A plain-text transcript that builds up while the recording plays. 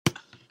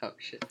Oh,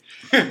 shit.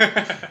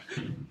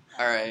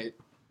 All right.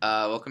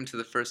 Welcome to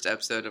the first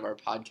episode of our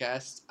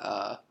podcast.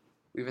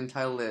 We've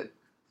entitled it,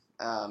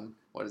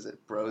 what is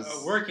it? Bros.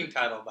 A working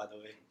title, by the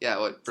way. Yeah,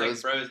 what? It's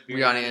Bros. like Bros,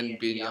 Beyond and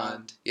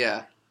Beyond.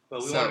 Yeah.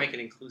 But we want to make it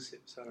inclusive,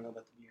 so I don't know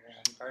about the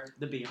Beyond part.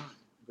 The Beyond.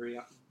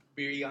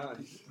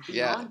 Beyond.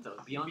 Yeah. Beyond, though.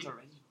 Beyond's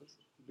already inclusive.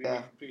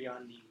 Yeah.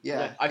 Beyond.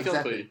 Yeah, I feel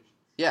exactly. included.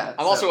 Yeah.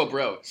 I'm also a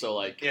bro, so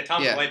like. Yeah,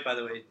 Tom's Yeah. white, by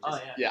the way. Oh,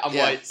 yeah. Yeah, I'm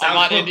Yeah. white. I'm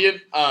not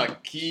Indian.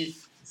 Key.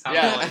 Sounds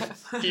Yeah.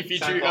 white. Key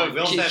feature. Sounds white. We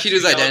also have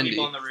Ketu's two yellow identity.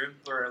 people in the room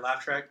for a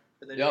laugh track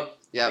for the day. Yep.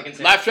 Yeah. They can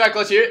say- Laugh track.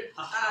 Let's hear it.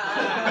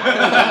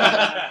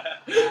 Why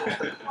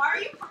are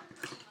you?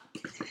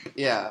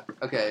 Yeah.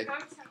 Okay.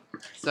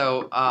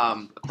 So,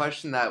 a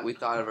question that we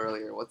thought of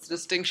earlier. What's the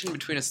distinction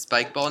between a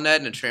spike ball net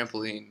and a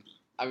trampoline?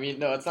 I mean,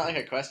 no, it's not like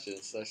a question.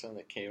 It's like something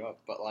that came up,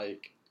 but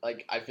like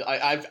I feel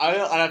I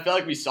feel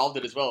like we solved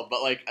it as well.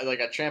 But like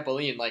a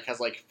trampoline like has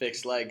like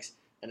fixed legs,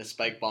 and a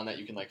spike ball net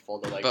you can like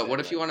fold the legs. But what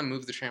in, if you want to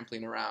move the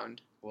trampoline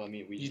around? Well, I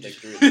mean, we You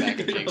just like just- threw it in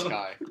the back of James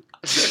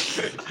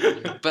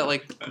Kai. But,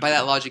 like, by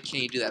that logic, can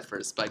you do that for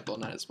a spike ball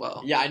net as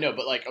well? Yeah, I know,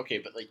 but like okay,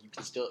 but like you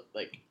can still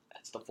like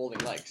that's the folding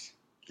legs.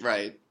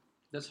 Right.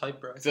 That's hype,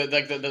 bro. So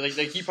like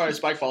the key part of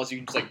spike ball is you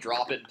can just like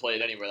drop it and play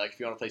it anywhere. Like if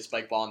you want to play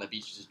spike ball on the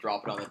beach, you just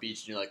drop it on the beach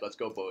and you're like, let's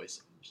go,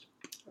 boys.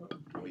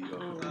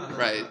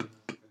 Right.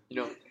 You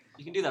know.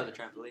 You can do that with a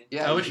trampoline.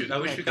 Yeah. I wish we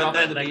Drop got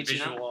that on the like beach, you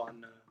know? visual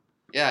on.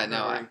 Yeah, no,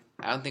 I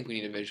don't think we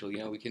need a visual. You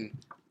know, we can,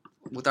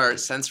 with our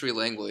sensory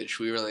language,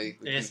 we can-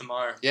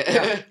 ASMR.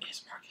 yeah.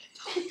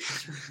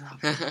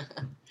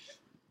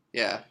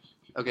 Yeah.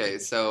 Okay,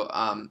 so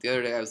the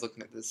other day I was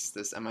looking at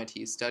this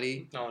MIT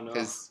study No, no.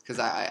 because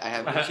I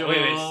have.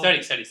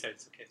 Wait, study. It's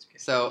okay.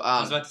 So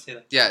I was about to say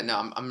that. yeah,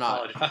 no, I'm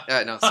not. Apologize.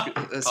 Yeah,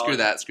 no, screw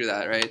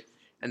that, right?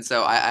 And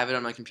so I have it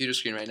on my computer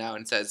screen right now,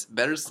 and it says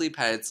better sleep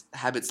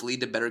habits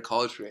lead to better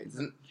college grades.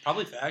 And,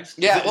 Probably facts.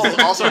 yeah, Is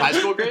it also high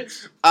school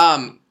grades?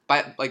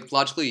 By like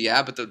logically,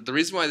 yeah, but the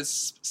reason why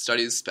this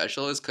study is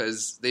special is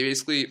because they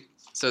basically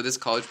this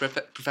college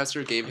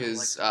professor gave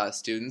his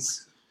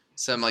students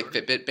some like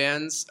Fitbit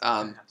bands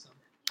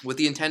with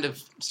the intent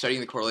of studying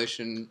the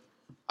correlation,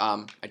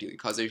 ideally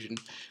causation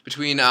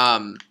between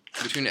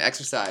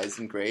exercise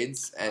and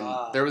grades, and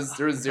there was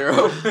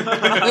zero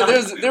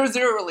there was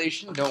zero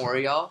relation. Don't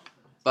worry, y'all.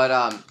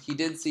 But he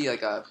did see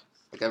like a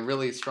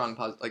really strong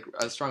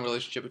a strong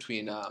relationship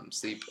between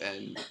sleep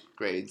and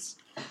grades,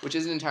 which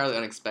isn't entirely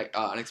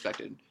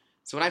unexpected.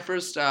 So when I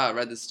first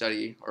read this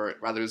study, or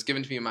rather it was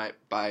given to me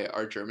by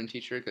our German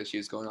teacher because she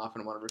was going off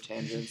on one of her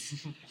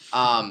tangents.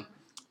 Frau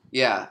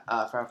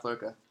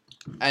Flurka.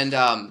 And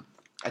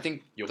I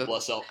think... Yo,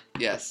 bless up.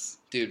 Yes,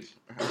 dude.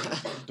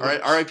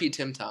 R.I.P.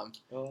 Tim Tom.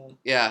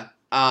 Yeah.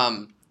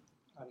 I'm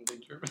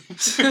big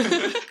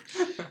German.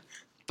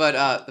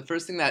 But the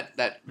first thing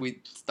that we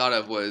thought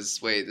of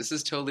was, wait, this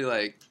is totally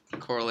like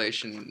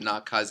correlation,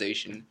 not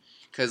causation.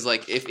 Because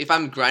like if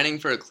I'm grinding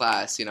for a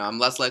class, you know, I'm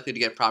less likely to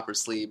get proper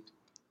sleep.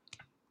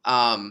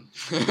 I mean,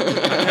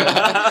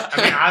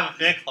 I have a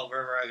fan club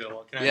wherever I go.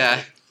 What can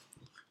I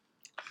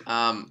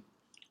say?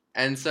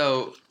 And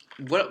so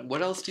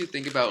what else do you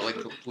think about like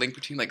the link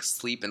between like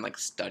sleep and like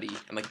study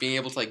and like being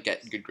able to like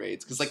get good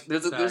grades? Because like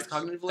there's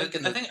cognitive link.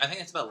 I think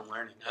it's about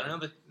learning. I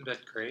don't know about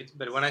grades,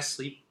 but when I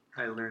sleep,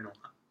 I learn a lot.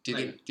 Do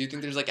you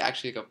think there's like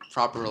actually like a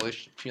proper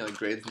relationship between like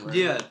grades and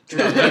learning? Yeah.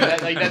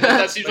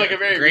 That seems like a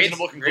very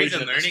reasonable grades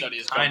conclusion and that this learning. study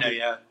has come Kinda, to.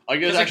 yeah. Like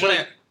there's That's actually.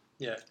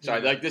 Yeah.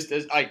 Sorry, like this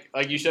like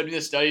you showed me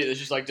this study. This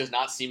just like does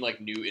not seem like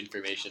new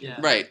information. Yeah.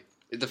 Right.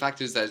 The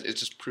fact is that it's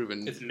just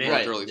proven It's more myth.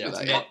 Right, thoroughly yeah. through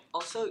that. It's Yeah. myth.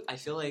 Also, I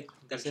feel like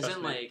this Trust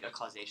isn't me. like a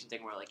causation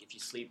thing where like if you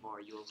sleep more,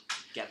 you'll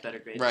get better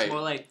grades. Right. It's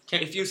more like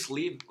if you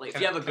sleep, like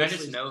if you have a Can I good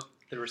just sleep. note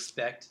the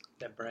respect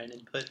that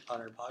Brandon put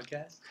on our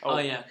podcast? Oh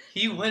yeah.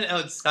 He went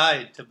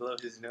outside to blow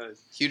his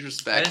nose. Huge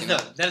respect.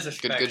 That is a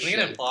respect. good Can we get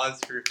an shit.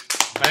 applause for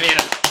my man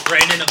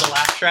Brandon of the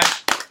laugh track?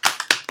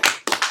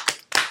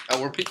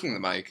 Oh, we're peeking the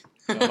mic.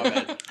 Oh, my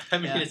bad. I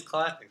mean, Yeah. it's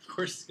classic. Of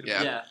course it's going to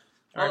Yeah. Yeah.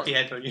 be. RP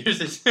headphone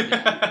users.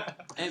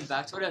 And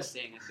back to what I was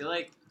saying, I feel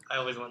like I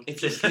always want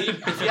if you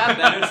have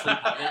better sleep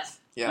habits,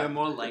 Yeah. you're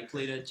more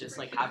likely to just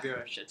like have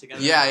your shit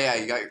together. Yeah,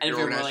 you got And if your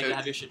you're more organized likely shit. to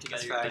have your shit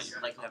together, That's you're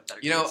facts. likely to have better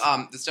You know,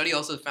 grades. the study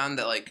also found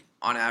that, like,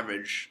 on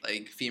average,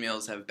 like,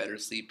 females have better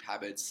sleep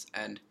habits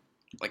and,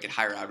 like, a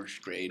higher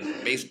average grade.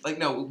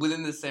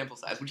 Within this sample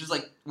size, which is,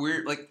 like,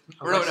 weird, like,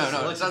 or no,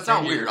 that's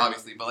not weird,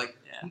 obviously, but, like,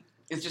 Yeah.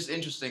 it's just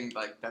interesting,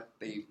 like, that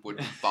they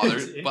would bother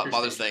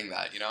It's saying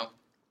that, you know?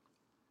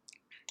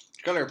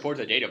 It's gonna report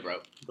the data, bro.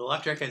 The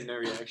laugh track has no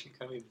reaction.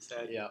 Can we be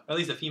sad? Yeah. Or at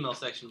least the female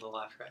section of the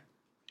laugh track.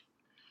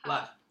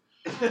 Laugh.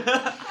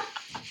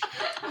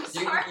 I'm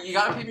sorry. You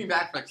gotta pay me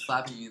back for, like,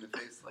 slapping you in the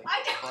face, like,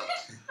 I don't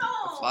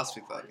know. philosophy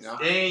club, you know?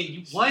 Dang,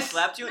 you what?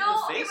 Slapped you in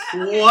No, the face?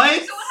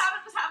 What? So what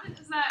happened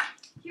is that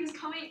he was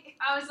coming.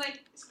 I was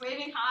like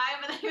waving hi,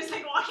 but then he was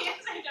like walking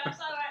upside down.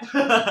 So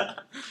I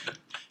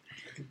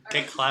went.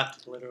 Get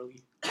clapped, literally.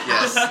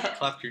 Yes.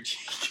 Clapped your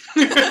cheek.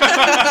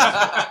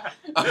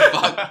 Oh,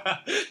 fuck.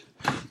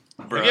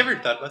 Have you ever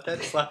thought about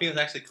that? Slapping is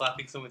actually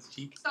clapping someone's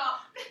cheek. Stop.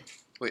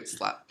 Wait,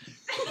 slap.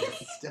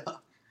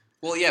 Stop.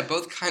 Well, yeah,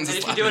 both kinds And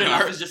of if you do it slapping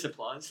enough, are. it's just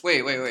applause.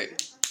 Wait.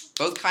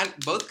 Both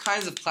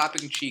kinds of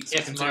clapping cheeks are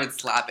It's considered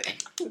slapping,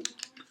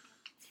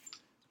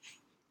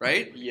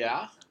 right?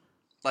 Yeah.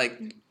 Like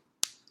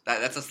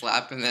that's a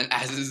slap, and then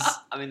as is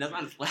I mean, that's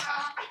not a slap.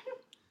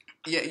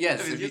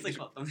 yes. I mean, if just you- like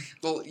something.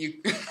 well, you.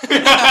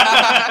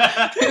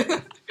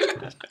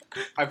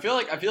 I feel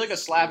like a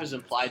slap is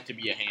implied to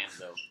be a hand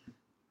though.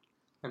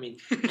 I mean,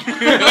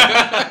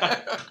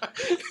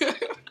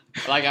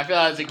 Like I feel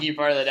that's a key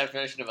part of the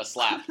definition of a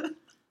slap.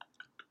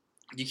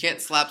 You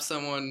can't slap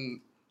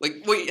someone.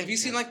 Like, wait, have you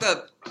seen like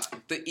the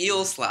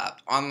eel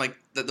slap on like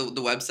the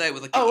website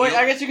with like? The Oh wait, eel?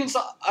 I guess you can.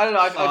 I don't know.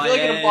 I feel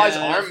like it implies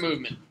arm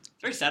movement. It's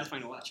very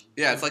satisfying to watch.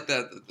 Yeah, it's like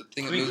the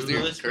thing that Can we moves Google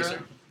your this, bro?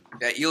 cursor.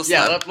 Yeah, eel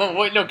Yeah. slap.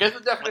 Wait, no. Get the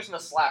definition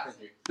of slap in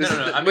here.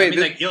 no. I mean, wait,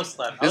 like eel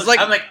slap. this is like-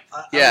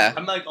 yeah.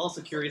 I'm like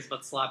also curious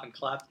about slap and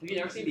clap. Have you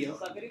never seen the eel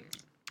slap video?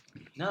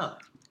 No.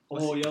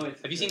 Oh, yo. Have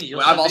you seen the eel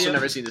Well, slap I've also video?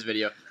 never seen this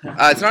video.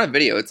 It's not a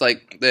video. It's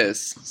like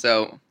this.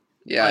 So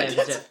yeah, Oh,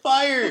 That's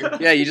fire.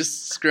 yeah. You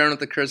just screw around with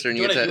the cursor and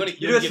you get to.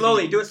 You do it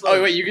slowly. Do it slowly.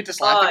 Oh wait, you get to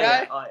slap the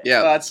guy? Oh, Yeah,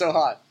 Oh, that's so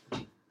hot.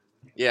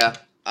 yeah.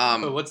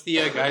 Oh, what's the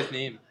guy's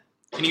name?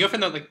 Can you go from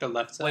the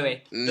left side?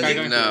 Wait. Try Does he,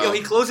 going no. Yo,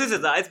 he closes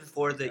his eyes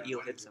before the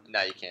eel hits him.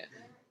 No, you can't.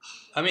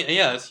 I mean,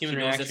 yeah, it's human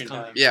He knows reaction it's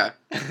coming. time. Yeah.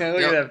 Look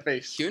Yo. at that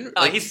face. Human,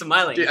 Oh, like, he's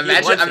smiling. Dude, He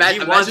imagine wants it. He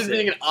wants imagine it.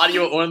 being an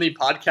audio only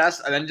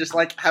podcast and then just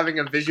like having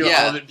a visual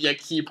Yeah. element be a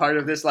key part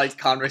of this like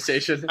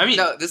conversation. I mean,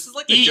 no, this is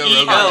like the Joe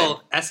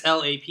Rogan. thing.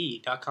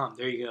 EELSLAP.com.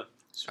 There you go.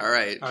 All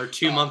right. Our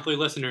 2 monthly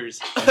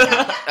listeners.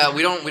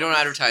 We don't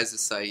advertise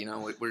this site. You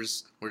know, we're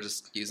just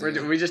using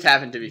it. We just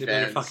happen to be They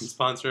better fans. fucking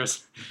sponsor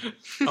us.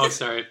 Oh,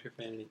 sorry,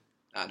 profanity.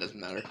 It doesn't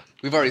matter.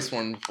 We've already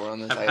sworn before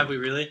on this Have, site. have we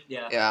really?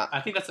 Yeah. Yeah. I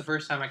think that's the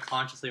first time I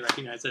consciously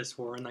recognized I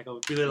swore in like a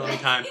really long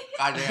time.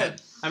 Goddamn.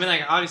 I mean,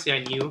 like obviously I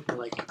knew, but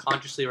like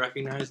consciously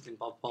recognized and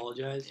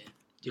apologized. Yeah.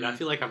 Dude, I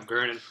feel like I'm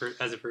grown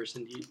as a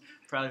person, dude.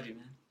 Proud of you,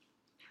 man.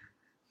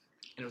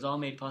 And it was all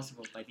made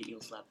possible by the eel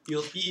slap.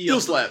 Eel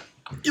slap.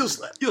 Eel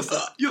slap. Eel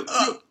slap. Yeah.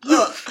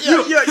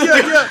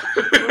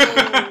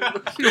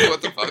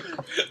 What the fuck?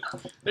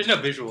 There's no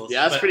visuals.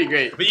 Yeah, that's but, pretty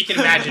great. But you can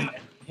imagine him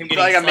It's getting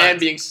like a man slapped,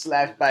 being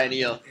slapped by an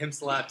eel. him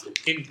slapped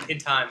in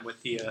time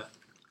with the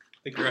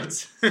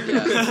grunts. Yeah.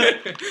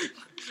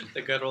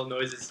 The guttural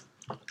noises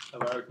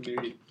of our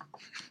community.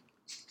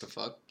 The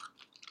fuck?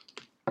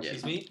 Yeah,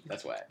 Excuse me?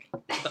 that's whack.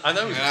 I thought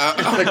it was.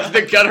 Yeah.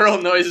 the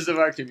guttural noises of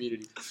our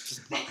community.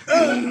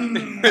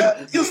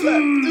 Eel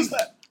slap. Eel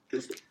slap.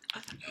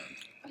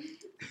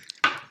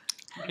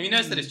 Have you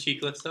noticed that his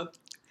cheek lifts up?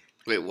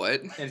 Wait,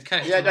 what? And it's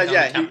kind of Yeah, it does.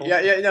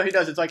 Yeah, no, he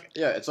does. It's like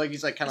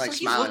he's like kind of like It's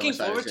smiling. he's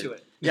looking on the side of forward his to head.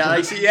 it. Yeah,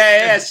 like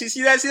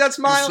see that? See that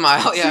smile?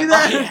 Smile, yeah. See Oh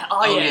that? yeah, oh,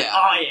 Oh, yeah, yeah.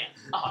 oh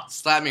yeah.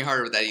 Slap me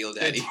harder with that eel,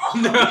 daddy.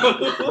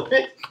 No.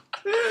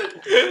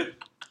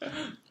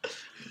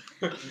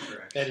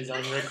 That is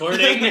on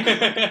recording.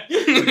 That's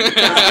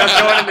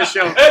going in the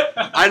show.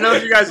 I don't know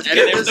if you guys edit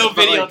There's this, no but,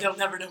 video. like, They'll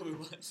never know who it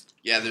was.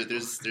 Yeah,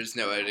 there's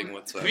no editing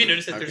whatsoever. Have you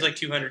noticed that there's Okay. like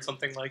 200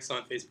 something likes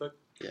on Facebook?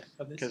 Yeah.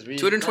 Of this? because we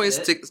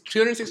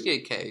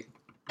 268K.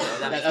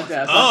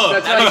 that's Oh,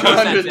 like that makes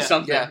 200 sense, yeah.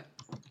 something. Yeah.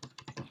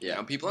 Yeah. You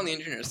know, people on the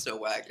internet are so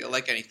whack. They'll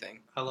like anything.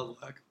 I love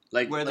whack.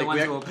 Like, We're the like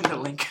ones we, who opened the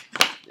link.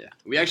 yeah,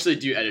 we actually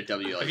do edit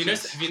W. Like Have you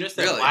noticed? Have you noticed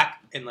that Really?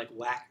 whack and like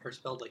whack are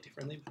spelled like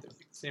differently, but they're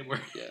like the same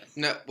word? Yeah.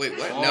 No, wait,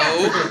 what?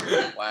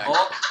 Oh. Whack.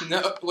 Oh,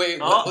 No, wait,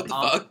 Oh, what the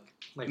oh. fuck?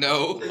 Like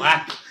No.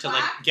 whack to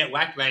like get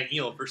whacked by an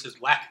eel versus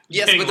whack.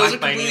 Yes, getting but those are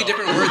whacked by an completely eel.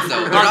 different words,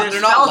 though. no,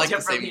 They're not like the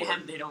differently same word.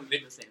 and they don't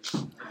mean the same.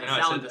 But they No, I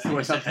sound said the that. same.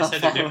 Wait, I'm I said not they're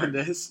following different.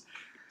 this.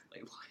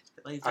 Like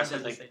what? Like, I I said,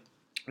 the like- same.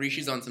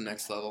 Rishi's on some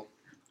next level.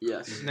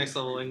 Yes. Next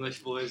level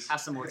English boys Have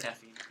some more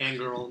caffeine. and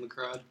girl in the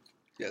crowd.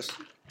 Yes.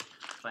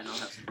 Fine, I'll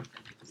have some.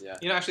 Yeah.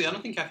 You know, actually, I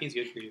don't think caffeine's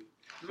good for you.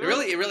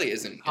 It really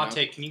isn't. You Hot know?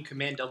 take. Can you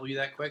command W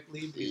that quick,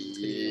 Lee? It's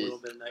giving you a little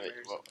bit of Wait,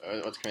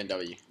 nightmares. what's command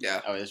W? Yeah.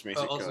 Oh, this makes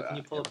Oh, it also, go can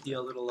you pull up the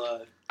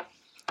little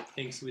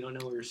thing so we don't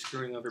know we're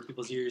screwing over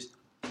people's ears?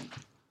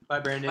 Bye,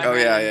 Brandon. Oh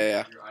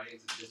yeah. Your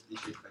audience is just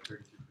decreased by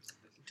 32%.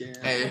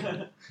 Damn.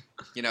 Hey,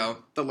 you know,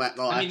 The I laugh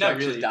mean, not track's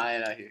just really.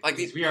 dying out here. like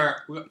these. We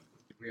are. We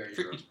are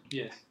your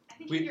Yes. I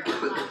think We- you're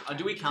online.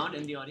 Do we count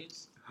in the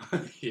audience?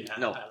 Yeah.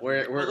 No,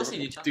 we're listening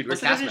to each other. dude, we're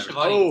What's the cast definition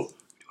members.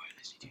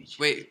 of audience?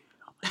 Wait.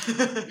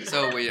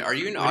 So wait, are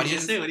you an What did you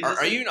audience? say? What did you Are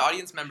say? you an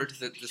audience member to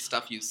the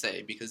stuff you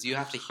say because you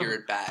have to hear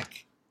it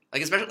back?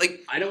 Like especially like.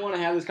 I don't want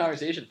to have this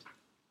conversation.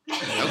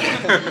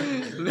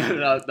 Okay.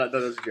 no, that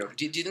was a joke.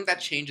 Do you think that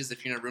changes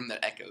if you're in a room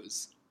that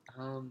echoes?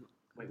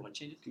 Wait, what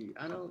changes? Dude,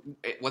 I don't.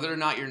 Whether or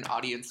not you're an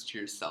audience to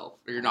yourself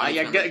or you're not.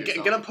 Yeah,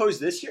 gonna pose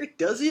this here.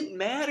 Doesn't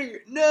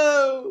matter.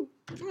 No.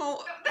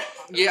 Well,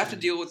 you have to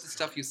deal with the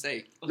stuff you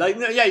say. Like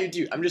no, yeah, you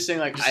do. I'm just saying,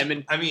 like Just- I'm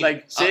in. I mean,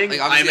 like saying like,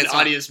 obviously I'm an it's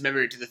not- audience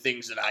member to the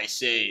things that I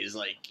say is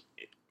like,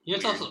 You know,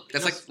 it's also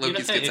That's like you know,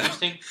 Loki's kind of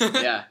gets interesting.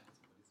 out. yeah.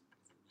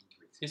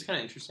 It's kind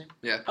of interesting.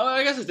 Oh,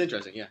 I guess it's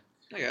interesting. Yeah.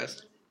 I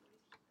guess.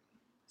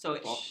 So,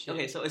 Well,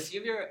 okay, so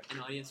assume you're an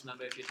audience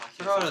member if you're talking I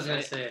to forgot what I was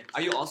yourself, gonna right? say.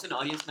 Are you also an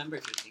audience member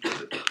if you're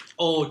thinking?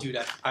 Oh, dude,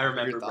 I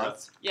remember, Your bro.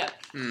 thoughts? Yeah.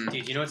 Hmm.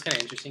 Dude, you know what's kind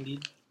of interesting,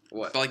 dude?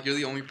 What? But like you're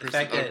the only person,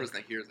 fact other that- person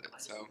that hears it.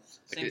 So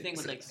Same like, thing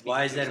with like.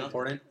 Why is speaking that to yourself.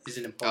 important?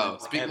 Isn't Oh,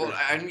 important. speak. ever. Well,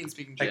 I didn't mean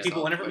speaking to Like,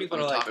 people- yourself, whenever but people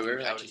when are like, talking we were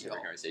to actually people.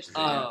 having conversations.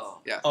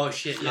 Oh. Oh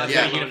shit! Yeah,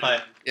 Yeah. yeah. Unify.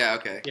 Yeah.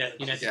 Okay. Yeah,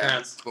 United Yeah.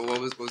 Parents. But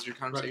what was your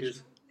conversation?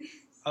 Rutgers.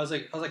 I was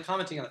like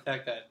commenting on the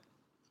fact that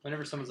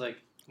whenever someone's like,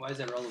 "Why is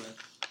that relevant?"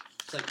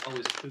 It's like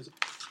always who's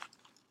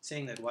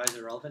saying that why is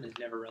it relevant is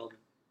never relevant.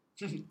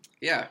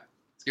 Yeah.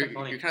 You're kinda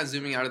funny. kind of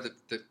zooming out of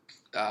the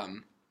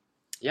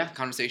Yeah.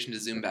 conversation to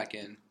zoom back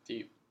in.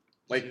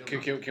 Wait,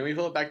 can we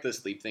pull it back to the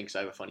sleep thing? Because I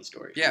have a funny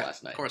story Yeah, from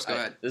last night. of course, go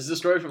ahead. This is a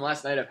story from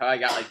last night of how I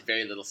got like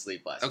very little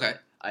sleep last night.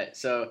 Okay.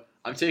 So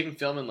I'm taking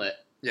film and lit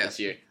Yeah. this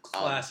year.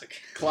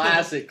 Classic.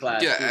 Classic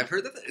class. Yeah, I've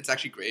heard that it's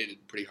actually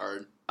graded pretty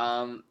hard.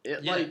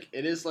 Yeah.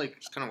 It is like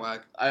It's kind of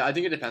whack. I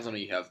think it depends on who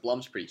you have.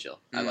 Blum's pretty chill.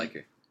 I Mhm. like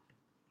her.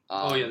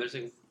 Oh yeah, there's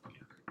like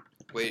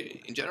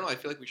Wait, in general, I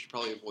feel like we should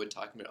probably avoid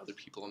talking about other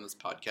people on this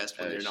podcast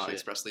when Oh, they're not shit.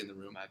 expressly in the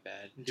room. My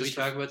bad. do we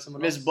talk about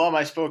someone Miss else? Blum,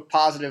 I spoke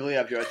positively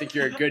of you. I think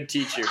you're a good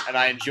teacher, and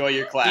I enjoy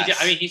your class.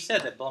 I mean, he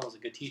said that Blum was a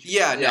good teacher.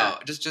 Yeah, Yeah.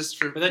 no, just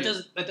for. But that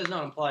does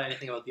not imply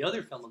anything about the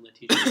other film on the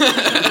teacher.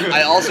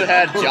 I also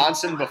had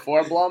Johnson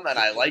before Blum, and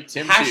I liked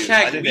him too. I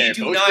Hashtag think we they're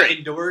do both not great.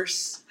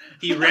 endorse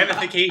the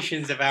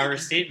ramifications of our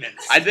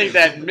statements. I think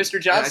that Mr. I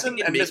Johnson think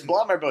it and Miss makes-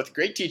 Blum are both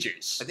great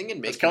teachers. I think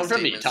in That's making coming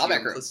from me, statements, Tom you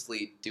Eckert.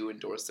 implicitly do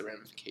endorse the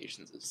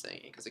ramifications of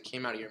saying it because it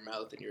came out of your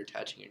mouth and you're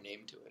attaching your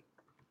name to it.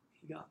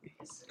 You got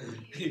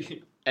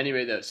me.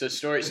 Anyway, though, so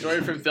story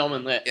from Film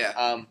and Lit.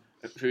 Yeah.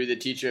 Who the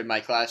teacher of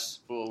my class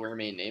will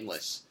remain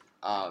nameless.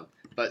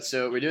 But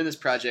so we're doing this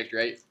project,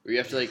 right? Where you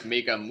have to like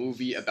make a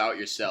movie about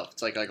yourself.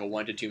 It's like a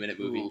 1 to 2 minute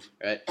movie, Ooh.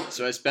 right?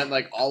 So I spent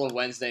like all of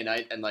Wednesday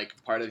night and like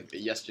part of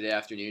yesterday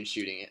afternoon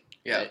shooting it.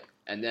 Yeah. Right?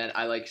 And then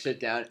I like sit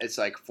down. It's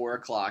like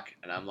 4:00,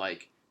 and I'm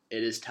like,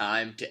 it is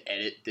time to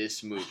edit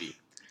this movie.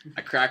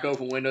 I crack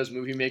open Windows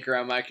Movie Maker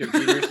on my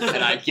computer, and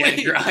I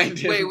get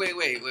grinding.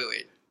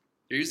 Wait.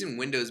 You're using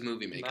Windows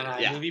Movie Maker. Not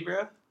Yeah. movie,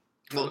 bro.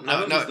 Well,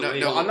 iMovie's the way.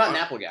 No, I'm not an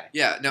Apple guy.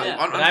 Yeah, no. Yeah,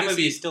 on iMovie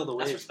PC, is still the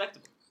That's way.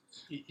 respectable.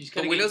 You just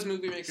but gotta Windows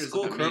Movie Maker is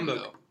school a meme, Chromebook.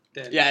 though.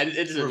 get Yeah, it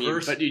is a meme.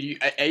 Reverse But dude, you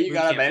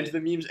got up boot into the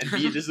memes, and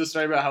B, this is the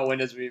story about how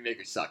Windows Movie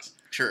Maker sucks.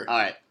 Sure. All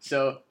right,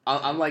 so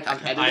I'm editing,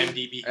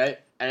 IMDb. right?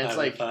 And it's 5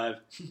 like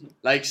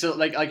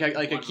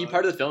a One key vote.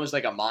 part of the film is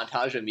like a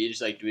montage of me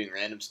just like doing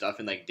random stuff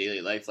in like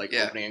daily life, like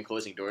Yeah. opening and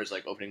closing doors,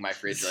 like opening my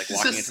fridge, like Is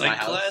walking this into my psych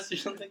house. class or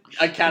something?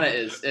 It kind of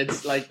is.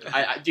 It's like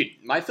dude,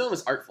 my film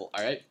is artful.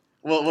 All right,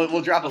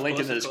 we'll drop a Of link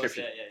in course, the of course,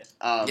 description.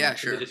 Yeah. Yeah, In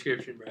sure. the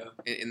description, bro.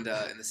 In the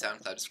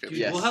SoundCloud description. Dude,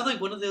 Yes. we'll have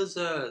like one of those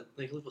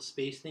like little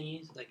space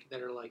thingies like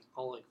that are like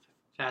all like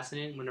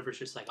fascinating whenever it's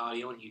just like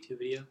audio and YouTube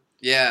video.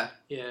 Yeah,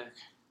 Yeah.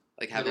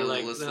 like have a Little,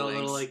 little like, list of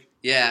little, links. like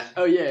Yeah,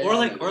 Oh yeah, or yeah,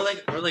 like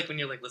yeah. or like when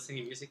you're like listening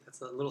to music,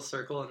 that's a little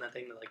circle and that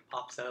thing that like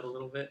pops out a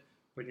little bit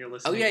when you're oh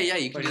listening. yeah,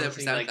 you can when do you're that for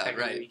listening to, like, SoundCloud,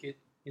 techno right?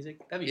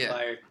 music. That'd be Yeah.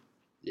 fire.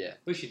 Yeah.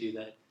 We should do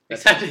that.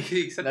 That's Except that's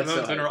the so moments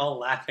when hype. we're all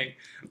laughing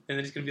and then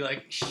it's gonna be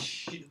like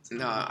shh.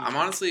 No, I'm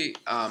honestly,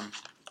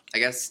 I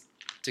guess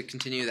to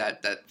continue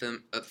that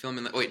film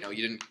in the. Wait, no,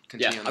 you didn't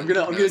continue. Yeah, on I'm the-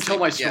 gonna tell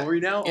my yeah.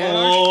 story now.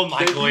 Oh my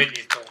Thank you.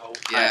 goodness, bro.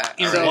 Yeah,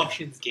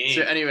 Interruptions game.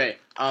 So anyway,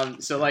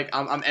 so like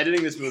I'm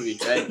editing this movie,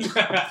 right?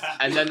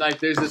 And then like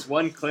there's this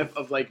one clip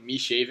of like me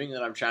shaving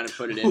that I'm trying to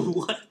put it in.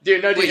 What?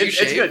 Dude, no, dude, Wait, you it's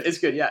shave? good. It's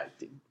good. Yeah.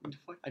 Dude,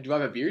 do I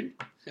have a beard?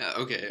 Yeah,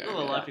 okay.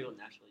 Well, a lot of people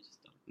naturally just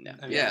don't. No.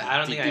 I mean, Yeah. I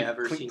don't think I Dude,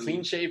 ever clean, seen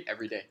clean shave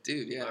every day.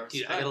 Dude, yeah.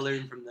 Dude, I gotta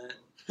learn from that.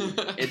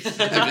 It's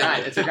a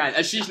grind. It's a grind.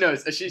 As she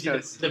knows. As she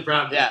knows. The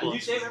brown Yeah. people.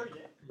 You shave every day.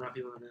 Brown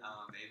people in it.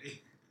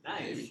 Maybe.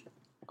 Nice.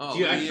 Oh, Do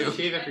you what actually do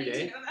shave I every didn't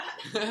day?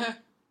 know that.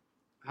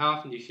 How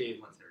often do you shave?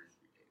 Once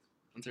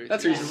every 3 days.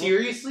 That's Yeah. reasonable.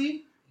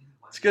 Seriously?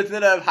 It's good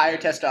that I have higher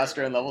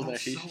testosterone levels than a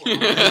she.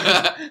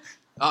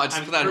 Oh,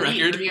 just put that on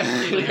record. For me, I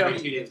shave like every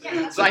 2 days.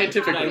 Yeah.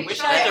 Scientifically. I wish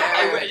I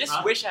had I just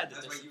Huh? wish I had the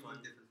That's why you discipline.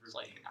 want different for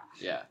Like,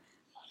 Yeah.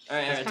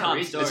 alright, That's Tom,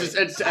 kinda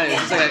story. It's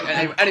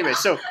like, anyway,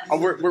 so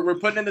we're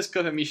putting in this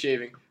clip of me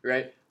shaving,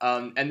 right?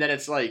 And then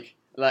it's like,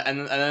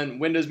 and then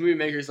Windows Movie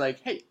Maker's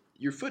like, hey,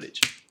 your footage,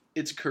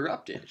 it's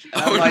corrupted.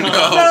 And I'm Oh, like, no.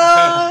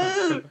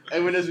 no!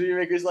 And Windows Movie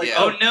Maker's like, Yeah.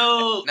 Oh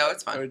no! No,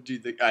 it's fine. oh,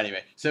 dude,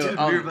 anyway, so Dude,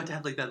 we were about to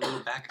have like that little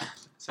background.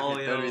 Oh,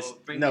 Sorry. yeah. that is-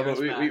 bring no, yours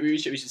but back. we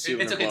should see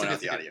when It's we're okay, blowing it's out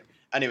the okay. audio.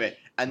 Anyway,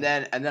 and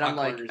then I'm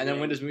like, Awkward, and then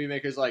yeah. Windows Movie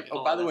Maker's like, oh,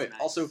 Oh, by the way, that's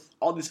nice. also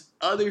all this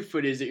other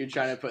footage that you're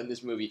trying to put in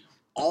this movie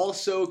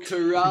also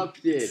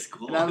corrupted. It's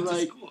cool. And I'm it's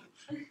like, cool.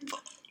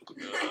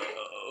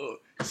 "Oh."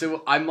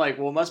 So I'm like,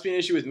 well, it must be an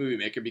issue with Movie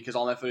Maker because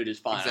all that footage is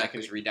fine. Exactly. I can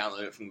just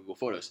re-download it from Google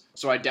Photos.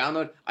 So I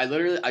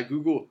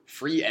Google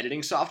free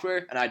editing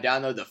software and I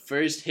download the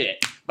first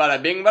hit. Bada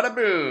bing, bada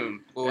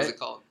boom. What was Right? it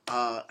called?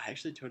 I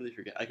actually totally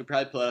forget. I could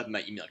probably pull it up in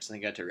my email because I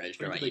think I had to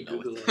register my Like email.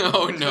 With Google it.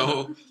 Oh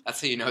no,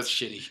 that's how you know it's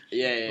shitty.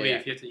 Yeah. Wait,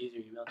 if you have to use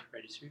your email to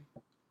register?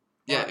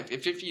 Yeah,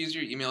 if you use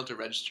your email to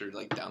register,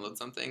 like download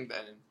something,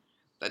 then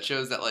that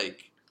shows that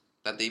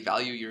that they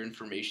value your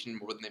information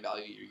more than they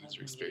value your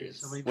user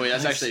experience. Wait,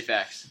 that's actually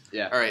facts.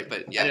 Yeah. All right,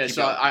 but yeah. Anyway, keep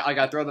so going. I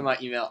got thrown in my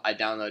email. I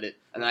download it,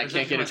 and then I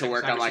can't get it to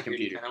work on my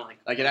computer.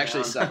 Like it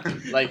actually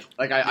sucked. Like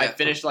I Yeah.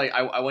 finished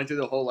I went through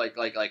the whole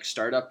like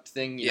startup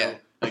thing, you Yeah.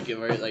 know, like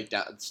where like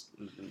that,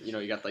 you know,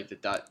 you got like the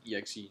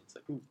 .exe. It's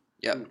like, ooh,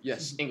 Yep. ooh,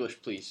 yes,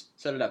 English, please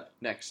set it up.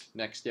 Next,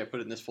 yeah, put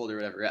it in this folder,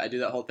 whatever. I do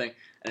that whole thing,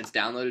 and it's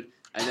downloaded.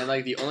 And then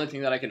like the only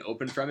thing that I can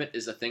open from it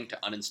is a thing to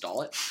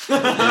uninstall it.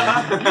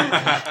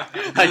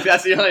 Like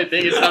that's the only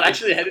thing. It's not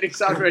actually editing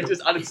software. It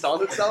just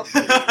uninstalls itself.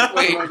 Wait. I'm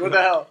like, what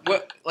the hell?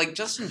 What, like,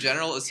 just in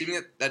general,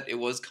 assuming that it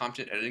was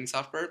content editing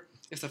software,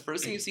 if the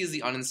first thing you see is the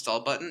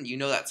uninstall button, you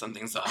know that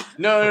something's up.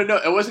 No.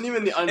 It wasn't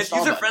even the uninstall. It's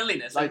user button.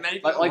 friendliness. Like many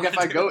people if want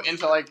I to go do.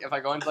 into like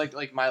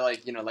my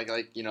like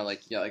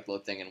little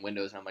thing in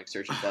Windows and I'm like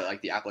searching for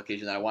like the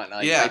application that I want and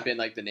I Yeah. type in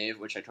like the name,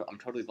 which I'm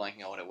totally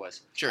blanking on what it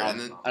was. Sure, and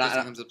then and I- this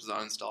one comes up as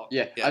uninstall.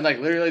 Yeah, I'm like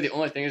literally the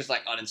only thing is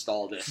like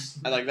uninstall this.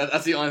 I like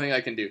that's the only thing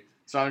I can do.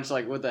 So I'm just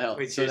like, what the hell?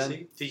 Wait, so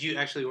seriously? Did you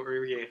actually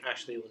were you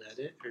actually able to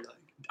edit or like?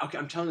 Okay,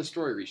 I'm telling the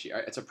story, Rishi. All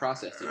right, it's a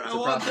process. Dude. It's I a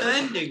want process. the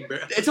ending, bro.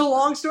 It's a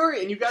long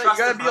story, and you Trust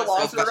gotta the be along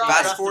process. for the Trust ride.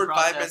 Fast the forward 5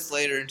 process. minutes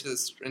later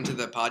into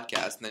the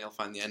podcast, and then you'll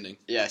find the ending.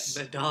 Yes.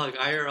 The dog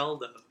IRL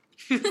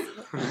though.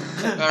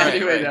 All right,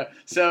 Anyway, right. no.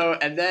 So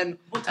and then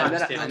What and time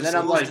then, is it? and then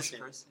I'm What like, is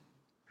this?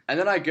 and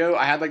then I go.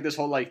 I had like this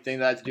whole like thing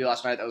that I had to do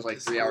last night that was like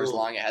 3 hours Cool.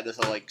 long. It had this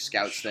whole like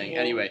scouts thing.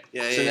 Anyway,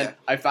 Yeah, so yeah, then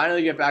I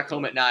finally get back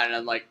home at 9, and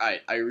I'm like, all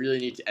right, I really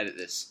need to edit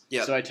this.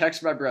 Yep. So I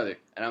text my brother,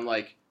 and I'm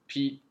like,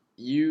 Pete,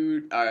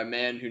 you are a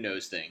man who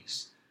knows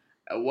things.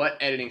 What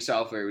editing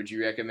software would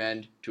you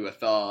recommend to a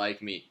fella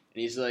like me?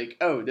 And he's like,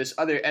 oh, this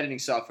other editing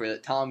software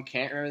that Tom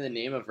can't remember the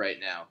name of right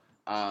now.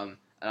 And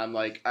I'm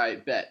like, I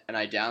bet. And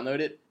I download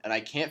it, and I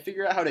can't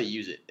figure out how to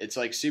use it. It's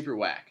like super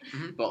whack.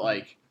 Mhm. But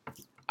like,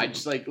 I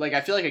just like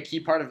I feel like a key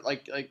part of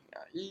like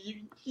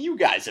you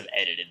guys have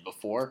edited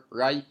before,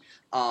 right?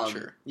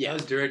 Sure. Yeah. That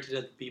was directed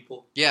at the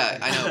people. Yeah,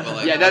 I know, but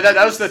like, Yeah,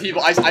 that was the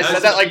people. I That said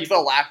was that the like to people.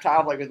 the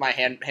laptop, like with my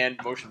hand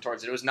motion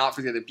towards it. It was not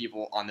for the other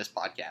people on this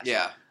podcast.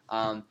 yeah,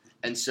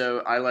 And so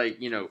I like,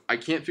 I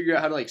can't figure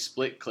out how to like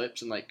split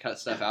clips and like cut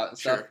stuff out and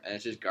stuff, Sure. and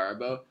it's just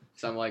garbo.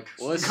 So I'm like,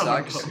 well, this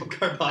sucks.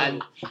 Garbo.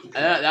 And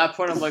at that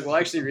point, I'm like, well, I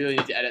actually really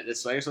need to edit this.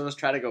 So I guess I'll just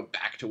try to go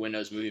back to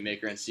Windows Movie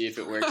Maker and see if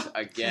it works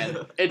again.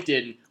 It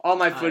didn't. All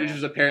my footage yeah.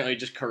 was apparently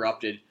just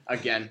corrupted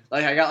again.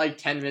 Like I got like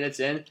 10 minutes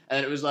in,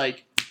 and it was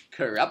like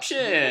corruption.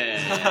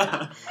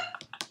 That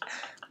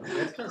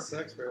kind of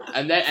sucks, bro.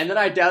 And then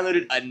I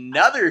downloaded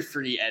another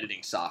free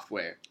editing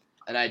software,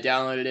 and I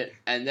downloaded it,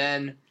 and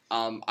then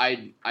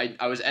I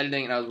was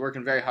editing and I was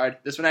working very hard.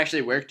 This one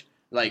actually worked,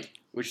 like,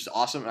 which was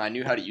awesome, and I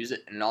knew how to use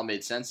it, and it all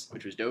made sense,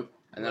 which was dope.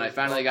 And then I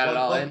finally got it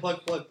all in. Plug.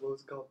 What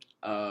was it called?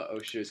 Oh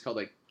shit, it's called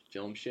like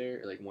Film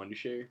Share or like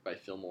Wondershare by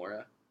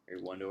Filmora or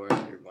Wondora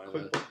or one of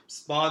those.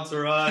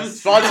 Sponsor us.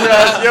 Sponsor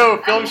us,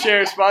 yo! Film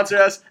Share, sponsor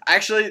us.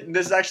 Actually,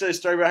 this is actually a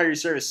story about how your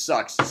service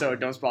sucks, so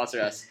don't sponsor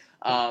us.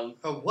 Oh,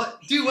 what?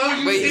 Dude, why would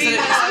you Wait, say isn't it-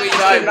 that? wait,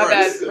 Sorry, it my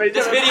works. bad. Wait,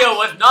 This no, video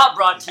was not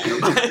brought to you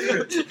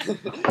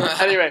by.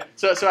 Anyway,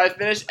 so I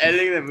finished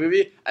editing the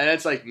movie, and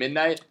it's like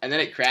midnight, and then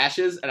it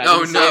crashes, and I Oh,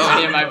 didn't no. save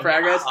any of my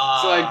progress. So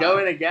I go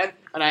in again,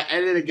 and I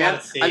edit again,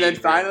 Gotta save, and then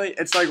bro. finally,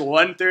 it's like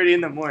 1:30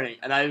 in the morning,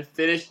 and I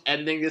finished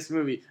editing this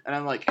movie, and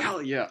I'm like,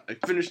 hell yeah, I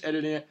finished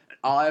editing it.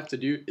 All I have to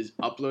do is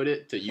upload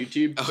it to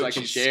YouTube Oh, so I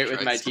can Jesus share it with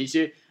my Christ.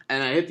 teacher.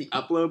 And I hit the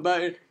upload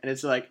button, and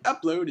it's like,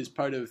 upload is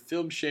part of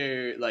Film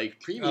Share, like,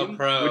 premium,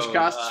 Pro, which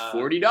costs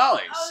 $40. Oh,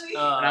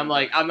 yeah. And I'm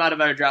like, I'm not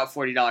about to drop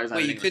 $40 on Wait, an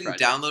you English couldn't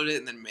project. download it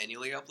and then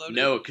manually upload it?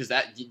 No, because to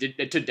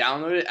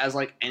download it as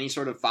like any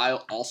sort of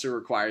file also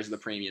requires the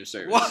premium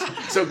service. What?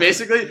 So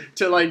basically,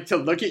 to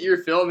look at your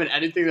film and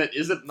anything that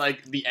isn't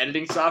like the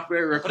editing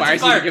software But requires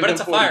it's a fire. you to give But them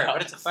it's a $40. fire.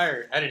 But it's a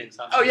fire editing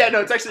software. Oh yeah,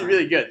 no, it's actually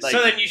really good. Like,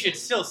 so then you should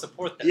still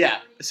support them. yeah,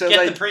 so Get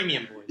like the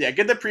premium, boys. yeah,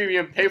 get the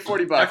premium, pay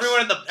 $40.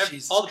 Everyone in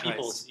Jesus all the Christ.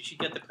 people, you should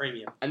get the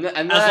premium. and then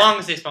As long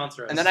as they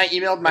sponsor us. and then I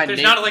emailed my If there's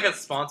name. not like a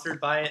sponsored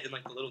by it in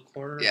like the little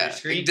corner of Yeah, your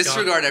screen.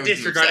 disregard don't- everything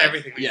Disregard we've said.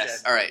 everything we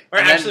Yes. said. All right. Or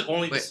And then- actually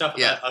only the wait, stuff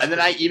yeah. about us. And then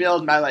I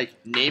emailed my like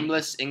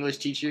nameless English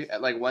teacher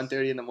at like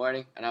 1:30 in the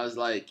morning, and I was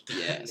like,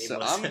 "Yeah, so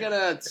Nameless. I'm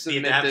gonna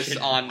submit this adaption.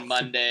 on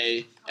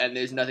Monday, and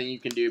there's nothing you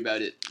can do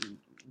about it.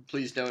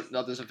 Please don't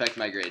let this affect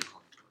my grade."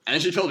 And then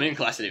she told me in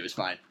class that it was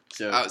fine.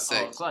 So I was sick.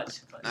 Oh, clutch.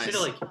 Nice. Should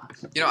have like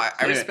You know, I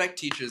Anyway, respect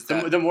teachers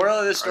that. the moral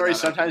of this Or story: not.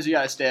 sometimes you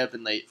gotta stay up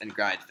and late and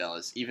grind,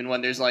 fellas. Even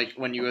when there's like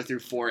when you go through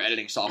 4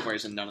 editing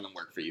softwares and none of them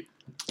work for you.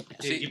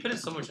 dude, you put in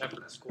so much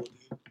effort in school,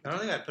 dude. I don't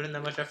think I put in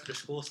that much effort to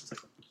school since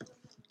like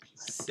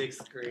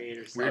 6th grade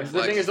or Weird. something.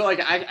 The thing is, though,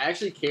 like I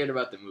actually cared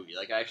about the movie.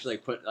 Like I actually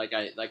put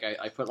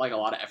I put like a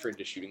lot of effort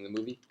into shooting the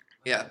movie.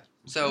 Yeah.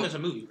 So It's a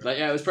movie, bro. Like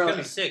yeah, it was It's gonna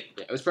probably be sick.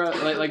 Yeah, it was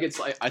probably like it's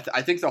like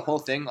I think the whole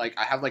thing like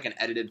I have like an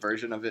edited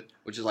version of it,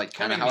 which is like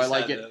kind of Kinda how I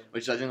like sad, it, though.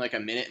 which is I think like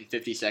 1 minute and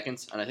 50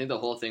 seconds, and I think the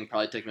whole thing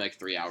probably took me like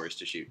 3 hours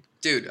to shoot.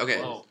 dude, okay.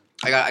 Whoa.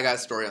 I got a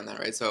story on that,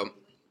 right? So,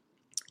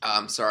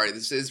 sorry,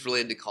 this is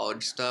related to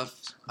college stuff.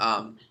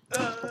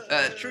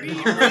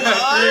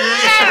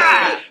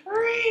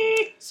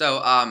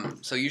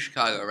 So U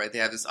Chicago, right? They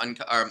have this they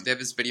have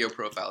this video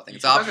profile thing.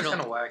 It's optional.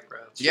 kind of whack, bro.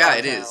 Yeah,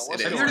 it is.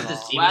 What's It Have is. you heard of the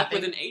Zemi Whack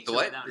with thing? an H. The or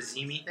what? without The an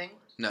H? Zemi thing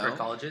for No.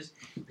 colleges.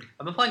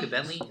 I've been playing a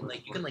Bentley, and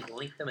like you can like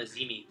link them as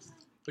Zemi.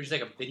 which is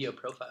like a video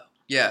profile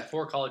Yeah.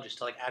 for colleges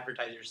to like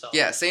advertise yourself.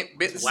 Yeah, same.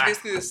 It's whack.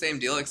 basically the same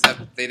deal,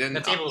 except they didn't.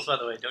 The tables, by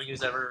the way, don't use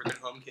that for good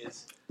home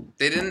kids.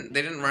 They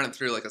didn't run it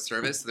through like a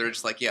service. They're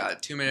just like, yeah, a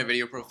 2-minute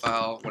video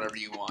profile, whatever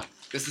you want.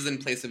 This is in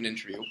place of an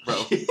interview,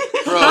 bro.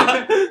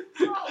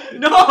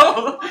 No!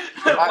 All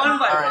Mom,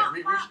 right.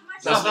 my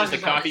That's son- the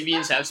coffee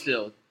beans have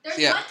spilled. There's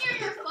Yeah. one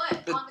near your foot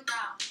on the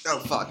ground. Oh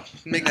fuck,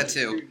 make that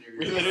 2.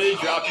 We literally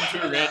dropped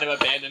into a random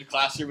abandoned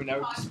classroom and now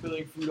we're just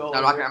spilling food all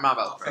over. I'm not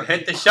about.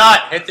 Hit the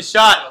shot! Hit the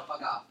shot!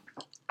 Fuck off.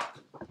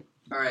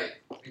 All right.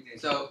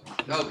 So,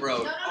 oh,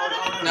 bro.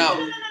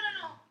 No.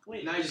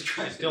 Wait, Now you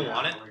still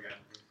want it?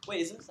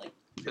 wait, isn't this like...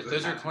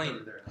 Those are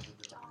clean.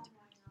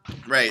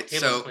 Right.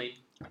 Table's So, clean.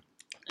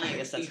 I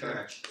guess that's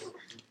correct.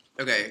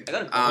 okay. I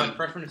got a When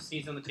preference to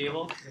sneeze on the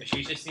table, if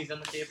she just sneezes on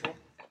the table.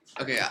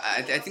 Okay.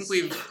 I think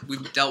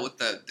we've dealt with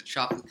the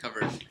chocolate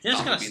covered. You're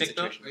just gonna stick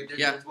though.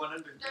 Yeah.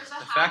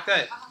 The fact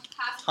that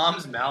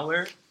Tom's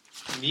malware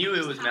knew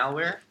it was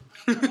malware.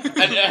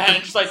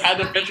 and just like had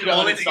the picture to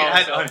Only thing I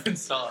had to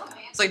uninstall. uninstall.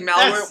 It's like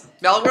malware.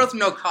 Malware with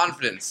no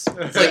confidence.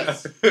 It's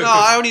like, no,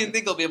 I don't even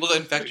think I'll be able to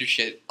infect your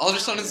shit. I'll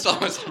just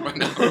uninstall myself right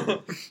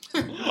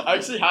now. I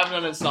actually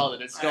haven't uninstalled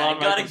it. It's still on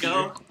my gotta computer.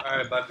 go.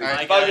 Alright, bye, Big All right,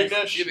 Nick. Bye, guys. Big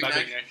Nish. See you, Big Bye,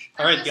 Nick. Big Nick.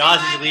 Alright, the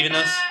Aussies are leaving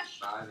us.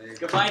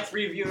 Goodbye,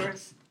 3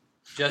 viewers.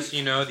 Just so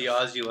you know, the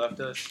Aussie left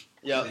us.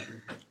 Yep.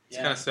 It's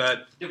kind of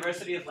sad.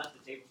 Diversity has left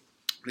the table.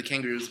 The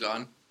kangaroo's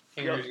gone.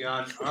 Kangaroo's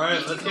gone.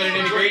 Alright, let's get an Enjoy the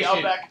integration.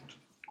 Outback.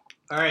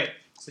 Alright,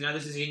 so now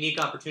this is a unique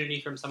opportunity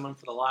from someone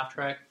for the laugh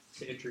track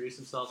to introduce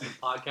themselves on the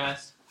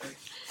podcast.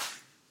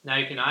 Now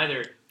you can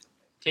either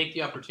take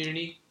the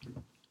opportunity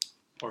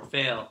or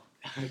fail,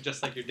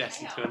 just like you're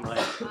destined to in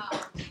life.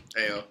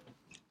 Ayo.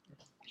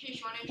 Sheesh,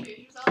 you want to introduce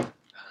yourself?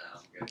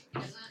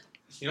 Isn't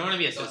You don't want to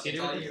be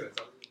associated with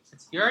it?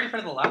 You're already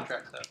part of the laugh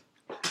track, though.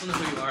 I don't know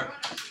who you are.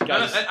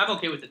 Guys, I'm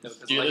okay with it, though. 'cause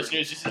dear like-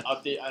 listeners, just an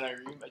update on our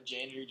room. A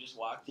janitor just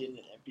walked in and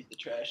emptied the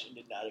trash and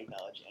did not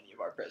acknowledge any of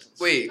our presence.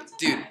 Wait, That's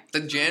dude, okay. the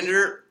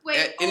janitor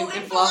Wait, in in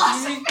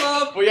philosophy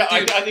club. Well, yeah, I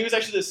Dude. think it was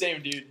actually the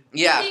same dude.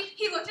 Yeah,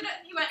 He looked at it,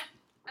 he went,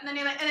 and then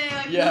he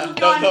Yeah, moved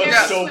that on was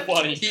very so swiftly.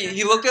 funny.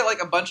 he looked at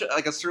like a bunch of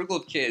like a circle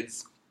of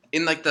kids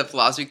in like the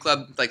philosophy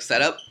club like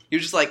setup. He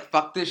was just like,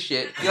 "Fuck this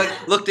shit." He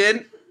like looked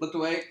in, looked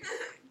away,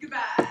 Goodbye.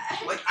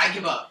 like I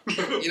give up.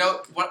 You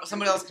know,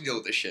 somebody else can deal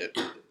with this shit.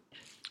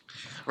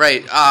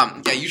 Right.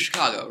 Yeah. U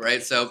Chicago.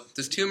 Right. So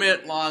this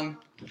 2-minute long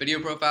video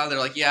profile. They're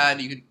like, yeah,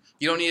 you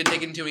don't need to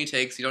take in too many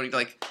takes. You don't need to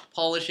like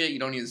polish it. You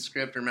don't need a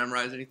script or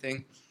memorize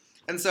anything.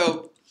 And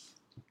so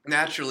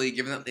naturally,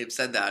 given that they've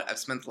said that, I've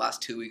spent the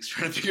last 2 weeks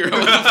trying to figure out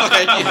what the fuck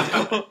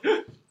I need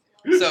to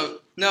do. So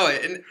no,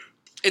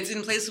 it's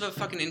in place of a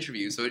fucking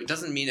interview, so it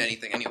doesn't mean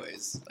anything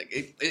anyways. Like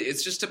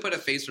it's just to put a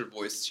face or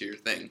voice to your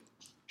thing,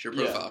 to your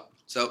Yeah. profile.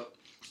 So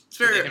it's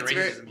They very can it's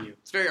very racism you.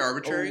 it's very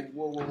arbitrary.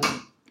 Whoa.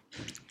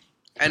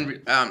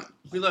 And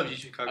We love you,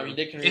 Chicago. I mean,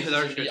 they can If it's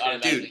our be shit,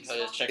 automatically Dude, because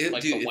it's checked dude,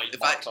 like dude, the white if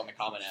box on the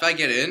comment if I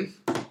get in,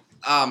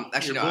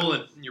 actually You're no,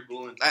 bulling. You're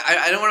bulling.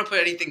 I don't want to put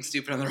anything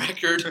stupid on the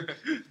record,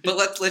 but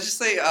let's just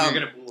say You're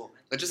gonna bull.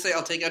 let's just say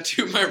I'll take out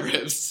 2 of my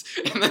ribs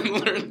and then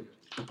learn.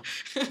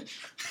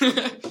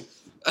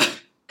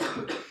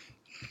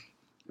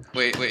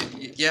 Wait,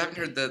 you haven't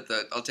heard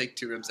the I'll take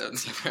 2 ribs out and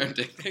stuff my own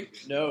dick thing?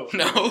 No.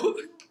 No,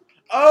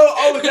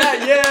 Oh,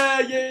 that,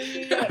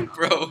 yeah.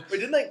 bro. Wait,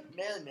 didn't like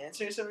Marilyn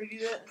Manson or somebody do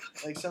that?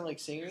 Like some like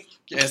singer?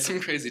 Yeah, some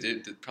crazy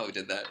dude probably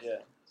did that. Yeah.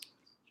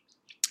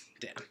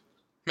 Damn.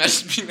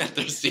 Imagine being that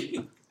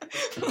thirsty.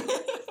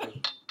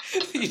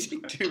 You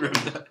take 2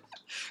 ribs out.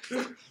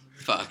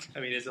 Fuck. I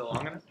mean, is it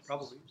long enough?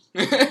 Probably.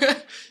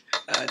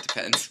 It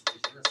depends.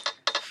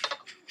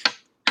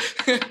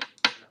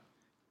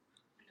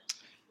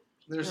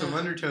 There's some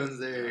undertones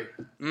there.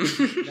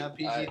 Mm. Not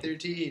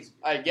PG-13.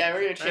 Alright, yeah,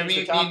 we're gonna change I mean,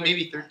 the topic.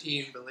 maybe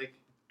 13, but like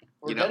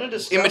We're You know, gonna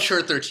discuss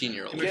Immature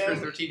 13-year-old. Immature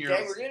Gang,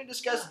 13-year-olds. we're gonna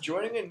discuss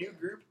joining a new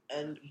group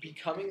and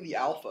becoming the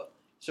alpha.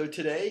 So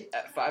today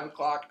at 5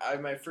 o'clock, I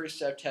have my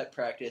first septet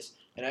practice,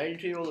 and I need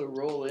to be able to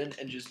roll in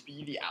and just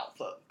be the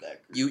alpha of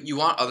that group. You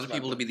want other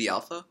people to be the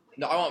alpha?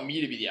 No, I want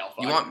me to be the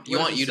alpha. You want you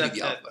to be the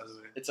Septet, alpha. by the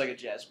way. It's like a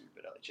jazz group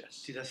at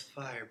LHS. Dude, that's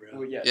fire, bro.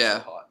 Well, yeah, it's Yeah.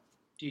 so hot.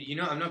 Dude, you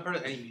know I'm not part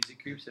of any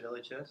music groups at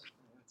LHS,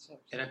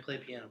 and I play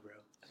piano, bro.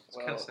 It's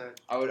kind Well, of sad.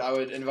 I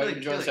would invite you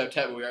to join Really?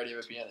 septet, but we already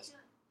have a pianist.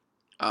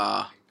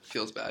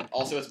 Feels bad.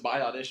 Also, it's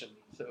by audition.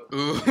 So,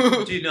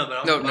 Ooh. Dude, no, but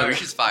I'm No, fire.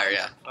 she's fire,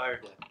 yeah.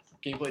 Fire.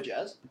 can you play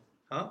jazz?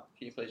 Huh?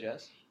 Can you play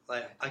jazz?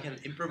 Like I can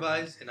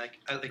improvise, and I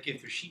like if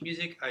there's sheet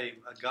music, I'm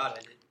a god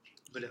at it.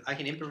 But if I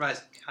can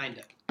improvise,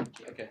 kinda.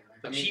 Okay.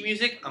 But sheet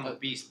music, I'm a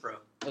beast, bro.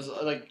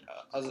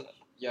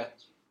 Yeah.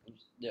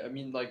 I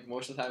mean, like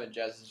most of the time in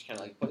jazz, it's just kind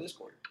of like play this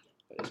chord.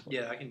 Play this chord.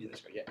 Yeah, I can do Play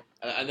this. this chord.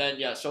 Yeah. And then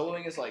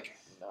soloing is like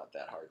not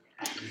that hard.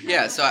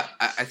 Yeah, so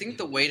I think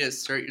the way to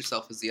assert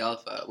yourself as the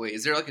alpha. Wait,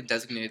 is there like a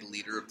designated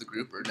leader of the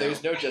group or no?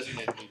 There's no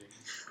designated leader.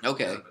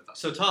 Okay.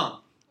 So Tom,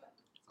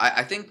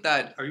 I think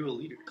that are you a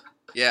leader?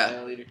 yeah.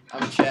 I'm a leader.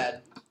 I'm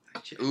Chad.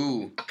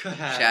 Ooh,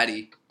 Kahad.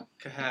 chatty.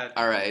 Kahad.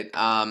 All right.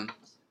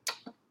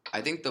 I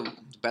think the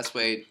best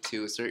way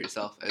to assert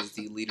yourself as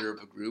the leader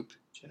of a group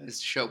is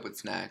to show up with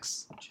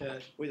snacks.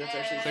 Chad. Wait, that's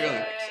actually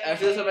Clearly.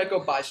 After this, I might go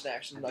buy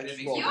snacks and like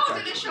just roll. Y'all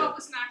didn't show up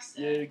with snacks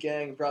today. Yeah,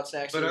 gang brought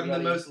snacks. But to I'm the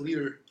everybody. most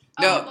leader.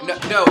 No. bullshit.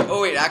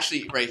 Oh wait,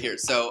 actually, right here.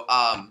 So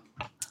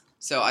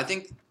I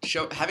think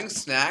having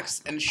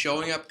snacks and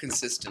showing up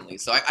consistently.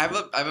 So I have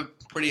a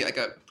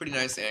pretty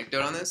nice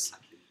anecdote on this.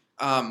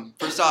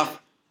 First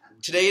off,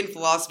 today in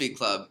philosophy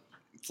club,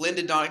 Flynn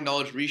did not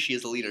acknowledge Rishi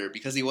as a leader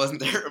because he wasn't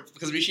there.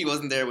 Because Rishi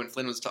wasn't there when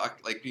Flynn was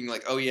being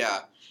like, oh yeah,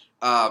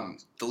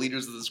 the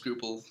leaders of this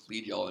group will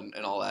lead y'all and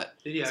all that.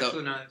 Did he So-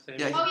 actually not say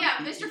yeah, Oh yeah,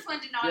 Mr. Flynn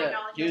did not Yeah,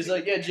 acknowledge he was us.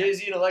 like, yeah,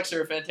 Jay-Z and Alexa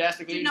are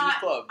fantastic Did leaders of this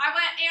not. club. I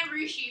went and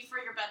Rishi for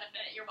your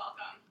benefit. You're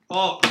welcome.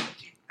 Oh,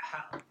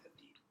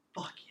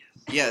 fuck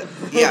yes.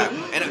 yeah,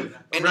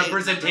 and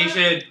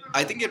Representation.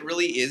 I think it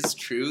really is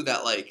true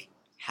that like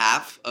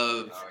half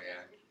of Oh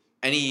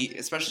yeah.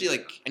 especially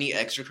like any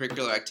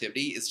extracurricular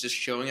activity is just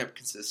showing up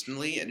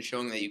consistently and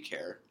showing that you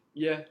care.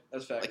 Yeah,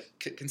 that's facts.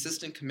 Like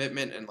consistent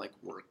commitment and like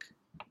work.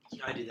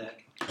 I do that.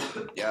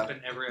 Yeah.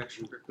 But every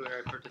extracurricular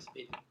I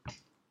participate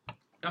in.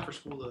 Not for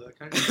school though. I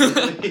kind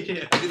of.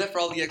 Yeah. I do that for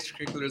all the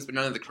extracurriculars, but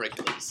none of the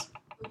curriculums.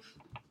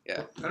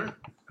 I don't.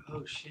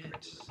 Oh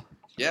shit.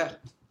 Yeah,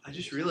 I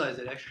just realized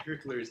that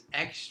extracurricular is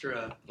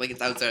extra. like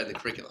it's outside of the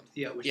curriculum.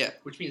 Yeah. Which, Yeah.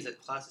 Which means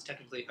that class is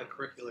technically a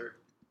curricular.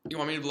 You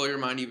want me to blow your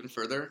mind even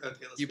further?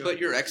 Okay. Let's You go. put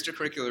your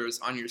extracurriculars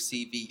on your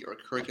CV or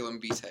curriculum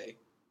vitae.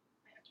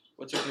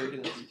 What's your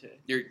curriculum vitae?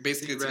 You're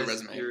basically it's like a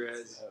Res- resume. your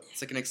res-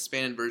 It's like an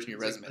expanded version of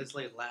your it's resume. Like, it's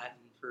like Latin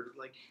for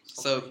like.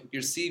 So something.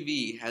 your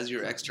CV has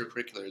your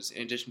extracurriculars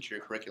in addition to your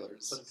But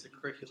curriculars, it's a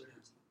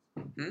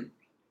curricular.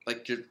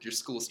 like your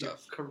school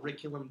stuff. Your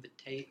curriculum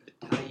vitae.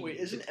 Wait,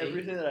 isn't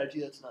everything that I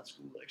do that's not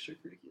school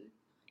extracurricular?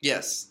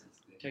 Yes,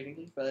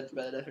 Technically, by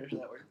the definition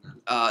of that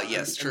word.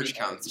 yes, church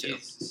counts too.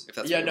 Jesus. If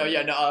that's Yeah, what no, you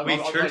yeah, no. Wait,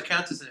 I'm church like,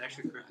 counts as an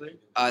extracurricular?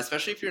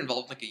 especially if you're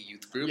involved in like a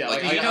youth group. Yeah,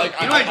 like, like, you know- I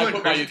you know I joined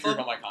put my Christian youth group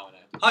club? on my comment.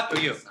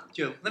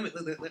 Yo, let me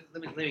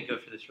go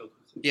for this real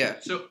quick. yeah,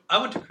 So I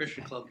went to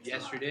Christian club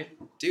yesterday,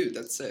 dude,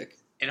 that's sick.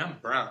 and I'm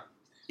brown.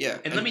 Yeah,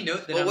 And let me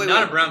note that Well, I'm wait,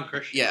 not wait. a brown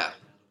Christian. yeah,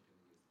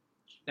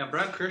 Now,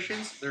 brown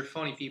Christians, they're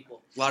funny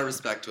people. a lot of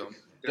respect to him.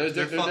 They're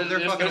there's fucking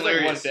like one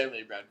hilarious.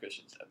 family of brown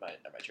Christians at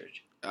my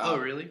church. Oh,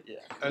 really? Yeah.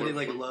 Are they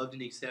like loved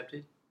and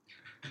accepted?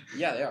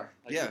 Yeah, they are.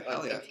 Yeah,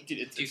 hell yeah. Dude,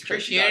 it's Dude,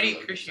 Christianity.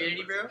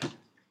 Christianity, bro.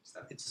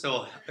 It's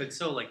so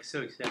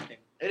accepting.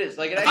 It is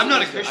like. It I'm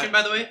not a actually is. Christian,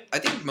 by the way. I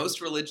think most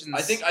religions.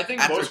 I think at most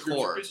their groups of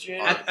core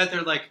Christianity At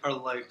their are like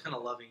kind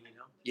of loving, you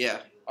know.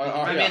 Yeah.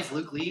 My yeah. man's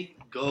Luke Lee,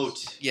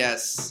 goat.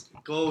 Yes.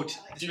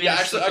 This Dude, man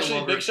yeah, is such a actually,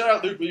 lover. big shout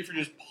out Luke Lee for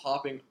just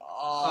popping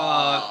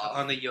off.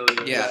 On the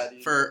yo-yo. Yeah.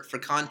 dude. For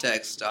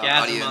context, Gasm on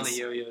audience. the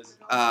yo-yos.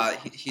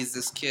 He's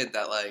this kid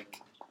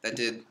that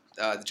did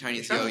the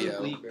Chinese Shout out to Luke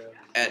yo-yo Lee, bro.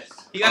 at.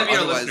 He gotta be our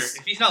otherwise-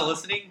 listener. If he's not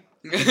listening,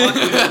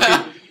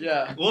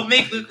 Yeah. we'll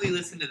make Luke Lee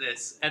listen to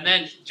this, and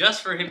then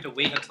just for him to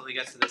wait until he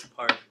gets to this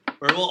part,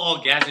 where we'll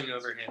all gasm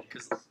over him.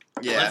 Because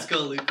Yeah. let's go,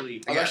 Luke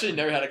Lee. I've actually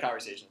never had a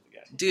conversation with the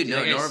guy. Dude, no,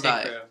 That guy's nor sick, have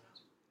I. bro.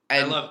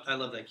 And I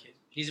love that kid.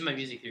 He's in my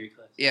music theory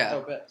class. yeah,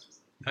 Oh, bet.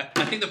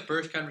 I think the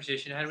first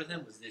conversation I had with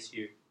him was this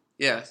year,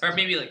 yeah. or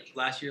maybe like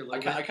last year. A I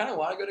little bit. kind of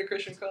want to go to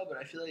Christian club, but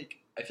I feel like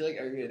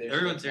everybody there.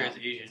 Everyone's there is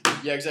Asian.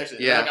 Yeah, exactly.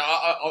 Yeah. Like,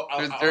 I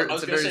was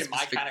It's a gonna very say my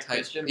specific kind of type.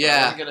 Christian. But Yeah.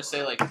 I wasn't gonna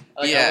say like I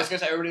Yeah. was gonna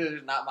say everybody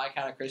there's not my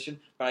kind of Christian,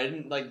 but I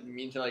didn't like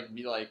mean to like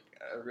be like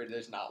everybody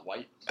there's not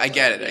white. I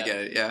get it. Yeah. I get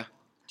it. Yeah.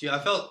 Dude, I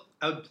felt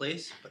out of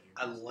place, but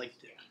I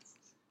liked it.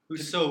 It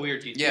was so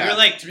weird, dude. Yeah. You're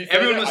like To be fair,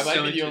 everyone was I might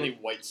so be into the it. only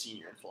white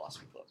senior in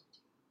philosophy club.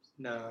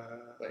 No.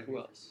 Like who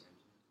else?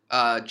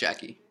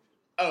 Jackie.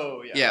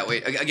 Oh yeah. Yeah.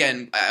 Wait.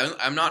 Again,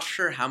 I'm not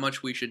sure how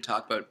much we should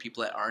talk about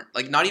people that aren't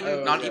like not even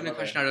Oh, not yeah, even my a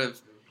question out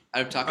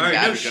of talking All right,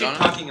 bad no or shit good on 'em.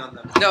 talking on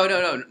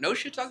them. No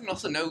shit talking.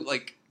 Also, no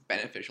like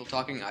beneficial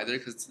talking either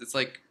because it's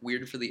like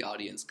weird for the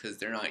audience because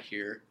they're not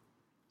here.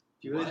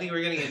 Do you really think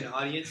we're gonna get an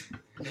audience?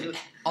 One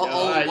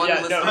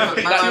yeah, listener. no, my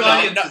two mom-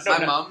 audiences.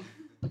 my mom.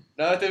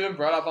 Now that they've been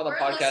brought up on the We're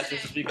podcast, listening.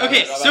 just speak.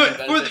 Okay, about so it,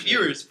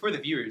 for the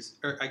viewers,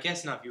 or I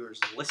guess not viewers,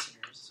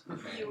 listeners.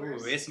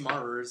 Viewers. Ooh,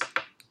 ASMRers.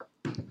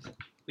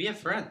 We have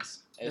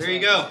friends. ASMR. There you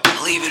go.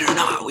 Believe it or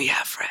not, we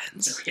have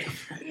friends. We have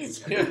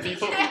friends. Yeah,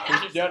 people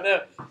you don't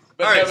know.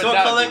 But All right, no, so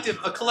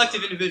but a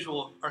collective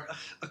individual, or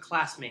a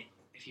classmate,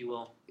 if you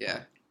will.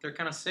 Yeah. They're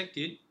kind of sick,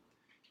 dude.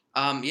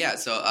 Yeah.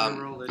 So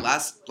We're rolling.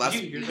 last Did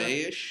you hear that?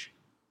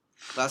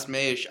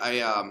 Mayish, I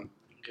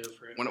Go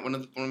for it. one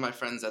of my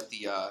friends at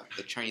the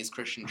Chinese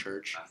Christian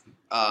church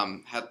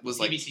was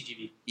like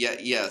CBCGB.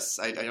 yes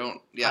I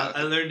don't yeah.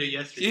 I learned it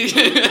yesterday. is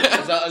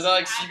that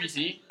like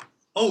CBT?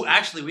 Oh,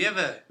 actually, we have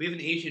an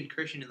Asian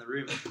Christian in the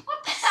room.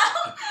 What the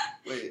hell?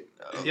 Wait.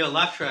 Yo,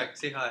 laugh track,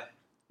 say hi.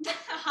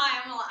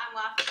 Hi, I'm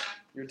laughing.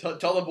 You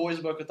tell the boys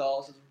about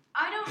Catholicism.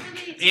 I don't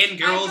really. And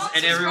girls I don't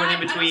and everyone in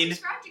subscribe- I between. don't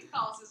subscribe to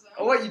Catholicism.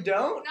 Oh, what you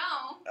don't?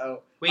 No.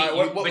 Oh. Wait,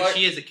 Alright, but what-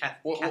 she is a Catholic.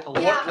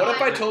 What Yeah,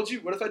 if I but- told you?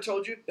 What if I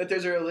told you that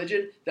there's a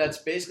religion that's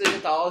basically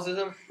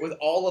Catholicism with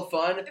all the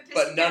fun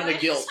but none of the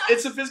guilt?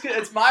 It's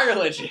It's my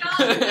religion.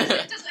 No, does it have?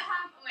 Wait,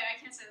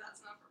 I can't say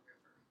that's not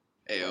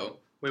appropriate. Ayo.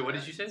 Wait, what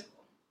did you say?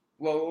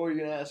 Well, what were you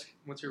gonna ask?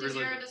 What's your Does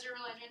religion? your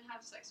religion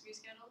have sex abuse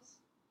scandals?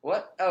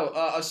 What?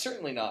 Oh,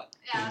 certainly not.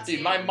 Yeah, that's Dude,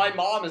 it. my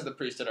mom is the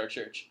priest at our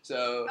church,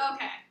 so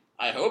Okay.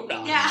 I hope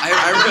not. Yeah.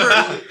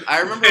 I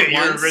remember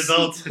Your once.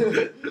 results.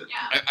 Yeah.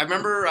 I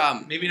remember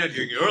Maybe not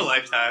during your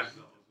lifetime.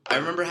 I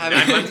remember 9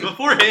 months having.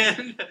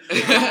 beforehand.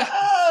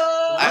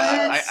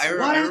 I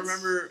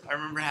What?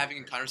 remember having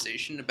a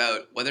conversation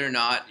about whether or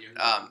not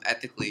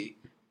ethically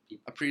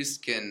a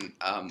priest can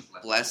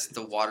bless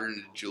the water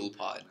in a jewel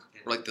pod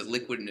or like the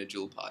liquid in a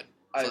jewel pod.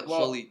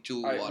 Holy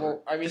jewel Alright, water.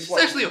 well, I mean, This is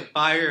what- actually a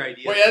fire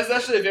idea. Wait, that's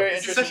actually a very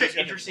This is interesting. such an discussion.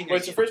 interesting Wait,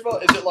 idea. so first of all,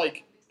 is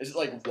it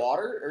like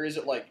water or is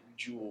it like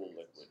jewel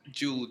liquid?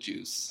 Jewel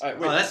juice. All right,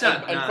 wait. Oh, that's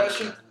not- And no,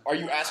 question: no, no. Are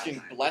you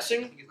asking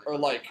blessing or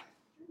like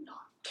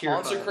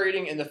Purified.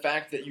 consecrating in the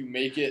fact that you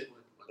make it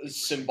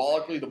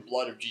symbolically the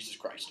blood of Jesus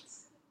Christ?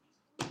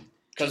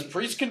 Because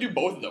priests can do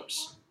both of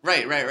those.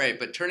 Right.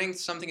 But turning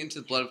something into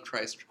the blood of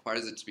Christ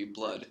requires it to be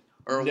blood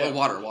or Yeah.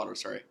 water.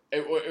 Sorry.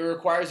 It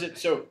requires it.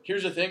 So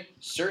here's the thing: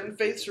 certain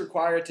faiths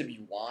require it to be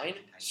wine.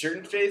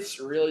 Certain faiths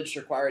really just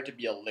require it to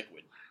be a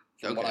liquid.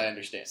 From what Okay. I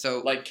understand. So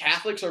Like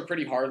Catholics are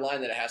pretty hardline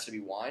that it has to be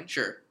wine.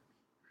 sure.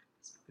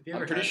 Have you I'm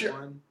ever pretty had sure-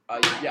 one?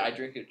 Yeah, I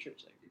drink it at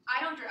church.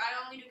 I don't drink.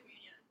 I only do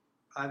communion.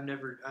 I've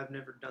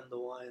never done the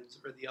wines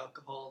or the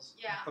alcohols.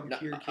 Yeah. I'm No,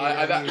 pure kid.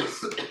 I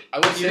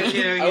will Here,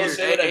 say, I will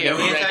say that I Hey, never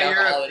drank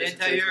alcohol anti-Europe, at a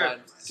church anti-Europe.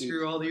 wine.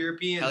 Screw all the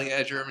Europeans. Hell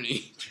yeah,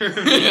 Germany.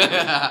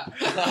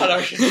 Not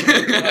our church.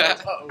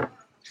 Uh-oh.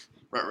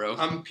 Ruh-roh.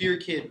 I'm pure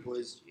kid,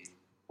 boys.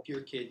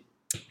 Pure kid.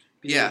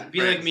 Be Yeah, like, be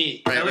right. like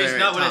me. Right, At least right,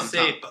 not what I Tom,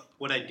 say, Tom. but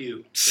what I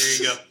do. There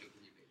you go.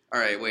 All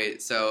right,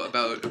 wait. So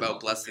about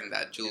blessing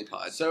that jewel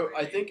pod. So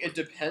I think it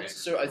depends.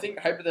 So I think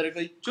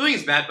hypothetically, Julian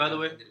is bad, by the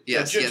way.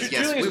 Yes. Julian is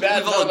We,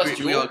 bad. we've all none of us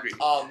agreed. We all agree.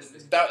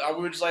 that I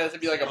would just like that to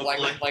be like a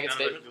blanket None of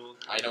statement. it, Jewel.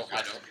 I don't.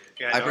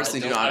 Yeah, I know.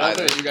 personally do don't- not I don't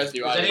either. think you guys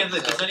do Does either. any of the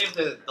so. does any of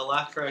the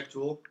laugh track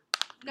Jewel?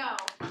 No.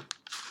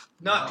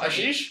 Not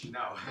Ashish? No.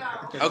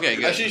 No. Okay,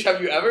 good. Ashish,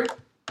 have you ever?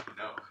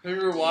 No. Have you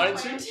ever wanted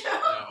to?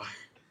 No.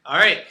 All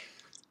right.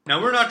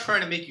 Now we're not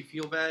trying to make you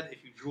feel bad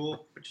if you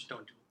drool, but just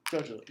don't do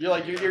Don't you? You're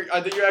like you're.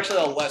 I think you're actually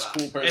a less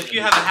cool person. it. If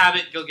you have a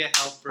habit, you'll get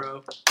help,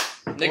 bro.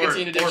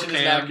 nicotine or addiction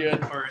is Pam, not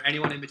good. Or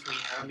anyone in between.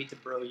 I don't mean to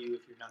bro you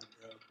if you're not a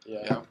bro.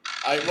 Yeah.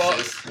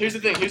 Here's the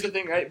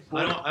thing, right?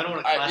 I don't want to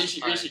Alright,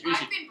 classify. Rishi, I've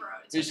been bro.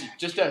 It's Rishi, okay.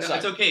 just No, that side.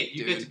 it's okay.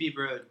 You get Dude. to be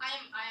broed.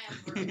 I am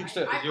bro.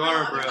 I You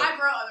are a other- bro. I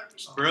bro other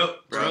people. Bro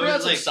We're on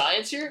is some like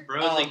science here.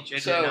 bro is like gender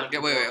so non- Yeah,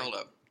 wait, hold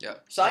up. Yeah.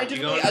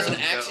 scientifically, You go, as an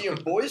girl? axiom,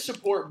 boys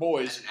support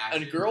boys, As an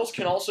and axiom? girls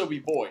can also be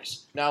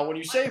boys. Now, when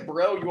you say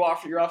bro,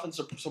 you're often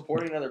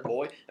supporting another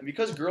boy, and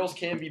because girls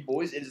can be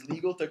boys, it is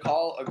legal to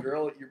call a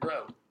girl your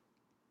bro.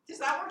 Does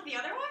that work the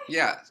other way?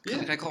 Yeah.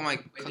 Can I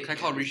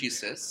call Rishi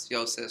sis?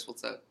 Yo, sis,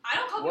 what's up? I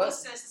don't call What? people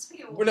sis. It's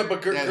freaking Well, no,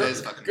 weird. but Yeah, that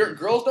is fucking weird.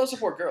 girls don't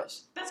support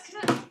girls. That's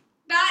because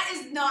that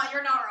is not.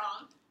 You're not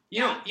wrong.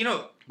 You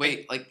know.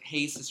 Wait, like,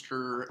 hey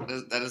sister,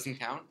 that doesn't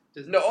count?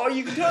 No, oh,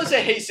 you can totally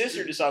say "Hey,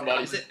 sister" to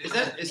somebody. Is that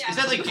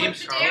Yeah. like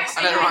James The Charles? day I say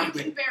I that, don't you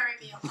know. can bury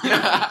me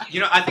alive. You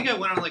know, I think I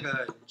went on like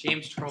a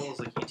James Charles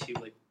like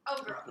YouTube like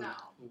Oh, girl, no.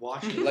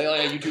 watching like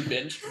a YouTube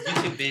binge.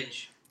 YouTube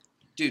binge.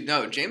 Dude,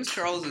 no, James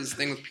Charles'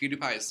 thing with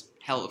PewDiePie is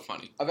hella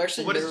funny. I've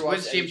actually What is never watched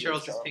what's any James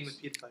Charles' thing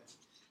with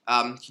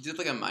PewDiePie? He did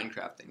like a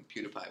Minecraft thing,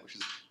 PewDiePie, which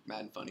is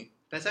mad funny.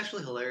 That's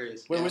actually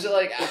hilarious. Wait, was it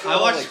like after I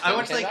all, watched- I thing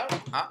watched, came like-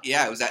 out? Huh?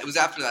 Yeah, it was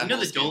after that. You know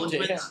whole the Dolan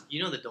scandal. Yeah. twins?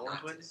 You know the Dolan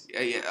twins? Yeah.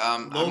 I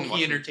haven't Low key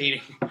watched them.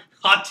 entertaining.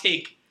 Hot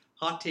take.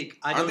 Aren't they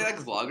don't. like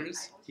vloggers?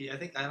 Yeah, I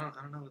think I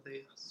don't know what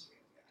they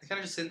kind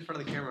of just sit in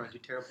front of the camera and do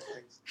terrible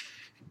things.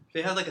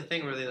 They have like a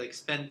thing where they like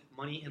spend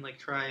money and like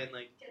try and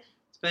like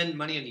spend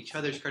money on each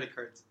other's credit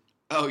cards.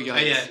 Oh, Oh, yeah.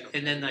 yeah,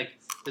 and then like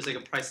there's like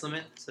a price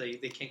limit, so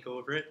they can't go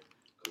over it,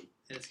 and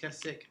it's kind of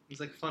sick. It's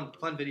like a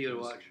fun video to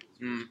watch.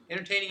 Mm.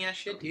 Entertaining ass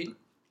shit, dude.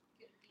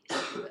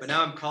 But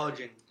now I'm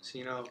colleging, so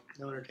you know,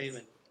 no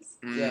entertainment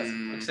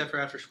Mm. except for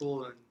after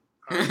school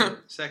and our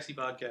sexy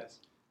podcast.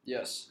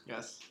 Yes.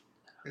 Yes.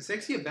 Is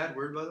sexy a bad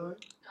word, by the way?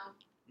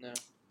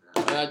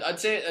 I'd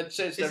say it's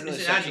definitely it's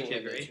an sexual adjective,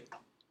 in right? nature.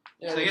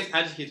 Yeah, So I guess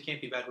adjectives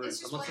can't be bad words It's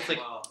just unless it's like-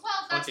 like Well,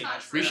 that's Okay.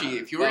 not true. Rishi,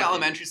 if you were an Fuck it.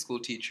 elementary school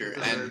teacher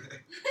and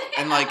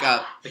and like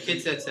a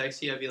kid said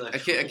sexy, I'd be like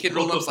a kid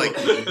rolled up like,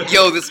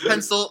 yo, this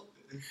pencil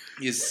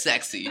is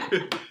sexy.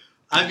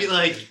 I'd be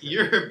like,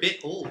 you're a bit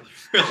old.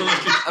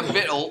 A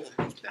bit old.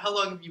 How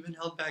long have you been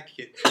held back,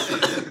 kid?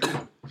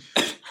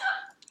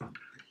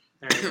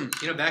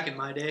 Alright, you know, back in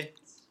my day,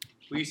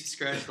 we used to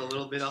scratch a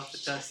little bit off the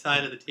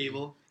side of the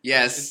table,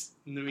 Yes.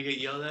 and then we get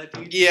yelled at,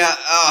 dude. Yeah.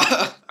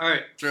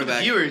 Alright, for the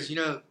Throwback. viewers, you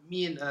know,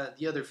 me and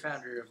the other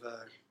founder of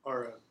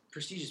our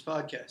prestigious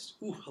podcast,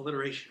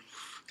 alliteration.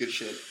 Good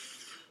shit.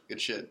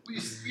 Good shit. We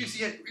used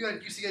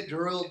to get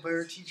drilled by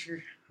our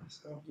teacher.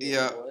 So.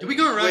 Yeah. Did we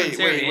go around and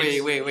say our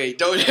names? Wait.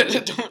 Don't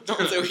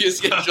say we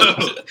used to get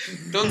drilled.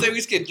 Don't say we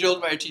used to get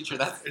drilled by a teacher.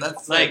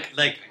 That's like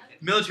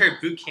military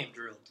boot camp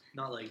drilled,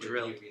 not like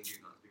drilled.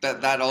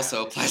 that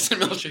also applies to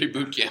military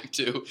boot camp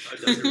too. Oh,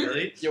 does it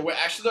really? Yeah, wait,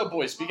 actually though,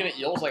 boys, speaking of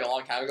eels, like a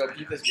long time ago,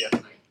 peep this gift.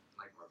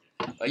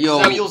 Like, Yo.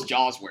 this is how Eel's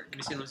jaws work. Let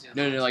me see. Let me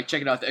see. No, like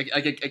check it out.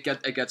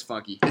 It gets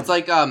funky. It's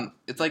like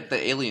the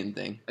alien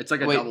thing. It's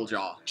like a Wait. double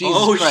jaw. Jesus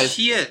Oh Christ!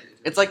 shit!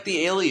 It's like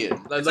the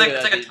alien. It's like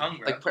a tongue,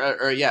 bro.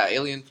 Like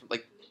alien.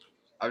 Like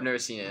I've never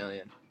seen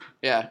Alien.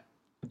 yeah,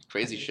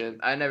 crazy shit.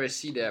 I never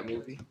see that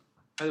movie.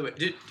 By the way,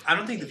 dude, I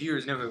don't think the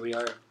viewers know who we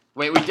are.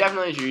 Wait, we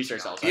definitely introduced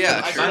ourselves.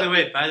 Yeah, I sure.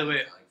 By the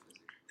way,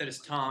 that is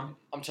Tom.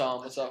 I'm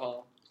Tom. What's up,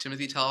 Tom?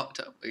 Timothy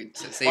wait,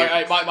 say All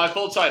right, my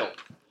full title.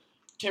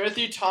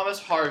 Timothy Thomas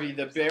Harvey,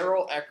 the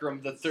Beryl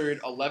Ekram III,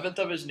 11th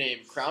of his name,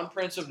 Crown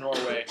Prince of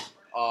Norway,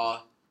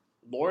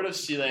 Lord of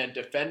Sealand,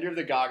 Defender of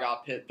the Gaga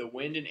Pit, the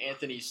Wind and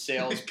Anthony's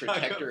Sails,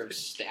 Protector of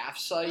Staff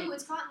Site, Ooh,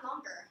 it's gotten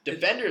longer.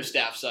 Defender of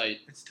Staff Site,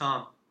 It's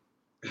Tom.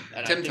 and Tim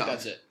I think Tom.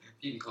 that's it.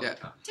 You can call Yeah. it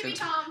Tom. Timmy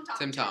Tim- Tom.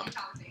 Tim Tom.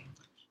 Timmy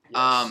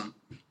Yes.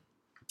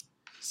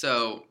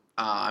 So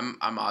I'm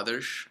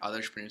Adarsh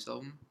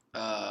Princeovam.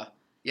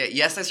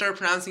 Yes, I started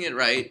pronouncing it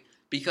right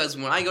because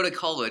when I go to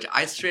college,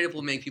 I straight up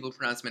will make people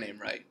pronounce my name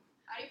right.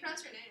 How do you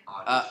pronounce your name?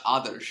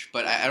 Adarsh,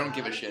 but I don't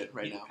give a shit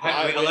right now.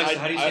 Wait, Alexa,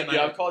 how do you say my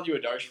name? I've called you a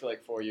Darsh for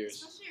like 4 years.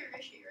 Especially your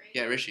Rishi, right?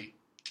 Yeah, Rishi.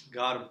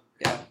 Got him.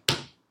 Yeah.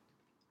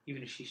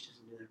 Even Ashish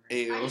doesn't do that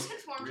right. I Ayo. just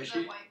conform to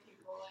Rishi? the white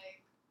people,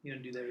 like. You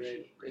don't do that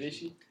right.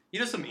 Rishi? You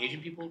know some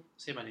Asian people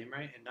say my name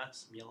right, and not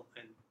some yellow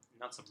and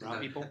not some brown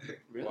people.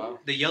 Really? Wow.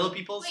 The yellow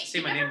people Wait, say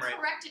you my never name right.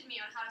 corrected me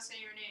on how to say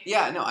your name.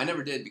 Yeah, no, I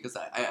never did because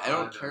I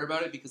don't no. care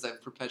about it because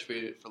I've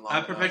perpetuated it for long. I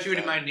enough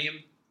perpetuated that-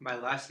 my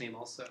last name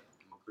also.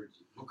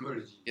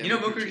 Mukherjee. Yeah, You know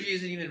Mukherjee. Mukherjee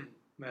isn't even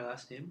my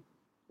last name.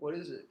 What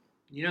is it?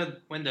 You know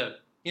when the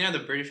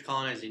British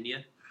colonized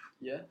India.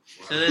 Yeah.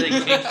 So they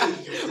like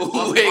changed.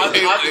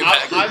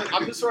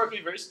 I'm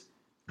historically versed.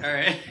 All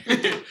right.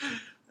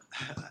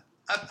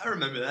 I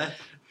remember that.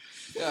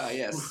 Yeah,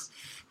 yes.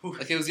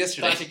 Like it was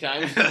yesterday. Classic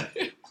time.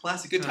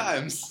 Classic Good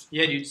times. times.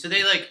 Yeah, dude. So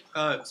they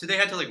so they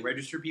had to like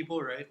register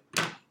people, right?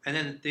 And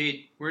then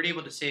they weren't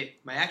able to say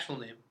my actual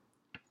name,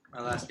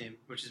 my last name,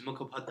 which is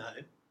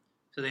Mukhopadhyay.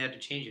 So they had to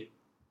change it.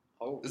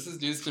 Oh. This is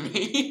news to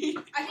me.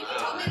 I think you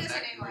told me this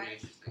in English.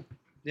 interesting.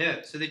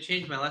 Yeah. So they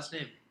changed my last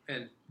name,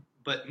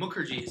 but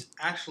Mukherjee is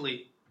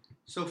actually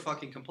so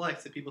fucking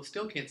complex that people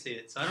still can't say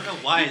it. So I don't know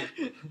why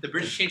the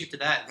British changed it to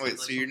that. Wait,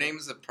 so your name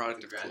is a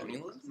product of Congrats.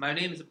 colonialism? My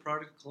name is a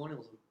product of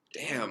colonialism,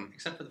 Damn.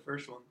 except for the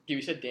first one.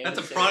 You said damn. That's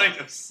a product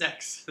of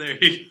sex. There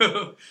you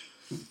go.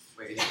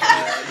 Wait.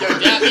 Yo,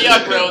 dap me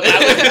up, bro. That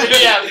was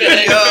pretty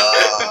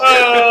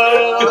epic.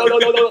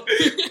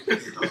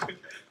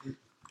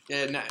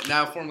 Yeah,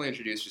 now formally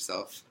introduce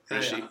yourself.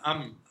 Rishi.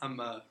 I'm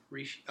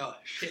Rishi. Oh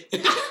shit!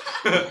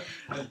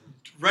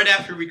 Right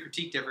after we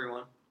critiqued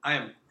everyone, I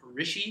am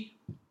Rishi.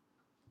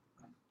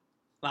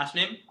 Last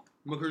name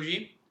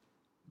Mukherjee.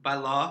 By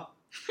law,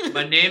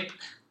 my name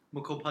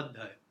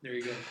Mukhopadhyay. There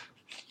you go.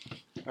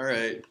 All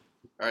right,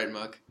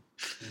 Muck.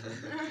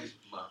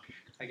 Muck.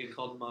 I get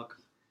called Muck.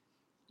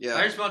 Yeah,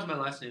 I respond to my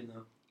last name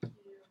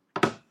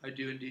though. I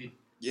do indeed.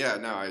 yeah.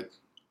 No,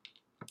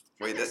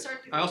 wait.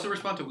 I also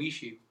respond to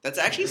Wishi. That's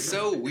actually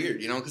so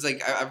weird, you know, because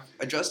like I've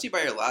addressed you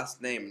by your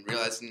last name and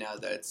realizing now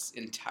that it's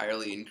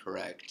entirely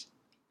incorrect.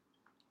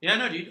 Yeah,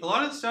 no, dude. A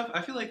lot of the stuff.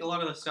 I feel like a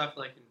lot of the stuff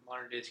like in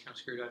modern days kind of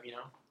screwed up, you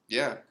know.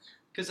 Yeah,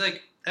 Because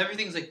like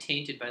everything's like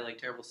tainted by like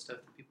terrible stuff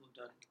that people have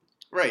done.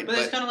 right. But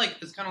it's kind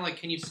of like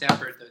can you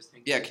separate those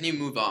things? yeah, can you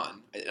move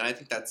on? And I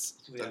think that's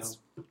Yeah.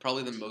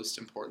 probably the most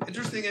important.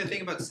 Interesting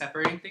thing about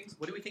separating things.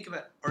 What do we think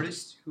about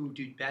artists who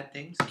do bad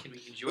things? Can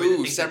we enjoy the Ooh,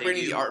 things that they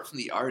separating do? the art from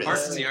the artist. Art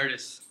from the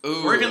artist,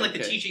 Ooh, or even like the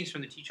okay. teachings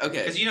from the teacher. Okay.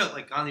 Because you know,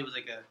 like Gandhi was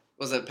like a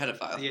Was a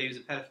pedophile. he was a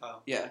pedophile.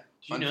 Yeah. Did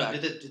you Fun know?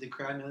 fact. Did the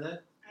crowd know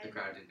that? The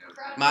crowd didn't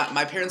know.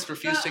 My parents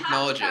refused to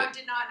acknowledge I it.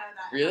 did not know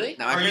that. Really?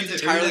 Now my Or parents you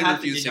entirely have to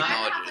refused to deny-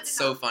 acknowledge it. It's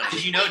so funny.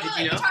 Did you know? Did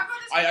you know?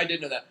 I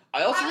did know that.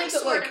 I also I heard like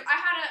that sort like of. I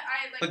had a.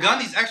 I like. But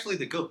Gandhi's actually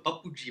the goat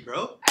Bapuji,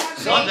 bro. I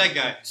have Love vague- that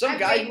guy. some I have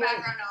guy vague who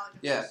background knowledge. of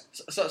Yeah.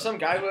 this. some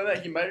guy who I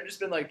met, he might have just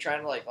been like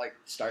trying to like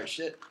start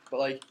shit, but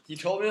like he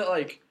told me that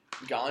like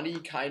Gandhi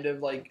kind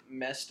of like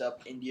messed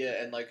up India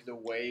and like the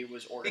way it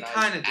was organized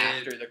kinda did.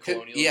 after the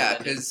colonial Yeah,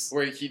 ended, because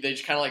where they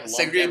just kind of like lumped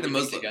segregated the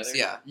everything Muslims.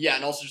 together. Yeah.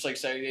 and also just like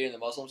segregating the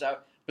Muslims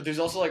out. But there's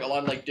also like a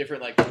lot of like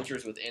different like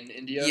cultures within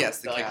India Yes,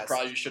 the that like caste.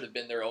 probably should have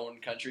been their own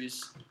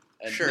countries.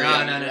 And Sure, No,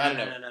 yeah. no, no, I don't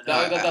no, know. no, no, no.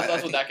 That's I what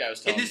think that guy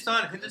was telling me.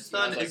 Hindustan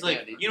Sounds is like like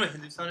Gandhi. you know what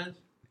Hindustan is?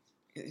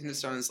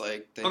 Hindustan is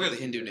like the, Okay. the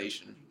Hindu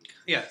nation.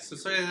 Yeah, so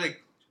sort of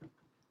like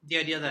the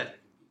idea that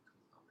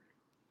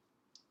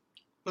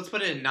let's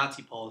put it in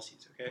Nazi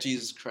policies, okay?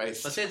 Jesus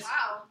Christ. Let's say it's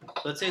Wow.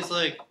 let's say it's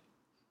like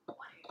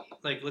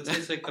let's say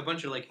it's like a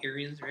bunch of like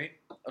Aryans, right?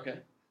 Okay,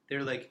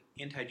 They're like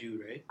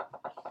anti-Jew, right?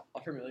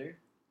 I'm familiar.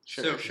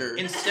 Sure, so sure.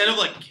 instead of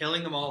like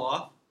killing them all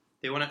off,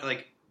 they want to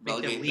like make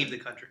Relegate them leave them.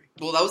 the country.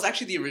 Well, that was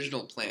actually the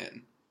original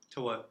plan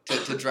To what?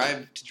 to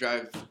drive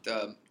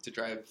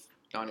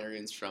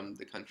non-Aryans from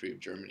the country of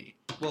Germany.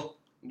 Well,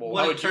 Well, what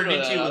how it would you turned know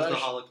into that, was the Adarsh?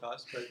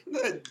 Holocaust.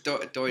 But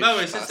Deutsch. no,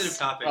 it's a sensitive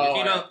topic.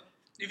 Oh,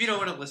 If you don't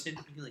want to listen,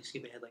 you can like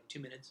skip ahead like 2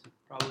 minutes,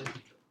 probably.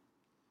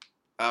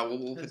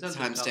 We'll put That's the a sensitive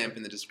timestamp topic.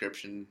 in the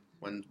description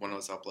when one of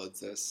us uploads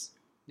this.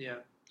 Yeah.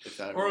 If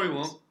that Or ever we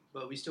happens. won't,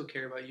 but we still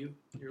care about you,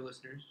 your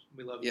listeners.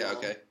 We love you. Yeah. all.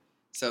 Okay.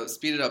 So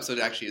speed it up so it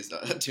actually is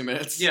 2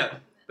 minutes. Yeah,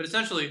 but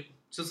essentially,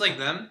 so it's like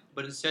them,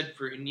 but instead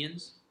for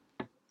Hindustanis,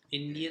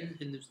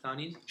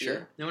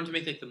 Sure. they want to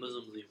make like the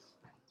Muslims leave.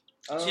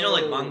 Oh, So you know,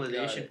 like Bangladesh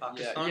got and it.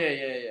 Pakistan?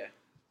 Yeah.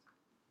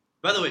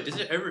 By the way, does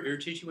it ever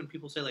irritate you when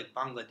people say like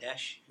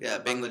Bangladesh? Yeah,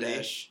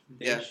 Bangladesh.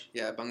 Bangladesh?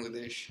 Yeah,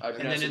 Bangladesh. I And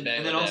pronounce then, it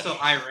and then also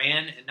Bangladesh.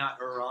 Iran and not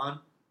Iran.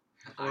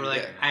 Or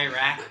like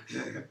Iraq.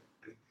 Back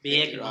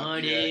in Iraq,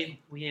 our day,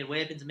 we had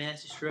weapons of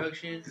mass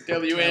destruction.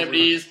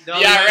 WMDs. The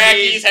WMDs,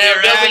 Iraqis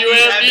have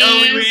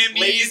WMDs.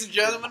 Ladies and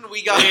gentlemen,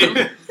 we got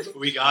him.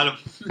 We got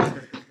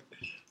him.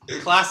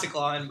 Classic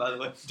line, by the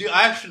way. Dude,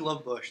 I actually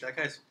love Bush. That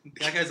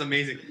guy's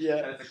amazing.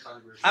 Yeah.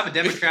 I'm a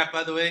Democrat,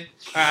 by the way.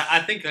 I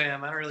think I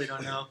am. I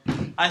don't know.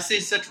 I say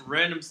such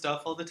random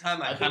stuff all the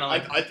time. I kind of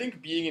like I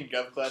think being in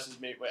gov class is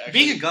made. Wait, actually,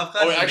 being a gov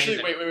class. Oh, is actually,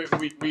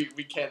 amazing. wait.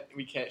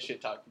 We can't shit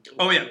talk.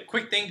 Oh yeah,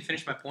 quick thing to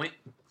finish my point.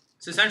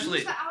 So essentially,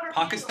 Who's the outer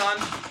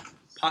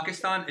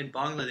Pakistan and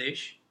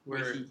Bangladesh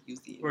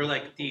were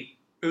like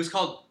it was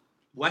called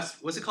West.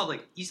 What's it called?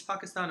 Like East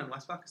Pakistan and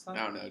West Pakistan.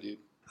 I don't know, dude.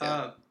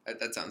 Yeah,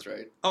 that sounds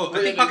right. Oh, I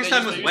They- think they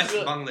Pakistan used- was they used West to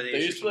be- Bangladesh.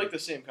 They used to be like the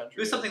same country. It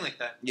was something like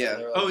that. Yeah.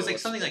 They're Oh, it was like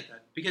West- something like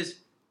that because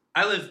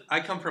I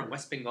come from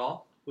West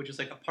Bengal, which is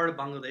like a part of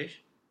Bangladesh,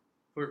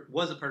 or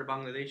was a part of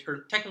Bangladesh,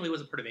 or technically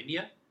was a part of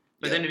India,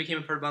 but Yeah. then it became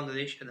a part of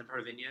Bangladesh and then part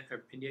of India,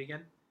 or India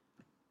again.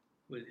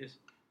 With its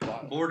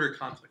Wow. border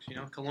conflicts,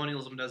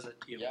 colonialism does that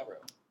to you. Yeah, bro.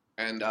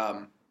 And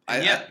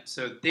And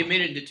so they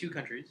made it into two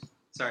countries.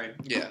 Sorry,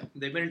 yeah.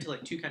 they made it into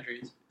like two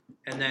countries,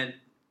 and then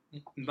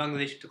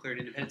Bangladesh declared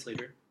independence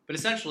later. But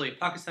essentially,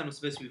 Pakistan was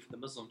supposed to be for the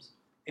Muslims,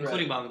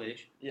 including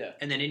Bangladesh, Yeah.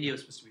 and then India was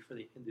supposed to be for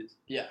the Hindus.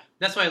 Yeah.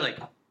 That's why like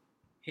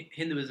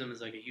Hinduism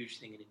is like a huge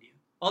thing in India.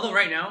 Although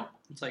right now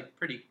it's like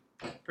pretty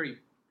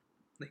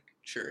like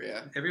Sure,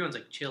 yeah. everyone's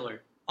like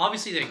chiller.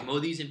 Obviously, like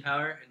Modi's in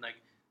power, and like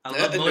I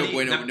love No Modi.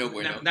 bueno, that, no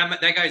bueno.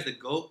 That guy's the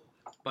goat,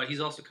 but he's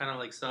also kind of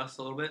like sus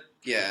a little bit.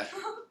 Yeah.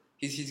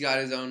 He's got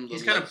his own He's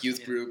little kind like, of- youth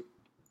yeah. group.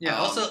 Yeah.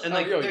 Um, Also, and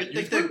like, yo, they're- you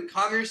like the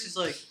Congress is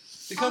like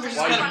the Congress is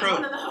Why kind of you- pro.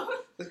 One of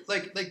those.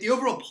 Like the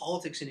overall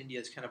politics in India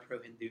is kind of pro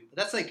Hindu. But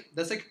that's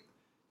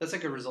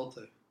like a result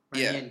of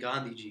Yeah. and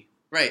Gandhi ji.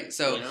 Right.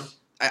 So You know?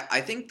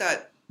 I think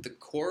that the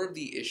core of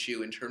the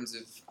issue in terms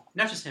of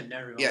Not just him,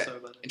 everyone. Yeah. Also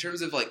about it. in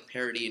terms of like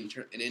parity in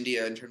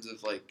India, in terms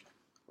of like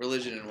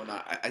religion and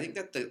whatnot, I think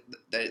that that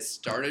it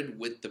started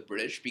with the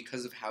British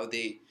because of how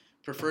they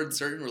preferred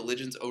certain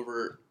religions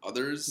over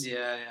others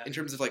Yeah. in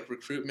terms of like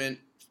recruitment,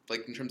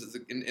 like in terms of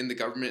in the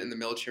government and the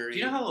military. Do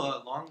you know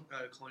how long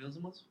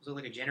colonialism was? Was it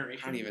like a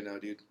generation? I don't even know,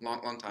 dude.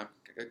 Long time.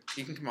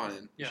 You can come on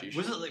in. Yeah. Sheesh.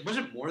 Was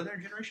it more than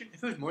a generation?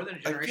 If it was more than a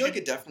I generation, feel like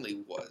it definitely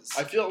was.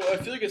 I feel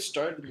like it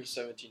started in the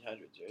 1700s,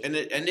 right? And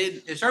it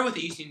ended. it started with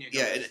the East India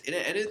Yeah, Company. it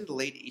ended in the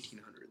late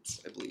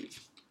 1800s, I believe.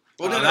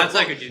 That's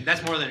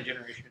that's more than a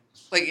generation.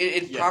 like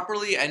it Yeah.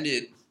 properly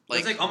ended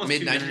That's like almost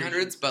mid two 1900s,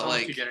 generations. but It's almost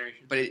like two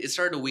generations. but it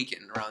started to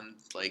weaken around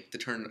like the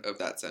turn of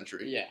that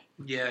century. Yeah.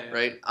 Yeah.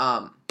 Right.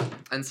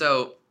 And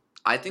so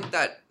I think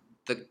that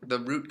the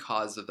root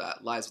cause of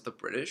that lies with the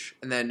British,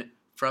 and then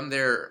from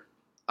there,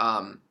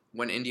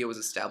 when India was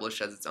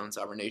established as its own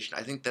sovereign nation,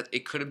 I think that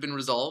it could have been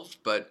resolved,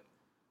 but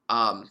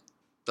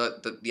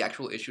the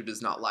actual issue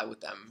does not lie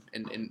with them,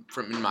 in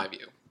my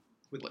view,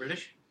 With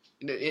British.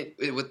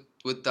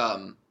 with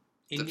the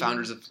Indian?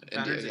 founders of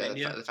Founders India, of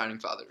India? the founding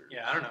father,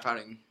 Yeah, I don't know.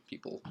 founding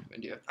people of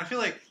India. I feel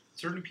like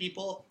certain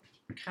people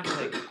kind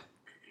of like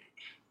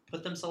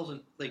put themselves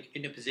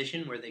in a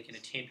position where they can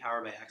attain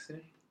power by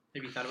accident.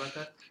 Have you thought about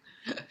that?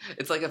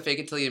 It's like a fake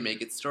it till you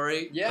make it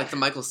story. Yeah. Like the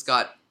Michael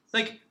Scott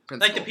Like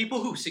principle. the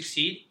people who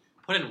succeed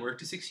put in work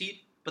to succeed,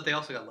 but they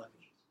also got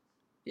lucky.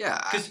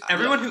 Yeah. Because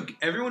everyone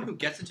who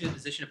gets into a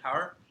position of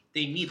power,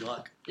 they need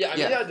luck. Yeah, I mean,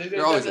 Yeah, yeah, there's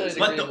there always definitely is. a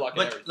But degree of luck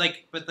in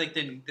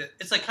everything.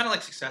 it's like kind of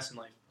like success in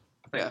life.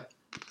 Like, Yeah.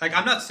 Like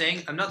I'm not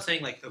saying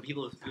like the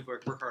people who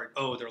work hard.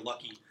 Oh, they're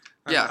lucky.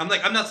 Yeah. I'm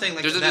not saying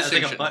like There's a that as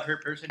like a distinction.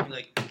 butthurt person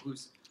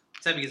who's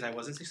sad because I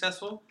wasn't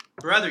successful.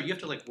 But rather, you have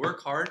to like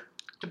work hard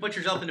to put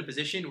yourself in a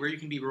position where you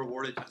can be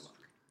rewarded by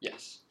luck.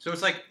 Yes. So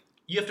it's like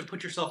you have to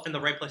put yourself in the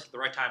right place at the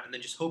right time, and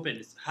then just hope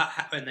it's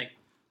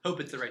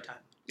the right time.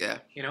 Yeah.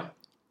 You know.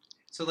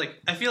 So like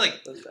I feel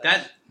like That's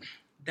bad.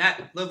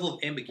 that level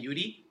of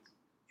ambiguity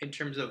in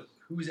terms of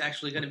who's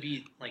actually going to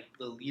be like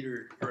the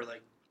leader or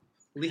like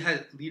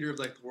leader of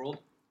like the world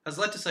has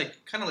led to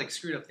like kind of like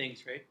screwed up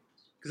things, right?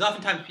 Because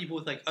oftentimes people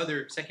with like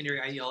other secondary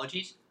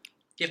ideologies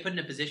get put in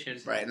a position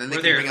Right, and then they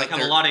where can they bring like out have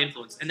a their- lot of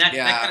influence, and that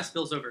Yeah. kind of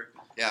spills over.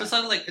 Yeah. So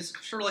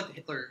it's sort of like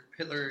the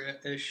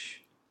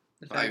Hitler-ish.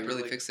 Wow, you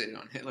really fixated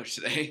on Hitler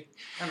today.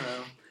 I don't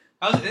know.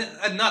 I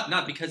was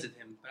not because of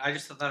him, but I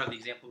just thought of the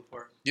example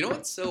before. You know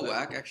what's so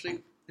whack,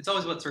 actually? It's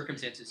always about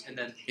circumstances, and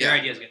then Yeah. their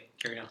ideas get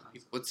carried out to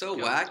people. What's so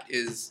Yeah. whack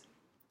is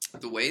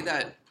the way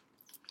that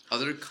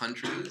other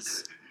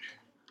countries,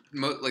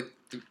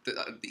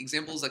 the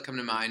examples that come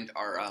to mind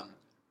are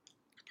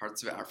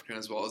parts of Africa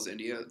as well as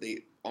India.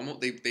 They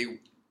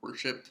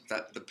worship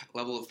the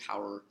level of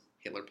power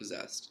Hitler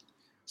possessed.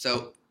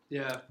 So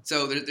Yeah.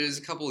 there's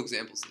a couple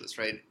examples of this,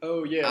 right?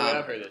 Oh yeah,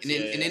 I've heard this.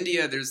 In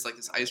India, there's like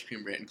this ice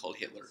cream brand called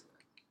Hitler,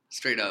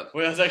 Straight up.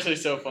 Well, that's actually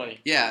so funny.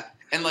 Yeah,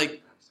 and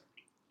like,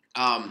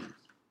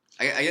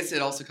 I guess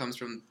it also comes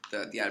from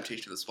the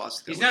adaptation of the SWAT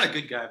skill. He's not a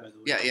good guy, by the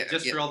way. Yeah.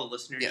 Just for all the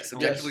listeners. Yes,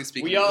 objectively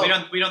speaking. We all-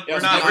 We don't.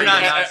 Yes, We're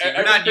not Nazis. We're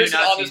every not person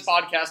on this neo-Nazis.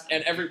 podcast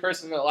and every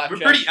person in the laugh We're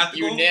track pretty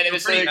ethical.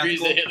 unanimously We're pretty agrees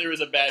that ethical. Hitler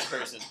was a bad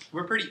person.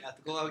 We're pretty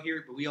ethical out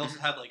here, but we also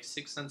have like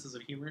 6 senses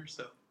of humor.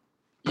 So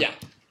Yeah.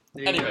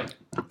 there you Anyway, go.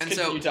 And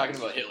continue so, talking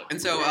about Hitler. I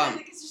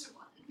think it's just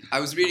one. I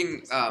was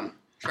reading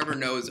Trevor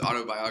Noah's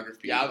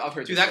autobiography. Yeah, I've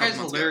heard Dude, this. that guy's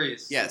months ago.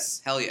 hilarious.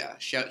 Yes, hell yeah.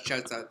 Shouts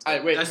out. To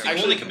Alright, wait. That's the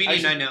actually- only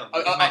comedian I know.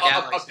 My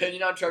dad likes him.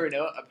 Opinion on Trevor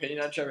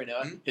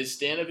Noah. Hmm? His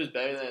stand-up is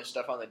better than his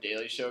stuff on the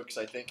Daily Show because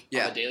I think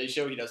Yeah. on the Daily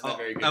Show he doesn't have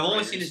very good. I've only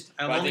writers, seen his.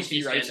 but I've I only think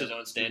he seen writes stand-up. his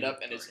own stand-up,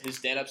 and his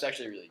stand-up's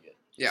actually really good.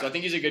 Yeah. So I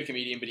think he's a good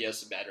comedian, but he has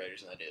some bad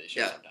writers on the Daily Show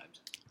Yeah.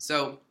 sometimes.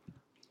 So,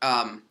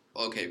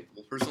 okay.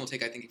 Well, personal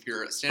take. I think if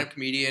you're a stand-up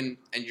comedian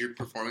and you're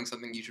performing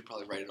something, you should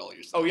probably write it all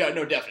yourself. Oh yeah,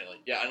 no, definitely.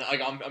 Yeah, and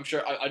like I'm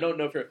sure. I don't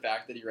know for a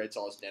fact that he writes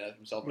all his stand-up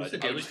himself, but What's the I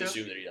would Daily just Show?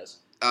 assume that he does.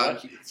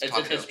 It's It's, talk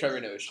it's, it's show.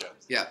 Trevor Noah's show.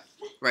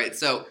 Right.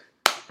 So,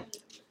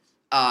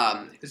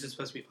 Is it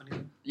supposed to be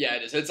funny? Yeah,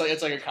 it is. It's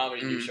like a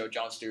comedy news Mhm. show.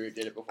 Jon Stewart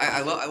did it before.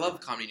 I love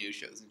comedy news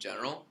shows in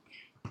general.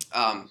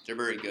 They're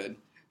very good.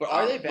 But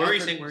are they bad? What were you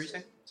for- saying? What were you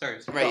saying? Sorry.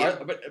 Right.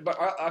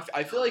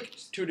 I feel like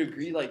to a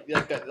degree like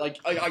that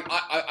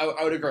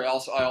I would agree. I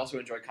also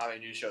enjoy comedy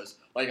news shows.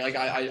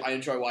 I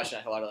enjoy watching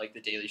a lot of like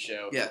the Daily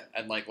Show. Yeah.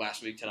 And like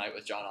Last Week Tonight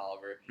with John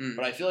Oliver. Mm.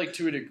 But I feel like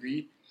to a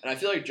degree, and I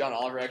feel like John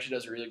Oliver actually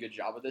does a really good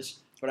job with this.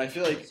 But I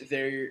feel like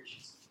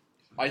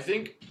I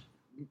think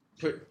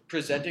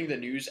presenting the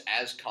news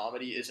as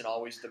comedy isn't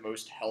always the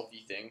most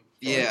healthy thing.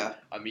 For Yeah.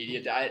 a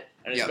media diet,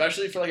 and Yeah.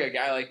 especially for like a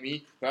guy like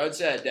me, who I would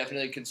say I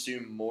definitely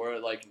consume more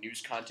like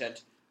news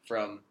content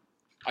from.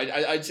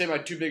 I'd say my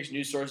two biggest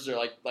news sources are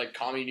like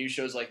comedy news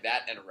shows like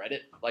that and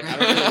Reddit. Like I don't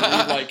really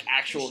read like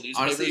actual newspapers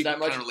Honestly, that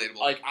much. kind of relatable.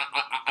 Like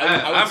I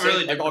I'm would say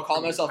really like I'll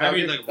call myself I out read,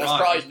 here, like, that's raw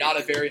probably not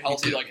a very Me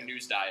healthy too. like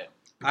news diet.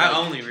 I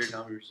only read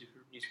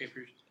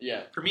newspapers.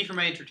 Yeah. For me, for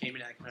my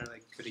entertainment, I kind of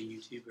like go to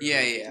YouTube. Or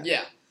Yeah.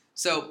 Yeah.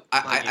 So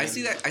Like I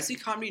see games. that. I see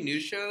comedy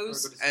news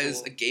shows Or go to as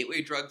school. a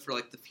gateway drug for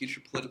like the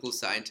future political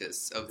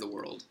scientists of the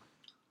world.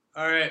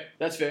 All right.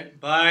 That's fair.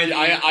 Bye.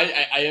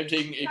 I am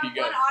taking We AP have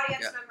Gut. one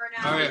audience Yeah. member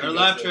now. All right. Our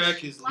laugh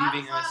track is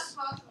leaving us.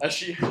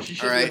 She should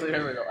All right. definitely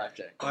have a laugh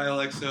check. Bye,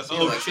 Alexa. See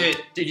you, Oh Alexa. shit.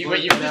 Dude, you What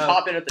can just now?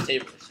 pop in at the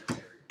table.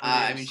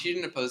 I mean, she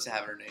didn't oppose to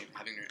having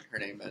her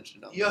name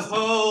mentioned. On this.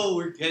 Yo,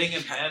 we're getting a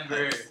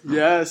member.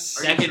 Yes.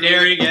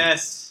 Secondary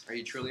guest. Are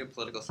you truly a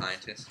political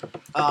scientist?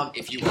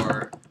 If you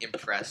are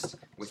impressed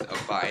with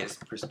a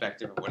biased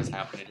perspective of what has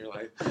happened in your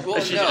life. Well,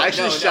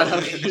 Actually, shut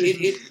up.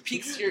 It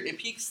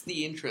piques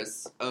the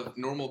interests of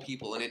normal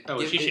people, and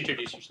Oh, she should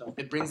introduce yourself.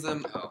 it brings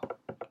them Oh,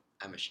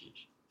 I'm a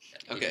sheesh.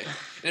 okay,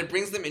 and it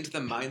brings them into the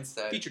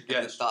mindset, Featured and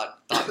the guest.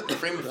 thought, the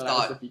frame of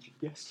thought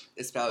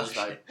espoused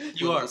by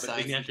You are, political but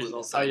science Big and Natch is political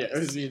also. Oh yeah, it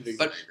scientists. was me and Big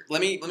But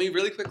let me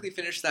really quickly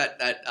finish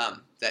that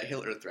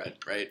Hitler thread,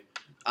 right?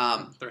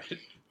 Threat.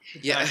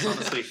 Yeah. Facts,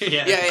 honestly.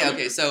 Yeah.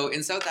 Okay, so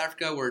in South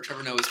Africa, where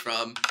Trevor Noah is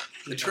from,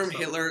 the Yeah, term so-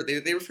 Hitler, they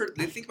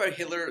think about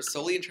Hitler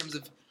solely in terms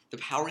of the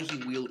power he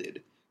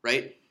wielded,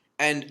 right?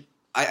 And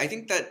I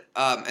think that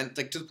and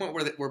like to the point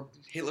where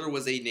Hitler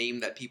was a name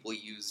that people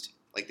used,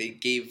 like they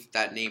gave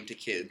that name to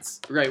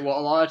kids. Right. Well,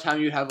 a lot of time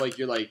you'd have like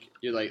your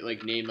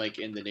name like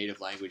in the native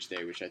language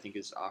there, which I think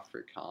is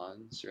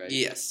Afrikaans, right?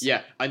 Yes.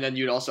 Yeah, and then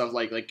you'd also have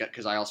like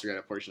because I also read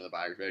a portion of the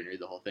biography. I didn't read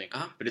the whole thing,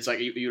 Uh-huh. but it's like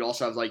you'd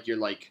also have like your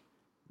like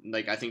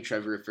I think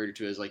Trevor referred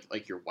to it as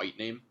like your white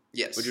name,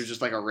 Yes. which was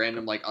just like a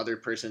random like other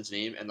person's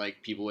name, and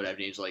like people would have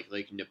names like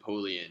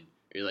Napoleon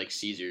or like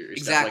Caesar or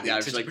stuff like Exactly, that,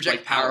 to just like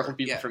project power, powerful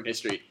people yeah. from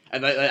history.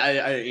 And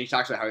he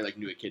talks about how he like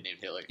knew a kid named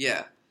Hitler.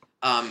 Yeah.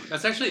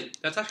 That's actually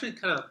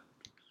kind of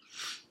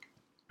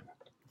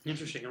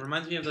interesting. It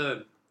reminds me of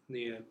the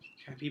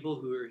people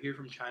who are here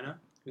from China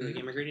who like Mhm.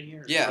 immigrated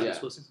here. Yeah.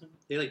 Like, Wisconsin.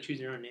 They like choose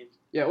their own names.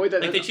 Yeah, wait,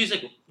 Like they choose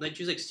like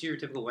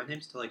stereotypical white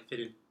names to like fit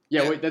in.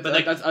 yeah, Yeah, wait, that's But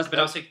like, that's but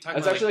I was like talking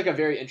that's about actually like a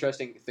very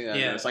interesting thing that I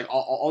Yeah. noticed. Like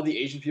all the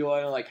Asian people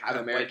I know like have Have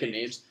white American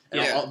names. names,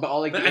 and Yeah. but all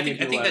like but the I Indian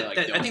think people I know, that, like,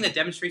 I don't. think that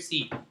demonstrates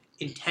the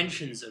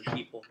intentions of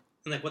people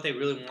and like what they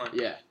really want.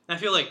 Yeah, And I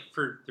feel like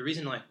for the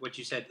reason like what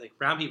you said, like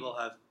brown people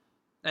have.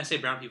 I say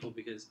brown people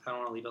because I don't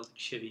want to leave out like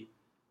Chivy.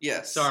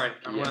 Yes. Sorry,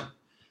 I don't Yeah. want.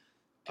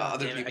 God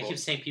Other damn it, I people. keep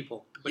saying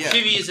people, but Yeah.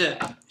 Chivy is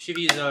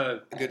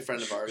a A good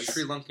friend of ours.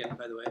 Sri Lankan,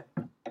 by the way.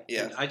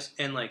 Yeah.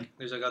 And like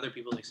there's like other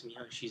people like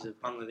Samiha, she's a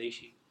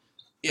Bangladeshi.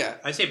 Yeah.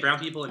 I say brown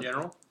people in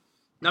general,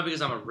 not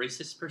because I'm a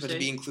racist per But se, to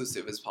be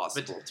inclusive as but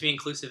possible. to be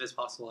inclusive as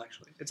possible.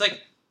 Actually,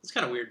 it's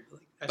kind of weird.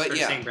 Like, I But started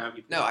yeah. saying brown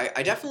people. No,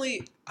 I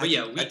definitely. But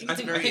yeah, I think I it's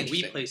think very we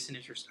interesting. place an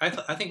interest.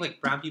 I think like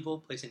brown people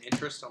place an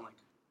interest on like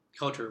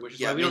culture, which is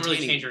Yeah, why we don't really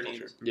maintaining change our culture.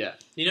 names.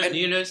 yeah. Do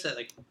you notice that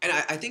like And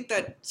I think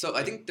that, so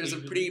I think there's a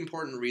Mhm. pretty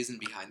important reason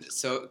behind this.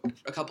 So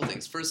a couple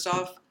things. First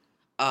off,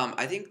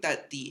 I think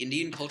that the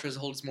Indian culture as a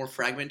whole is more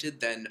fragmented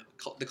than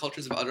the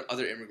cultures of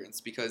other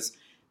immigrants because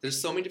there's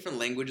so many different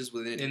languages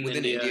within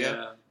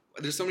India.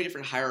 there's so many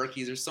different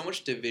hierarchies. There's so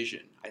much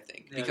division. I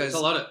think Yeah, because there's a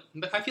lot of.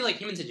 But I feel like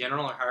humans in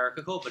general are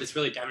hierarchical, but it's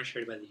really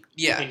demonstrated by the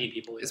Indian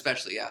people. Yeah.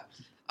 especially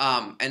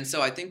and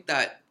so I think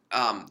that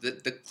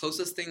the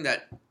closest thing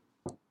that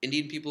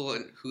Indian people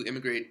who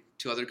immigrate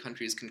to other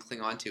countries can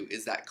cling on to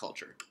is that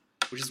culture,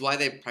 which is why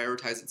they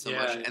prioritize it so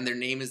much. Yeah. And their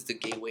name is the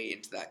gateway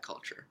into that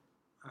culture.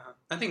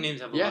 I think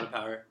names have a lot of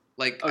power.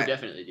 Like,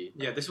 Definitely, dude.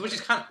 Yeah, which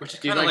is kind of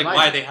Dude, like mine.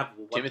 why they have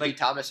Timothy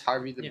Thomas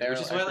Harvey, the barrel.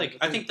 which is why like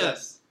I think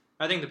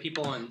the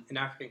people in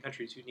African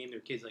countries who name their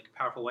kids like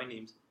powerful white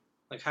names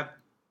like have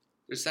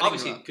they're setting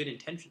obviously them up. good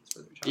intentions for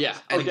their child. Yeah.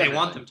 Like, they Definitely.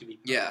 want them to be.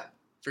 Yeah,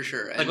 for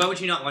sure. Like And, why would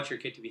you not want your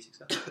kid to be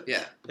successful?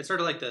 yeah, It's sort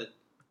of like the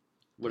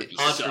What if he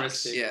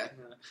altruistic. sucks?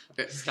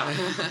 Yeah. Stop.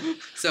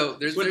 So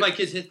there's What if my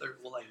kid's Hitler?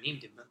 Well, I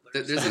named him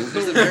Hitler.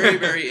 there's a very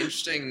very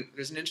interesting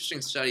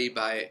study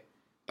by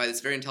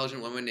this very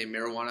intelligent woman named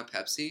Marijuana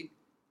Pepsi.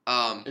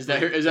 Is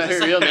that her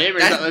real name, or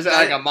is that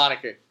like a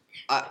moniker?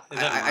 I said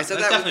That's that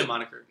definitely with a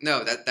moniker.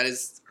 no, that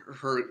is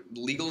her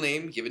legal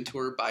name given to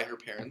her by her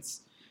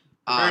parents.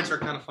 Her parents are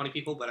kind of funny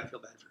people, but I feel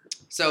bad for her.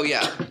 So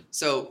yeah,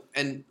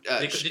 and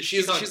She's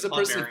she's like a person of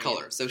Bulgarian.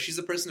 color. So she's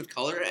a person of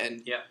color,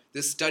 and Yeah.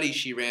 this study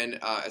she ran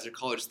as her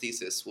college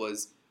thesis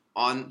was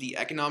on the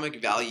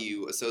economic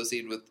value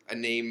associated with a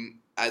name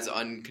as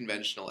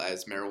unconventional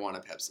as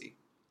Marijuana Pepsi.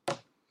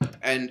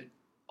 And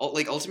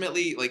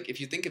ultimately, if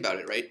you think about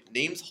it, right,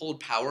 names hold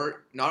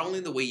power not only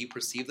in the way you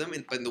perceive them,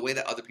 but in the way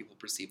that other people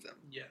perceive them.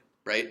 Yeah.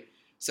 Right.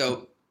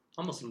 So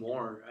Almost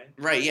more, right?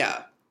 right,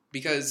 yeah.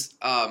 Because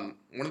one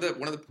of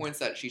the points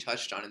that she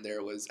touched on in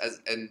there was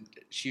and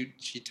she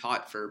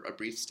taught for a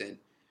brief stint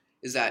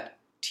is that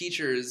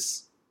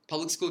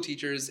public school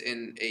teachers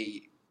in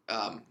a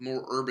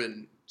more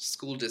urban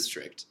school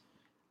district,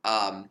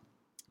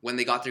 when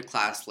they got their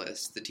class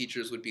list, the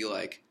teachers would be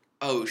like,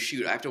 "Oh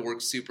shoot, I have to work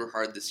super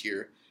hard this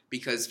year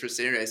because for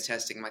standardized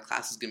testing, my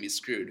class is going to be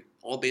screwed."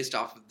 All based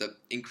off of the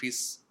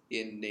increase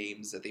in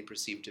names that they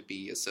perceive to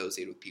be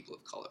associated with people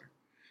of color.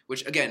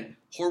 Which again,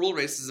 horrible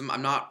racism.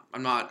 I'm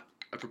not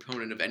a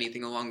proponent of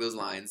anything along those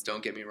lines.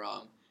 Don't get me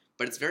wrong,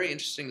 but it's very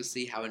interesting to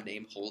see how a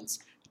name holds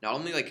not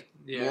only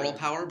moral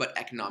power but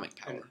economic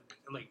power.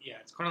 And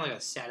it's kind of like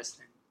a status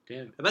thing.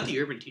 Damn. About the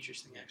urban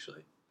teachers thing,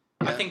 actually.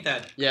 I think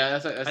that Yeah,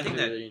 that's I think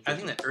really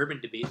that urban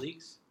debate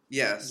leagues.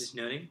 Yes. Just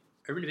noting,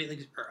 urban debate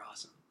leagues are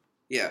awesome.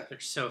 Yeah. They're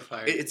so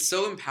fire. It's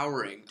so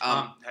empowering.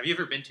 Have you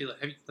ever been to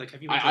have you been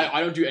to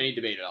I don't do any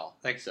debate at all.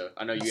 Like, So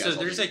I know you guys. so all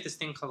there's do. this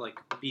thing called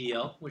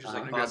BDL, which is I'll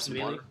like grab Boston some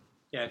Debate water. League.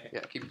 Yeah, okay. Yeah,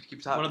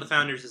 keep talking. One of the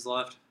founders has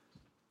left.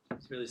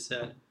 It's really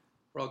sad.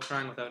 We're all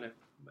crying without him.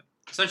 But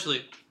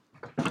essentially,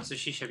 so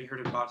Sheesh, have you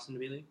heard of Boston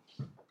Debate League?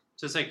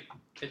 So it's like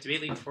a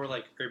debate league for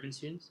urban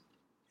students,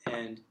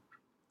 and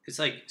it's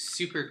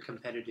super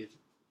competitive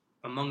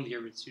among the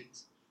urban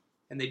students,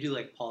 and they do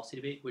policy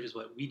debate, which is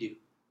what we do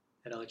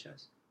at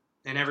LHS.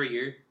 And every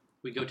year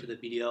we go to the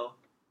BDL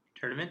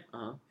tournament,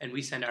 and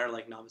we send our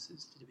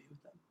novices to debate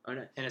with them. Oh,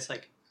 nice. And it's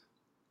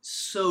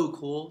so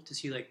cool to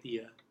see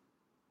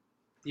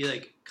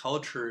the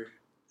culture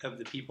of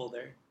the people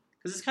there,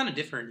 because it's kind of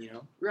different,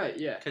 Right.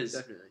 Yeah. 'Cause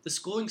Definitely. the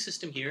schooling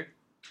system here,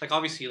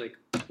 obviously,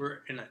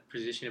 we're in a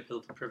position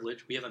of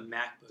privilege. We have a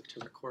MacBook to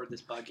record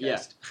this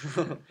podcast,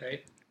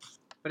 right?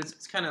 But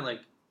it's kind of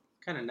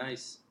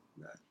nice.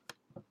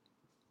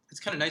 It's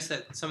kind of nice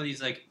that some of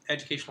these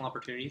educational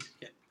opportunities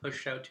get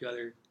pushed out to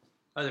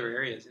other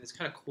areas, and it's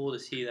kind of cool to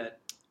see that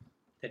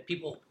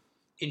people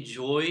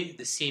enjoy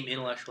the same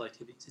intellectual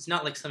activities. It's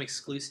not some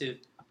exclusive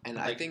And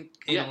I think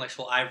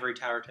intellectual ivory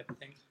tower type of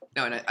thing.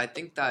 no, and I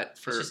think that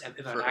for It's just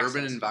about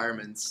urban access.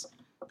 environments,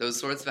 those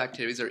sorts of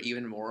activities are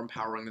even more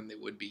empowering than they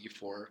would be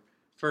for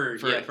For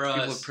people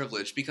us, of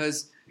privilege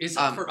because it's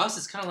for us.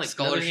 It's kind of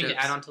another thing to scholarships.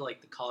 add on to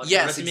the college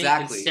Yes, resume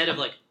exactly. instead of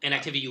an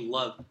activity you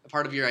love. a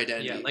part of your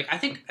identity. Yeah, I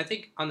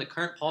think on the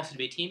current policy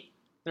debate team,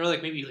 there are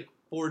maybe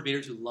 4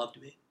 debaters who love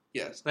debate.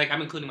 Yes,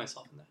 I'm including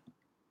myself in that.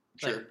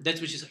 sure.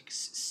 That's which is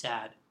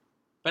sad,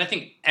 but I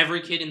think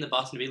every kid in the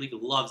Boston Debate League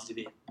loves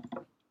debate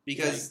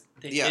Because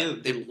they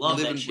love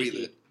live that and shit, breathe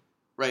dude. it.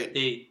 Right.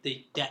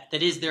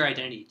 That is their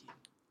identity, dude.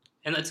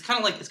 And it's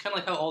kind of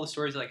like how all the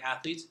stories of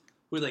athletes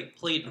who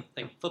played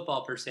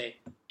football per se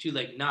to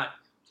not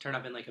turn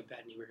up in a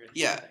bad neighborhood. or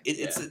Yeah, something.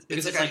 it's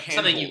Because like it's a handhold.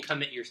 something you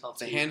commit yourself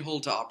It's a to.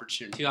 handhold to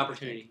opportunity. To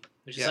opportunity,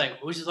 which is Yeah.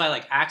 which is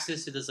why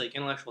access to this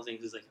intellectual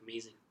things is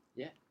amazing.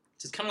 Yeah.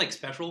 It's just kind of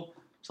special.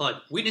 So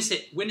witness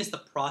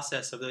the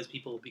process of those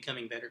people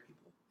becoming better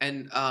people.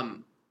 And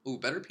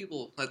better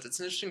people. That's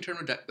an interesting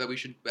term that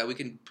we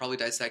can probably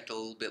dissect a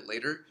little bit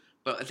later.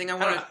 But I think I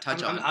want to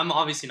touch on. I'm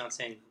obviously not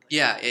saying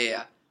that.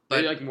 Yeah.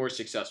 But Maybe more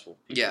successful.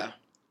 People. yeah,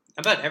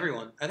 About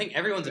everyone. I think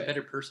everyone's a Right.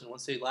 better person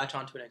once they latch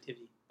onto an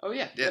activity. Oh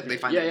yeah. Yeah, they definitely.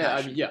 find yeah, their yeah. I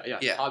passion. mean, yeah.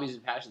 Yeah. Hobbies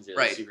and passions are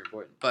Right. super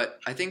important. but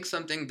I think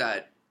something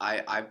that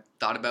I've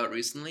thought about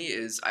recently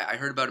is I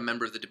heard about a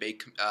member of the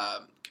debate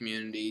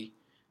community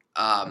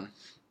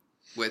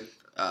with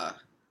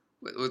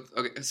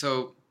okay,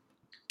 so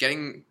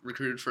getting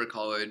recruited for a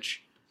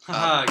college,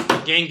 Haha,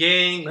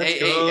 gang, let's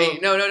go. Hey,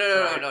 no,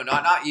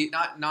 not you,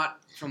 not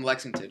from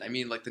Lexington. I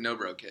mean, like the No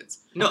Bro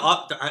kids. No,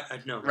 I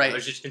no, Right. I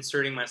was just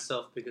inserting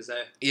myself because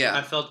I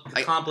Yeah, felt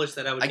accomplished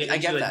that I would get I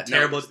into get a that.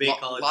 terrible No, debate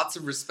college. Lots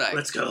of respect.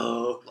 Let's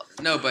go.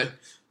 No, but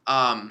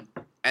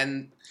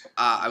and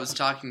I was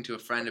talking to a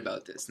friend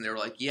about this, and they were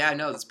like, "Yeah,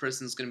 no, this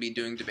person's going to be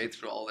doing debate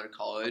through all their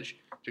college.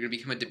 They're going to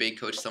become a debate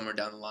coach somewhere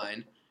down the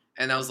line."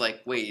 And I was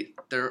like, "Wait,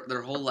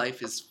 their whole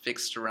life is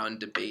fixed around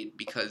debate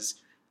because,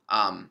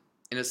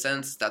 in a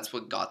sense, that's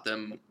what got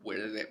them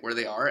where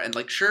they are. And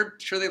like, sure,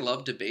 they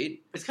love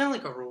debate. It's kind of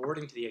like a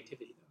rewarding to the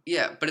activity, though.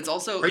 Yeah, but it's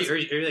also Are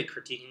you like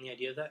critiquing the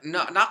idea of that?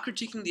 not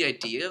critiquing the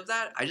idea of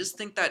that. I just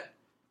think that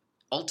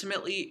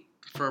ultimately,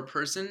 for a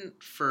person,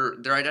 for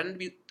their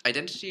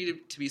identity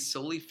to be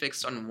solely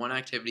fixed on one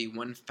activity,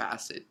 one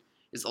facet,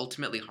 is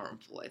ultimately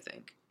harmful, I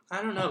think.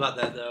 I don't know about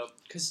that though,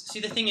 because see,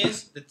 the thing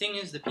is, the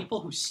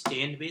people who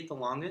stay in debate the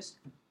longest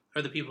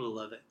are the people who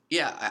love it.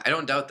 Yeah, I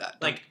don't doubt that.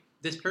 Like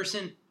this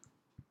person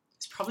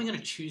is probably going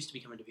to choose to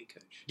become a debate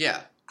coach.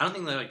 Yeah, I don't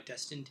think they're like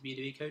destined to be a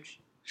debate coach.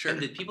 sure.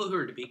 And the people who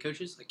are debate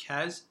coaches, like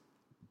Kaz.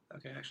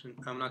 Okay, actually,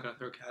 I'm not going to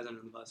throw Kaz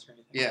under the bus or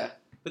anything. Yeah,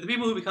 But the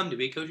people who become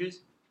debate coaches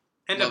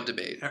love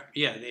debate.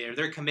 Yeah,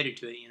 they're committed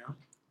to it. You know,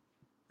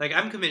 like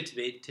I'm committed to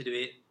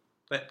debate,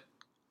 but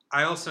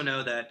I also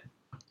know that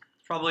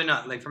it's probably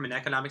not like from an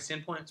economic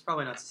standpoint. It's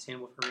probably not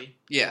sustainable for me.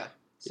 Yeah,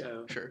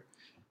 So, sure.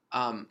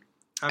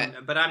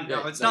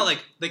 it's not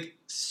like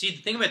see, the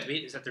thing about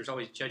debate is that there's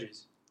always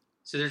judges,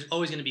 so there's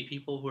always going to be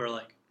people who are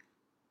like,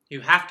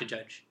 you have to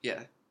judge.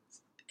 Yeah,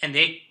 And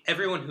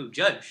everyone who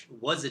judged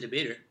was a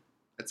debater.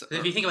 it's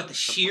If you think about the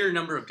sheer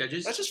number of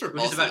judges, that's just for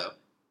which is policy, about,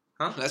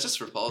 though. huh? That's just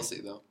for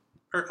policy, though.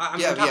 Or I'm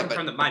Yeah, talking but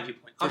from my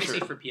viewpoint. for Obviously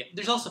sure. for PF,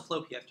 there's also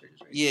flow PF judges,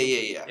 right?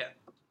 Yeah. Yeah.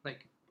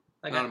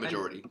 Like Not a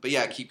majority, but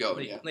yeah, keep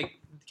going. Yeah, like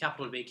the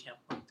capital debate camp.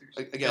 Like,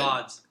 there's Again.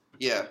 gods.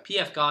 yeah.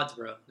 PF gods,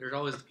 bro. There's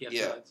always the PF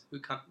Yeah. gods who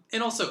come.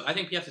 And also, I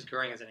think PF is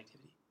growing as an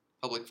activity.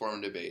 Public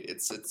forum debate.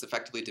 It's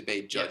effectively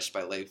debate judged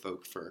by lay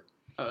folk for.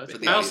 Oh, For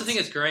the I also audience. think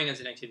it's growing as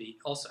an activity.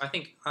 Also, I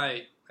think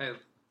I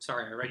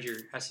read your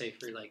essay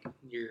for like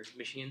your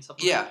Michigan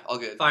supplement. Yeah, all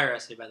good. Fire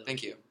essay, by the way.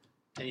 Thank you.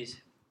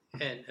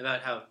 And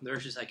about how they're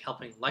just like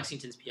helping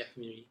Lexington's PF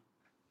community.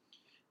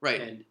 Right.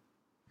 And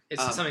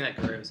it's Um, something that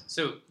grows.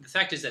 So the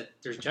fact is that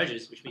there's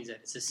judges, which means that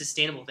it's a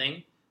sustainable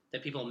thing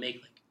that people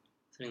make like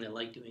something they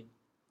like doing.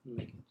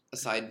 Like, A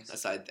side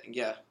thing.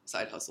 Yeah,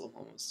 side hustle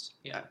almost.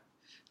 Yeah.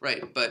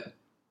 Right, but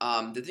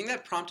the thing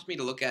that prompted me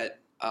to look at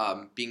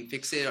being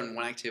fixated on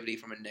one activity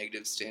from a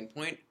negative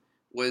standpoint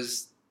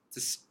was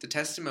the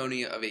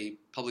testimony of a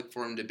public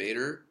forum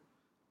debater.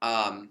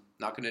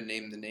 Not going to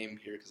name the name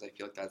here because I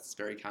feel like that's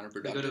very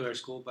counterproductive. they go to our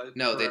school, but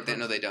No, they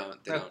don't. They don't.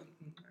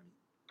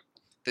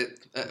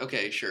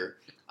 Okay, sure.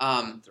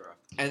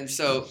 And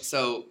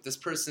so this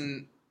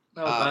person,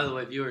 Oh, by the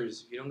way,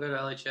 viewers, if you don't go to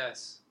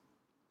LHS,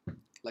 we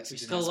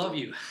Lexington still High love School.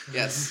 you.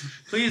 Yes.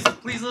 please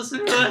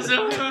listen to us.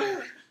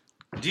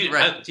 Dude,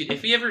 Right. dude,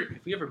 if we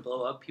ever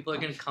blow up, people are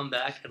gonna come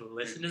back and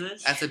listen to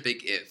this. That's a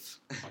big if.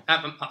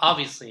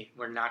 Obviously,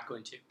 we're not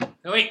going to.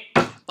 No, wait,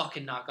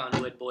 fucking knock on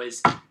wood,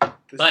 boys.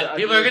 But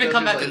people are gonna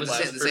come back and The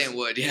listen to same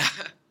wood, yeah.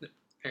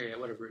 Yeah,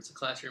 whatever. It's a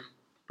classroom.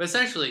 But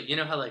essentially, you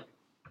know how like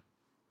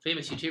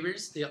famous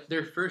YouTubers,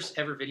 their first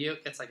ever video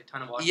gets like a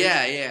ton of watches.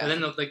 Yeah. And then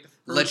the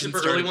Legends super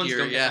early started ones here,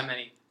 don't get yeah. that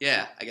many.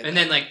 Yeah, I get And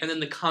that. then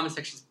the comment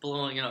section's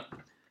blowing up.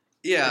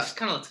 Yeah, It's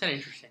kind of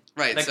interesting.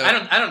 right. Like So I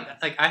don't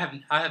like I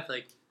have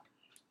like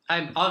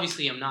I'm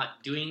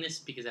not doing this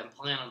because I'm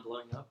planning on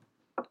blowing up.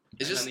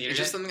 it's on just the it's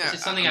just internet. something It's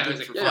just something I'm I was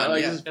doing like, for yeah, fun.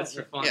 like, Yeah, it's That's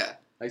for fun. yeah.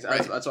 Like,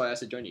 Right. that's why I asked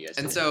to join you guys.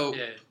 And today. so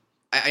Yeah.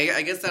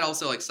 I guess that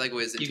also like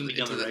segues You can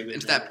become a regular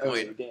into that now.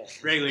 point.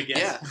 Regular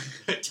guest.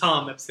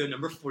 Tom, episode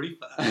number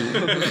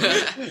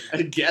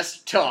 45.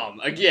 Guest Tom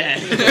again.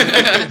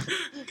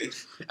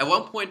 At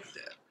one point,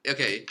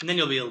 okay. And then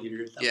you'll be a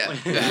leader at that Yeah.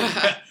 point.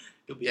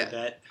 You'll be Yeah. a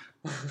vet.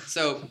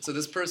 So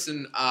this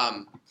person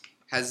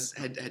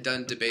had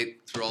done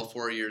debate through all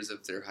 4 years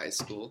of their high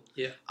school.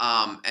 Yeah.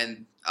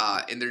 And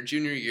in their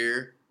junior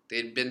year, they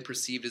had been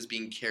perceived as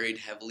being carried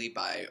heavily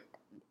by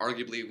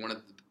arguably one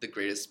of the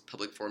greatest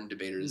public forum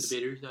debaters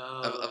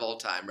of all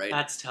time, right?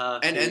 That's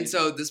tough. And dude.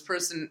 so this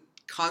person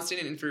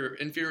constantly in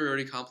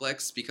inferiority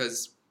complex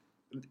because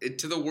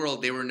to the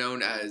world they were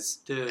known as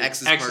the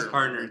X's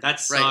partner. That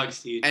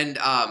sucks, dude. and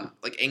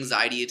like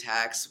anxiety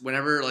attacks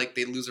whenever like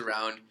they lose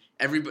around.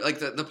 Everybody like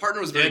the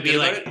partner was very They'd be good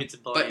like, about it. it's a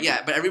boy. But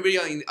yeah, but everybody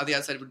on the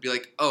outside would be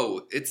like,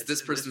 "Oh, it's this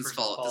This person's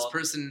fault. This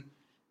person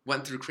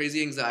went through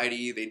crazy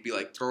anxiety. They'd be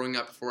like throwing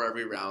up before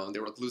every round. They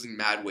were losing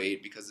mad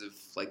weight because of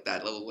like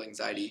that level of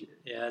anxiety."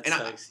 Yeah, that And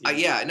sucks.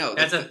 no,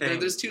 That's a thing.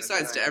 there's two That's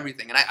sides a to thing.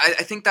 everything, and I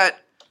think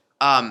that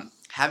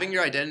having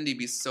your identity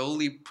be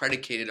solely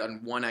predicated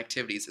on one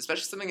activity,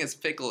 especially something as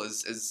fickle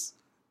as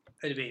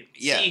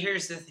Yeah. See,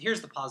 here's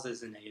the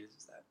positives and negatives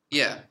of that.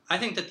 yeah, I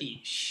think that the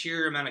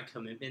sheer amount of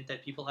commitment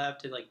that people have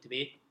to like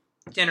debate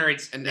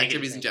generates And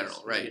negative activities in things,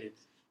 general, right. negatives.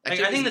 Like, I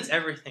Activities- think that's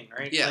everything,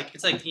 right? Yeah. Like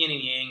it's like yin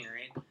and yang,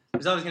 right?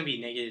 There's always going to be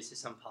negatives to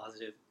some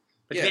positive.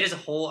 But Yeah. debate as a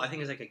whole, I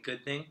think, is like a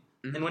good thing.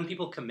 Mhm. And when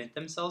people commit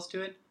themselves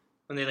to it,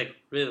 when they like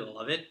really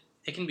love it,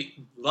 it can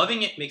be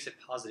loving it makes it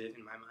positive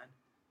in my mind,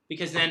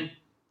 because then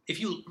if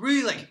you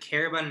really like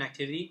care about an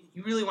activity,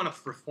 you really want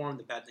to reform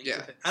the bad things Yeah.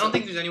 with it. I don't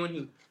think there's anyone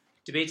who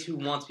debates who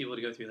wants people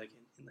to go through like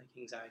in like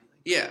anxiety.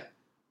 Like, Yeah.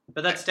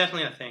 but that's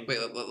definitely a thing. Wait,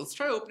 let's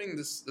try opening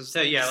this.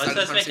 So yeah, side of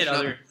let's the make it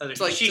conversation other.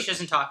 To, like, Sheesh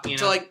isn't talking. You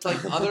to know?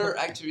 like other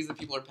activities that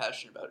people are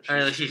passionate about. All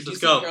right, Do you let's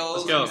see go.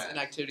 parallels Let's go. in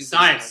activities that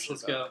you're Science. passionate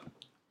Let's about? go.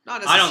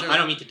 Not I necessarily.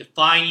 don't mean to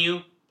define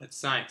you, but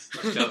science.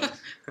 Let's go.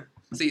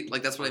 See,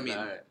 like that's what I mean.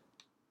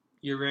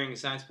 You're wearing a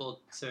science belt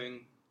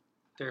saying,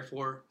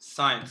 therefore,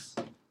 science.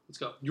 Let's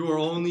go. You are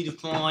only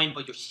defined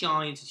by your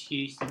science,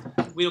 sheesh.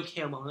 We don't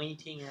care about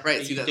anything else.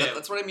 Right. See,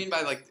 that's what I mean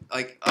by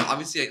like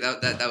obviously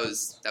like, that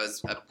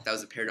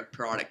was a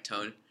parodic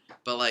tone,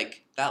 but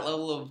like that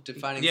level of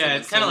defining. Yeah,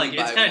 it's kind of like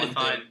it's kind of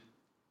defined. defined.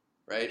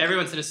 Right.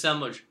 Everyone's an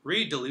assemblage.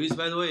 Read Deleuze,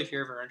 by the way, if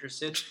you're ever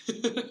interested.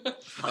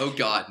 Oh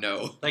God,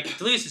 no. Like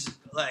Deleuze is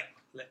like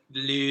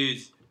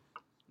Deleuze.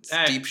 It's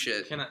deep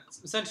shit.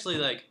 Essentially,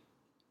 like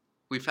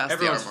We passed the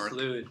everyone's hour mark.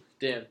 fluid.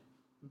 Damn.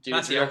 Dude,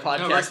 That's it's real No,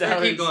 podcast we're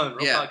hours. keep going.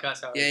 Real Yeah.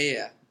 podcast hours.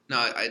 Yeah.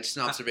 No, it's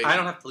an observation. I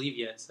don't have to leave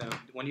yet. So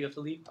when do you have to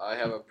leave? I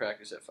have a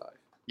practice at 5.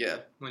 Yeah.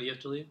 When do you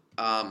have to leave?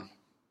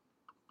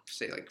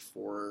 Say like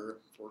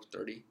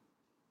 4:30.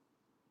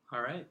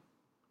 All right.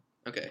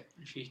 Okay.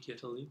 Sheesh, do you have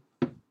to leave?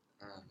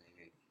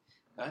 Maybe.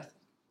 I think,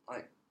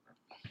 like,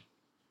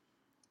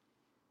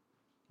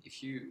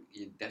 if your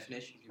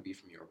definition can be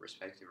from your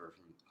perspective or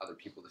from other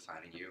people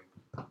defining you,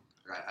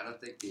 right? I don't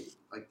think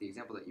the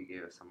example that you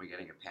gave of someone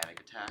getting a panic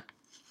attack.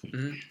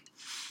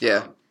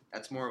 Yeah.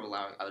 That's more of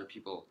allowing other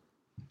people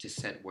to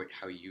set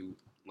how you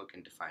look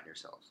and define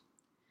yourself.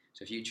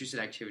 So if you choose an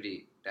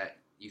activity that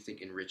you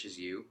think enriches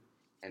you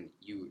and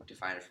you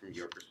define it from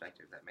your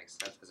perspective, that makes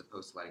sense, as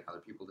opposed to letting other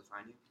people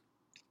define you.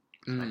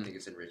 I think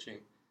it's enriching,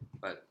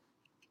 but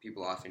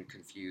people often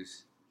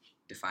confuse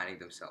defining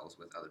themselves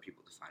with other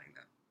people defining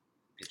them,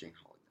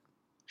 pigeonholing them.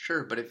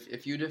 Sure, but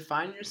if you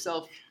define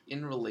yourself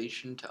in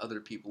relation to other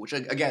people, which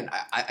again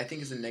I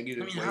think is a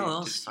negative way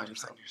to define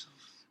yourself.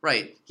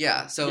 Right.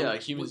 Yeah. So Yeah,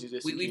 like humans do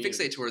this in we community.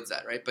 fixate towards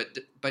that, right?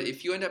 But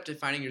if you end up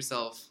defining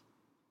yourself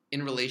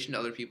in relation to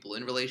other people,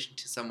 in relation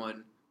to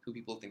someone who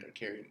people think are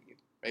carrying you,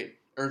 right?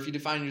 Or if you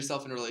define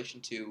yourself in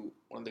relation to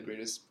one of the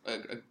greatest.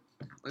 Well,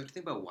 if you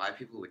think about why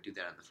people would do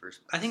that in the first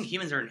place. I think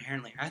humans are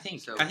inherently. I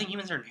think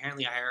humans are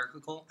inherently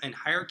hierarchical, and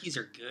hierarchies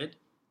are good.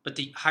 But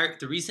the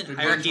reason They're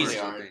hierarchies good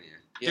until they aren't.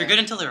 they're good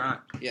until they're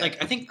not. Yeah.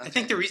 Like I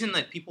think the reason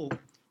that people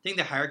think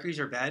that hierarchies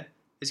are bad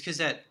is because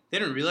that they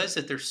don't realize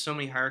that there's so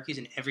many hierarchies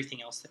in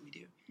everything else that we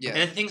do. Yeah.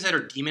 And the things that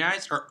are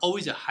demonized are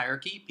always a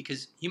hierarchy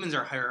because humans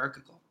are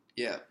hierarchical.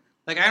 Yeah.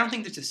 Like I don't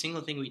think there's a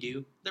single thing we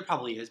do. There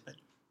probably is, but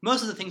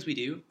most of the things we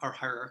do are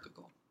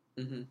hierarchical.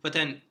 Mm-hmm. But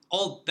then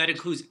all that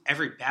includes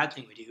every bad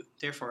thing we do.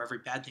 Therefore, every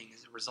bad thing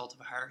is a result of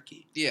a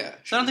hierarchy. Yeah.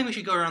 So I don't think we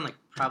should go around like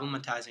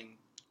problematizing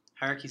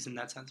hierarchies in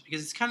that sense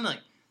because it's kind of like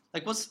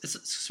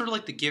it's sort of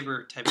like the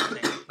giver type of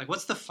thing. Like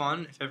what's the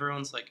fun if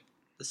everyone's like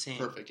the same?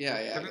 Perfect. Yeah.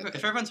 I get If that.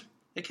 everyone's,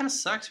 it kind of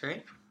sucks,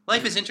 right?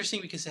 Life is interesting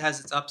because it has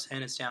its ups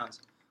and its downs.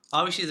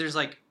 Obviously, there's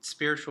like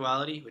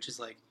spirituality, which is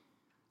like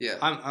Yeah.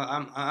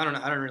 I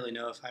don't really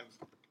know if I'm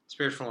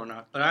spiritual or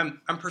not, but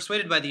I'm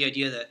persuaded by the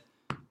idea that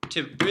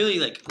to really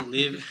like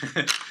live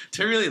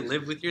to really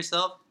live with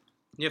yourself,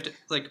 you have to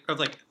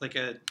like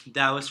a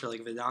Taoist or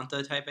like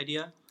Vedanta type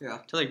idea. Yeah.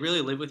 To like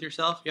really live with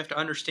yourself, you have to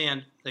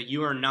understand that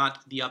you are not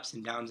the ups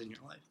and downs in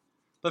your life.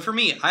 But for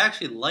me, I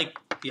actually like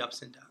the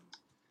ups and downs.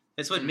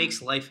 It's what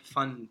makes life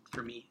fun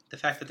for me. The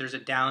fact that there's a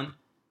down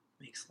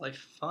makes life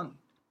fun.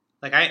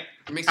 Like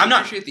It makes I'm you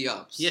not- appreciate the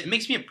ups. yeah, it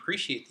makes me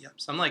appreciate the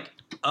ups. I'm like,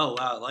 oh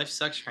wow, life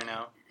sucks right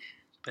now,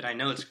 but I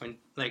know it's going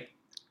like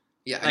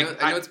Yeah.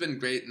 like, I know it's been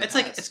great. In the it's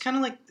like past. it's kind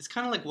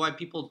of like why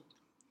people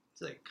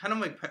it's like kind of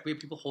like why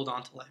people hold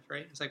on to life,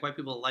 right? It's like why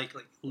people like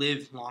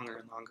live longer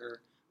and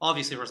longer.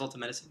 Obviously, a result of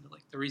medicine, but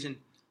like the reason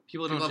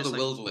people don't People have just the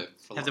like, will to live.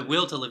 For have the longer.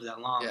 will to live that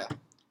long. Yeah.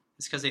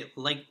 It's because they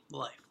like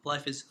life.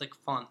 Life is like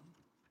fun,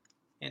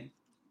 and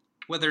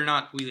whether or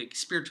not we like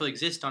spiritually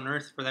exist on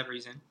Earth for that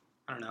reason,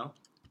 I don't know.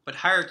 But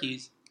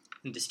hierarchies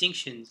and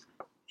distinctions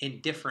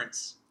and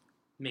difference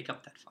make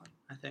up that fun,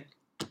 I think.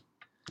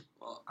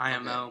 Well,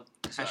 IMO,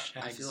 So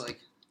hashtags, I feel like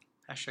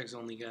hashtags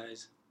only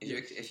guys,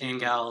 if and you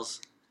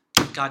gals.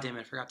 God damn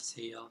it, I forgot to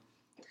say y'all.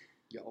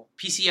 Yo.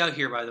 PC out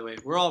here, by the way.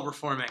 We're all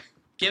reforming.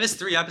 Give us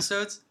 3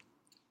 episodes,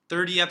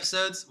 30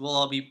 episodes, we'll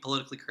all be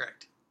politically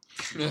correct.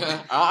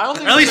 I don't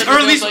think Or at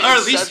least, there's like at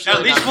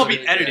exceptionally least not we'll be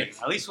politically editing.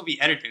 correct. At least we'll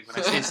be editing when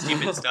I say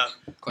stupid stuff.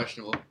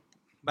 Questionable.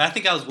 But I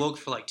think I was woke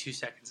for like 2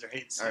 seconds,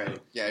 right? So All right.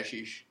 Yeah.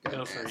 Sheesh.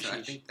 Go for yeah, it, so I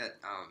sheesh. think that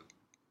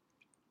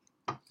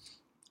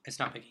It's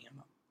not picking him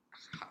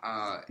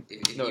up.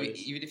 No, it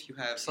is. even if you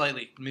have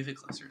Slightly. Move it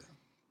closer, though.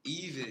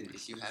 even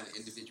if you have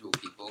individual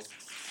people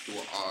who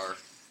are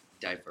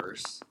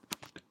diverse,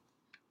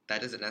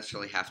 that doesn't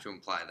necessarily have to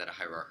imply that a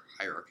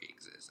hierarchy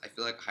exists. I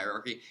feel like a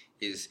hierarchy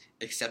is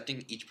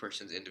accepting each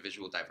person's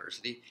individual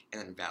diversity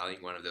and then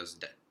valuing one of those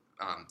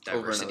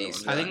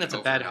diversities. one. I think that's a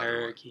over bad another one.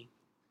 hierarchy.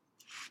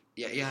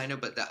 Yeah, I know,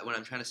 but what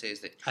I'm trying to say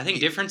is that I think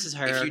difference is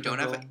hierarchical. if you don't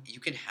have, you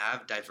can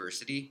have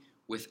diversity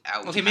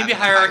without. Okay, maybe having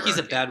hierarchy is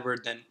a bad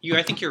word then.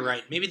 I think you're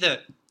right. Maybe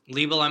the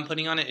label I'm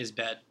putting on it is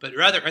bad, but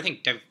rather I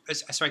think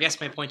so. I guess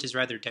my point is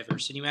rather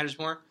diversity matters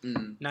more,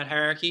 not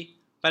hierarchy.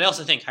 But I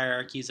also think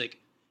hierarchy is like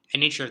a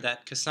nature of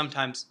that because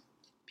sometimes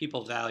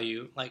people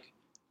value like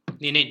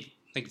the innate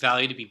like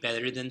value to be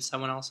better than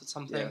someone else at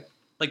something. Yeah.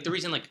 Like the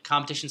reason like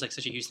competition's like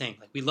such a huge thing.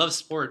 Like we love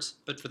sports,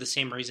 but for the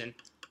same reason,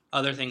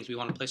 other things we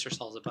want to place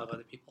ourselves above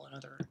other people in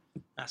other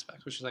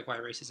aspects, which is like why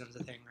racism is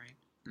a thing,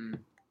 right?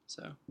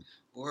 So.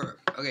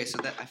 So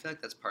that I feel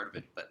like that's part of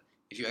it. But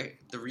if you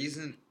the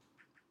reason,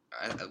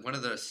 one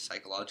of the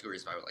psychological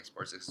reasons why we like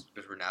sports is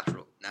because we're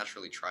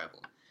naturally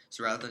tribal.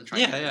 So rather than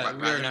trying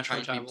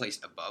to be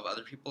placed above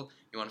other people,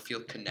 you want to feel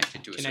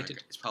connected to a certain.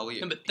 It's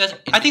probably. But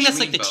I think that's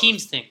like the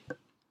teams thing.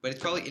 But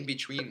it's probably in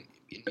between.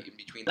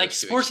 Like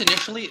sports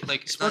initially,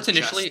 like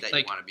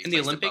in the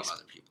Olympics,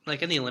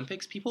 like in the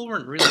Olympics, people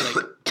weren't really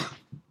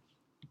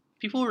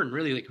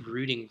like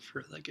rooting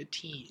for like a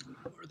team,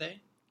 were they?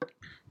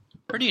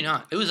 Or do you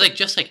not? It was like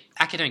just like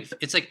academic.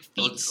 It's like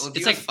feats.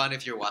 It's like fun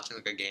if you're watching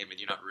like a game and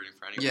you're not rooting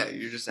for anyone. Yeah,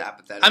 you're just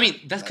apathetic. I mean,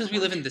 that's because we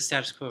live in the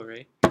status quo,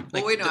 right?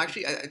 Like, wait, no,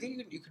 actually, I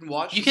think you can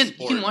watch. You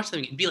can watch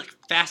them and be like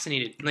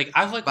fascinated. Like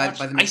I've like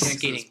watched ice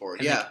skating.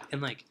 Yeah,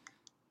 and like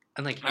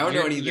I don't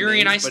know any of the Yuri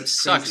and names, ice but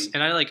it's sucks, crazy.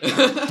 and I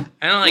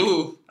don't like.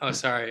 Ooh. Oh,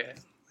 sorry.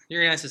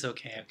 Yuri and ice is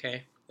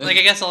okay. Like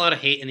I guess a lot of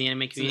hate in the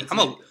anime community.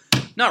 I'm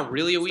not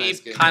really a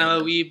weeb, nice kind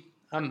of a weeb.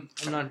 I'm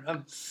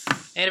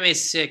anime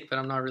is sick, but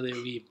I'm not really a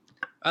weeb.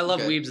 I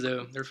love weebs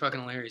though; they're fucking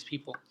hilarious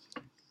people.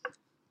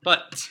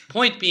 But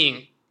point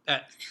being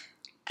that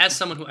as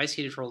someone who ice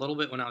skated for a little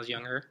bit when I was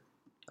younger,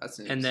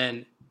 and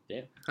then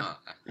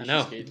I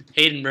know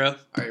Hayden, bro,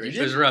 it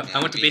was rough. Yeah,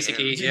 I went to basic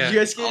 8. Did Yeah, you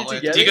guys skate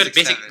together? do you go to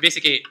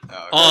basic 8?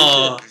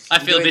 Oh, I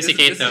failed basic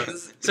 8 though.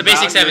 So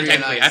basic 7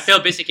 technically. I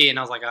failed basic 8, and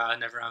I was like,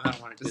 never. I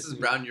don't want to. This is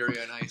brown Yuri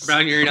on ice.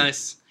 Brown Yuri on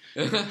ice.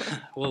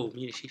 Whoa,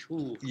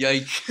 ooh.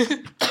 Yike.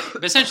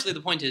 But essentially,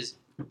 the point is,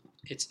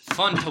 it's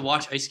fun to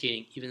watch ice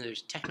skating, even though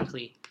there's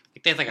technically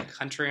like they have like a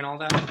country and all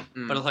that.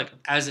 But it's like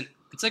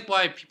it's like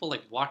why people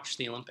like watch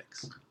the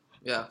Olympics.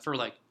 Yeah. For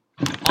like,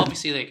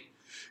 obviously like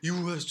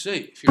USA.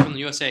 If you're from the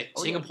USA,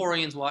 Oh, yeah.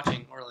 Singaporeans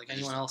watching or like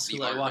anyone else who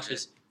like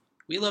watches,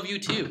 we love you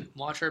too.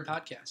 Watch our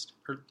podcast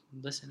or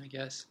listen, I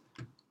guess.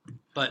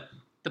 But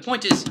the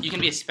point is, you can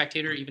be a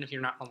spectator even if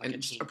you're not on like a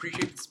team.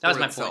 Appreciate the sport That was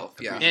my itself.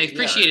 point. Yeah.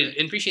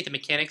 And appreciate the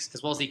mechanics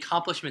as well as the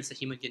accomplishments that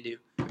human can do.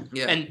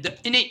 Yeah. And the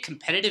innate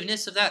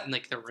competitiveness of that and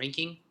like the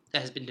ranking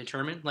that has been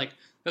determined. Like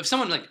if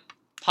someone like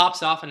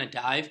pops off in a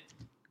dive,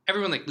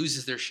 everyone like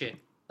loses their shit.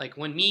 Like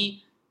when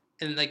the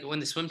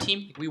swim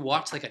team, like, we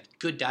watched like a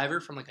good diver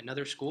from like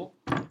another school.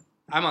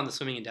 I'm on the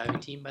swimming and diving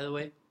team, by the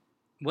way.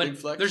 When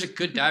there's a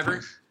good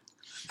diver,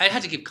 I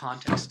had to give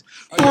context.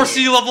 4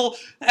 sea level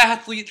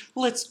athlete,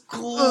 let's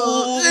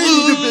go.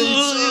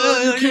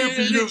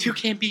 You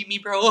can't beat me,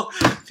 bro.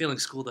 Feeling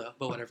school though,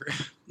 but whatever.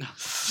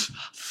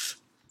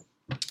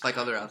 Like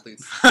other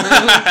athletes. You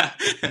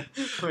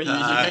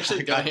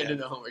actually got handed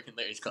the homework in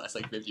Larry's class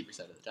like 50%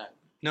 of the time.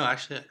 No,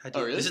 actually, I did.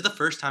 Oh, really? This is the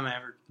first time I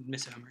ever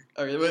missed a homework.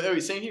 Oh, really?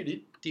 Same here,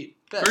 dude.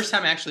 Bet. First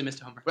time I actually missed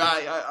a homework. Well,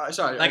 I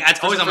sorry. Like,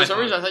 it's always on my For some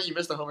phone. reason, I thought you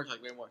missed the homework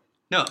like way more.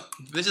 No,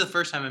 this is the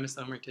first time I missed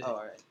the homework today. Oh,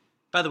 all right.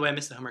 By the way, I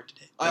missed the homework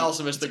today. I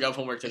also missed the gov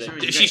homework today.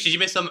 Did you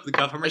miss the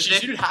gov homework You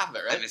today? did half of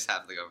it, I right? missed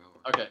half the government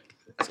homework. Okay.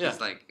 That's Yeah.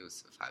 because like it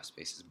was 5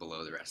 spaces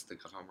below the rest of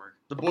the homework.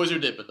 The boys are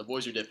dipping.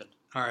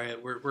 All right,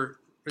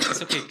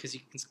 it's okay because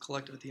you can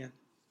collect it at the end.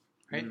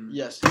 Right?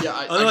 Yes. Yeah.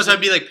 Otherwise, I'd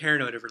be like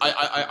paranoid over.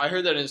 I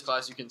heard that in his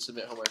class you can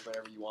submit homework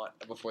whenever you want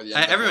before the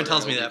end. Everyone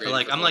tells me that, but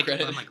like I'm like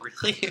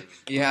really?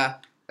 Yeah.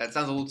 That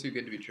sounds a little too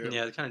good to be true.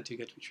 Yeah, it's kind of too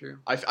good to be true.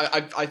 I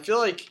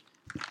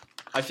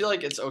feel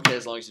like it's okay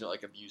as long as you don't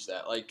like abuse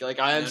that. Like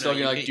I am still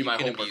gonna like do my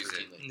homework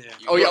routinely. Yeah.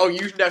 Oh yeah. Oh,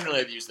 you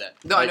definitely abuse that.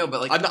 No, I know,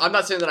 but like I'm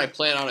not saying that I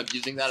plan on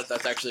abusing that if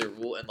that's actually a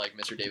rule in like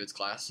Mr. David's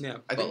class. Yeah.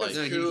 I think But, that's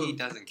like, true. He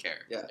doesn't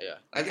care. Yeah. Yeah.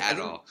 I think, At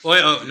all.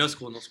 Oh, no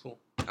school.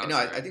 Oh, No,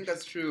 sorry. I think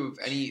that's true of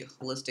any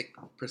holistic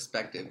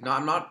perspective. No,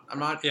 I'm not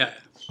Yeah.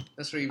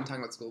 necessarily even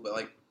talking about school, but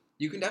like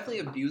you can definitely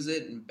abuse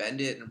it and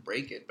bend it and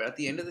break it. But at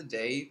the end of the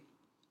day,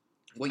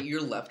 what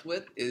you're left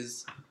with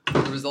is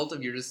the result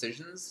of your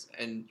decisions,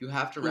 and you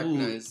have to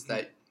recognize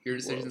that your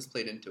decisions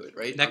played into it,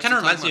 right? That kind of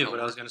reminds me of what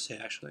I was gonna say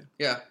actually.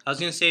 Yeah. I was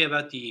gonna say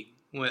about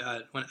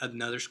when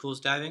another school's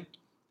diving.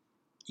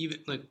 Even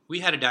like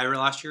we had a diver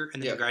last year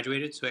and then Yeah. we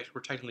graduated, so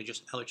we're technically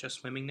just LHS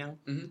swimming now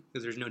because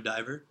Mhm. there's no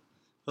diver.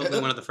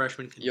 Hopefully, one of the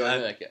freshmen can Yo, I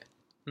know dive. that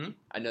guy.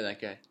 I know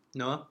that guy.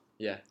 Noah?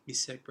 Yeah.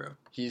 He's sick, bro.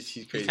 He's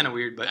crazy. He's kind of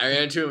weird, but I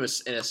ran into him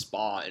in a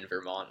spa in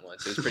Vermont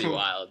once. It was pretty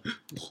wild.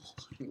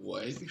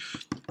 What?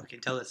 I can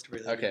tell that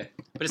story later. Okay.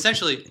 But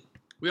essentially,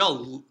 we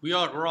all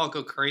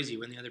go crazy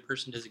when the other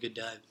person does a good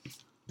dive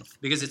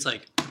because it's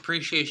like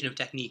appreciation of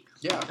technique.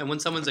 Yeah. And when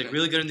someone's like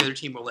really good on the other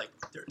team, we're like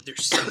they're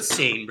so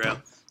insane,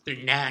 bro. They're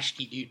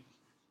nasty, dude.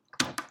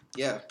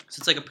 Yeah. So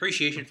it's like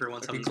appreciation for when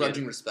Like someone's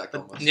begrudging good. respect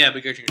But, almost. yeah,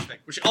 begrudging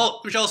respect,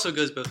 which also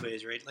goes both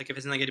ways, right? Like if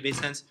it's in like a debate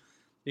sense,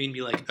 you can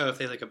be like, oh, if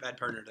they have like a bad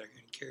partner, they're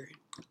getting carried.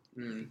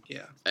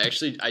 Yeah.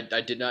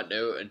 I did not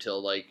know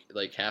until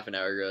like half an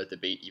hour ago that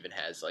debate even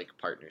has like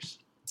partners.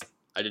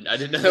 I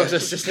didn't know there was a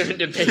system in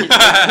debate. Two of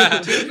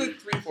the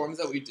 3 forms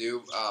that we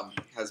do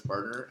have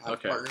partners.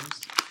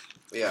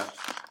 But yeah.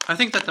 I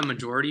think that the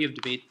majority of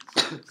debate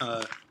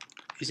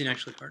isn't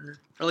actually partnered.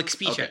 Or like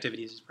speech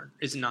activities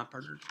is not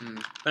partnered.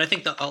 But I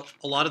think a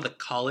lot of the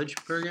college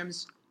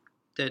programs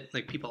that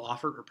like people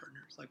offer are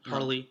partners, like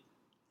Parley,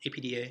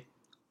 APDA.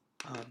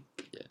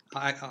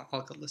 I'll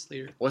look at this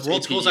later. What's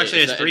World APDA? Schools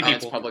actually has 3 Advanced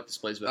people. Public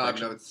Displays of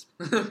Affection. No, it's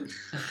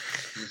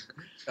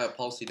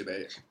policy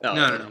debate.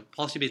 No.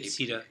 Policy debate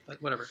CETA,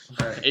 but whatever.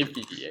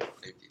 APDA.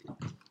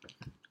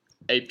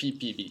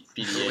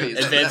 APPBDA. Wait,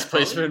 Advanced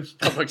Placement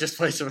Public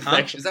Displays of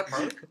Affection. Is that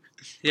Parley?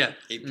 Yeah.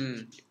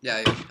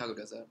 Yeah, Chicago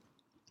does that.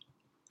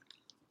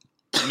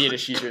 Me and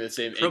Ashish are in the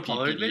same Pro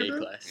polar APPDA debater?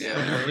 class.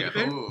 Yeah.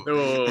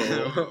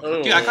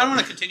 Oh. Dude, I kind of want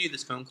to continue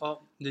this phone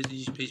call,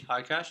 these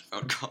podcast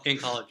in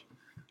college.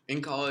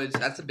 In college,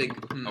 that's a big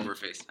Over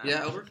FaceTime.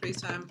 Yeah, over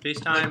FaceTime.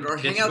 FaceTime, Or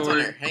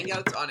Discord.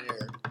 Hangouts on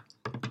air.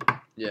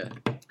 Yeah.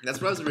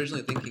 That's what I was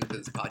originally thinking for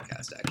this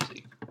podcast.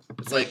 Actually,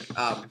 it's like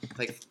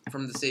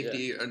from the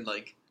safety and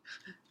like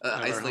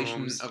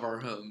isolation of our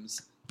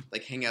homes,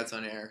 like hangouts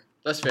on air.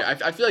 That's fair.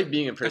 I feel like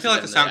being in person. I feel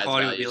like the sound adds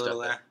quality would value be a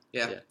little stuff.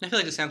 Yeah. I feel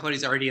like the sound quality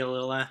is already a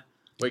little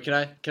Wait, can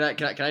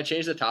I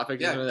change the topic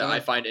to Yeah, something go that I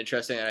ahead. find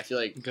interesting and I feel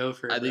like go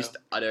for it. at least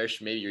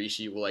Adarsh, maybe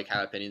Rishi will like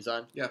have opinions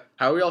on? Yeah.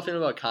 How are we all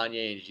feeling about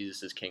Kanye and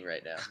Jesus is King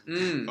right now?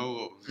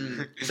 Oh.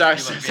 Sorry.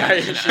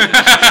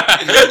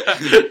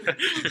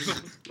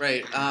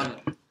 Right.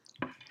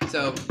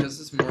 So just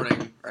this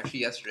morning, or actually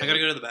yesterday. I gotta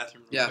go to the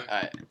bathroom. Yeah. Real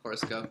Alright. Of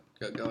course, go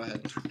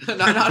ahead.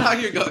 not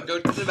here. Go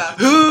to the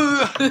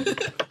bathroom.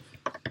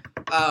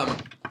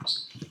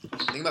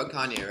 Think about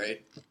Kanye,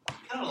 right?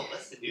 I don't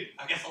listen, dude.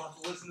 I guess I'll have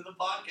to listen to the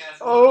podcast.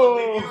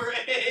 Oh.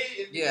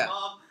 Yeah.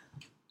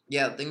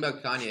 Yeah. The thing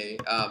about Kanye,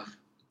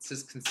 it's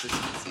his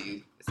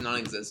consistency. It's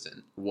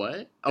non-existent.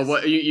 What? Oh,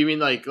 what you mean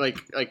like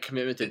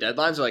commitment to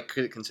deadlines or like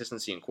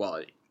consistency and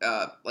quality?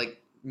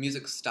 Like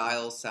music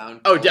style,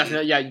 sound. Oh, quality.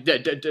 definitely.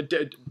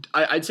 Yeah.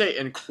 I'd say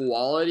in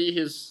quality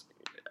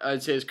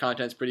I'd say his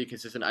content's pretty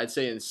consistent. I'd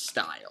say in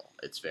style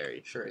it's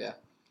very Sure. Yeah.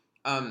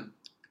 But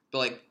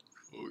like.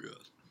 Oh yeah.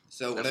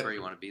 So That's where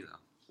you want to be though.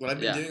 what I've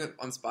been doing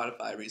on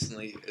Spotify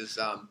recently is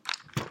I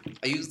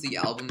use the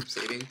album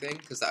saving thing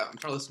because I'm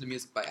trying to listen to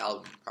music by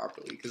album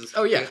properly. Cause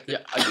I do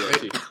that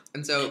too.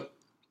 And so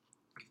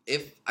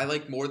if I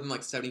like more than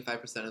like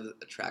 75% of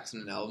the tracks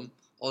in an album,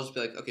 I'll just be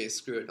like, okay,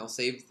 screw it, and I'll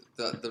save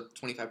the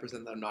 25%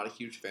 that I'm not a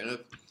huge fan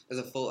of as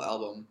a full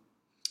album,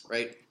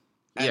 right?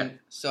 And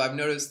so I've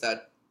noticed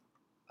that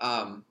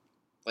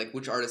like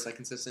which artists I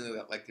consistently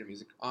like their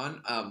music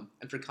on.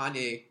 And for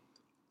Kanye,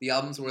 the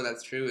albums where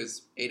that's true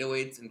is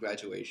 808s and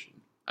Graduation.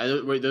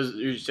 Wait,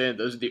 you're saying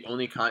those are the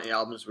only Kanye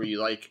albums where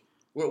you like?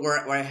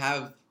 Where I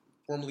have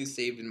formally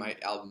saved in my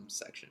album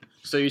section.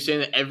 So you're saying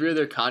that every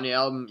other Kanye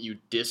album you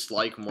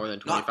dislike more than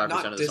 25%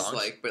 Not of the songs?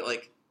 dislike, but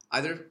like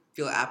either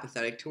feel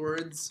apathetic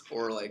towards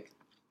or like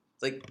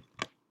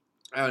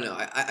I don't know.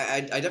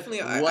 I definitely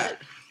What?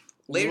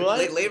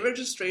 Late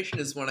registration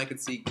is one I could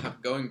see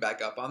going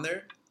back up on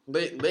there.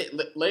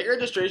 Late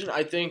registration,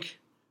 I think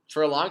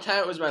for a long time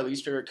it was my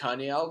least favorite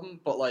Kanye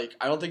album, but like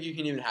I don't think you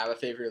can even have a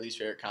favorite or least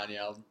favorite Kanye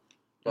album.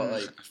 But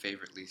like A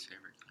favorite, least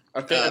favorite.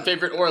 a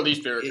favorite or a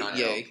least favorite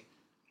Kanye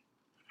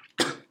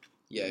album.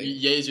 Yay.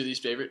 Ye is your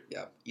least favorite?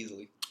 Yeah,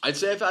 easily. I'd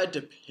say if I had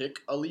to pick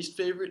a least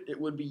favorite, it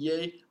would be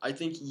Ye. I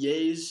think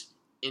Ye's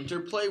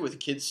interplay with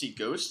Kids See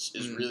Ghosts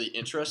is really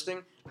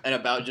interesting, and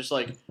about just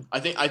like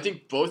I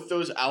think both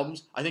those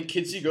albums. I think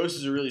Kids See Ghosts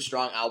is a really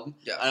strong album,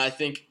 Yeah. and I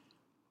think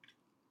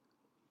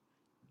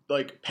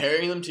like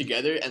pairing them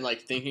together and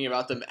like thinking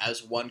about them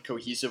as one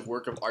cohesive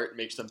work of art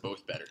makes them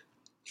both better.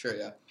 Sure,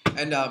 yeah.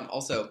 And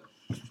also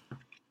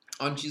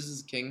on Jesus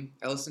is King,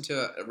 I listened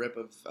to a rip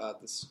of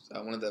this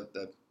one of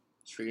the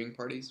streaming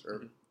parties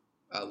or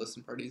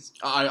listen parties.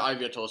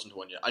 I've yet to listen to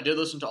one yet. I did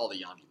listen to all the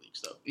Yandhi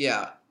leaks though.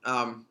 Yeah,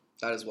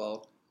 that as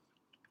well.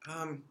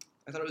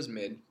 I thought it was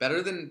mid.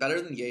 Better than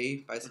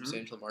Ye by a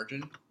substantial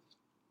margin.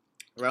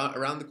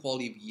 Around the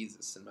quality of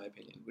Yeezus, in my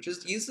opinion, which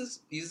is Yeezus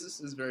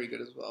is very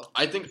good as well.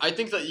 I think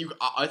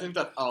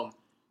that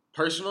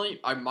personally,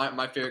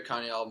 my favorite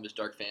Kanye album is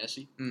Dark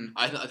Fantasy.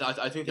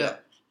 I think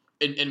that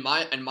in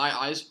my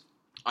eyes,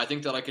 I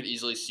think that I could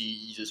easily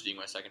see Yeezus being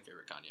my second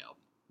favorite Kanye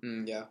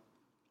album. Yeah,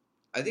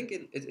 I think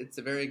it's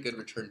a very good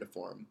return to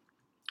form.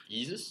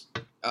 Yeezus?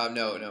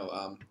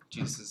 No,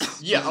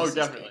 Jesus. Yeah, Jesus is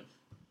definitely. King.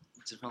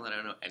 It's just that I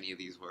don't know any of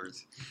these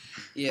words.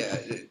 Yeah,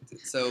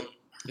 so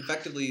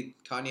effectively,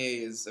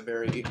 Kanye is a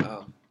very.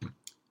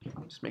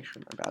 Just make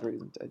sure my battery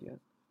isn't dead yet.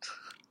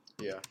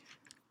 Yeah.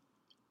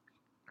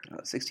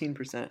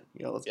 16%.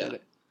 Yeah, let's get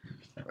it.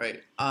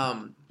 Right.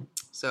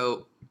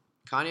 So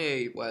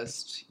Kanye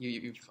West,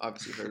 you've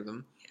obviously heard of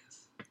him.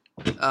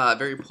 Yes.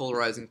 Very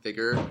polarizing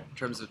figure in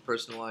terms of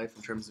personal life,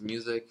 in terms of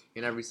music,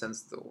 in every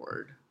sense of the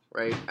word,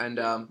 right?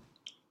 And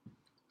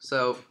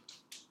so,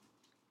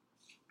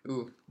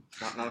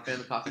 Not a fan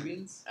of the coffee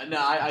beans? No,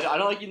 I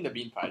don't like eating the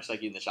bean pie. I just like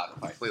eating the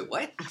chocolate pie. Wait,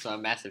 what? So I'm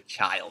a massive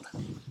child.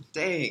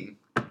 Dang.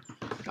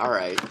 All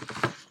right.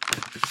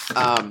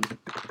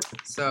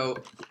 So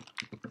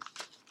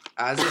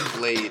as of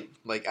late,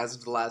 like as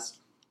of the last,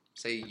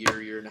 say,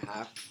 year and a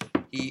half,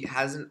 he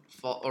hasn't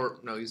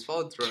he's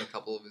followed through on a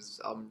couple of his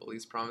album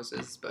release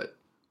promises, but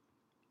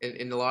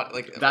in a lot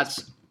like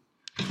That's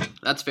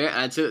fair.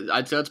 I'd say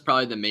that's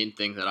probably the main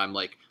thing that I'm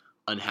like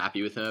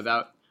unhappy with him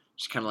about.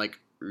 Just kind of like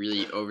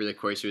really over the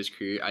course of his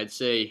career, I'd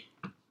say.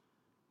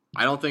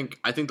 I think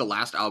the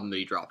last album that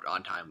he dropped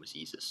on time was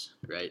Jesus,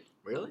 right?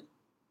 Really?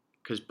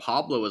 Because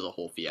Pablo was a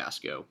whole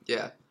fiasco.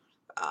 Yeah.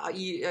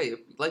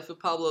 Life of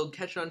Pablo,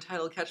 catch it on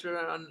Tidal, catch it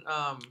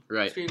on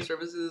Right. streaming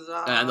services.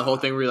 And the whole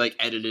thing where he like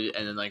edited it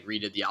and then like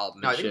redid the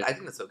album. No, and I think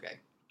shit. that's okay.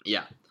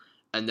 Yeah.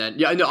 And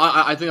then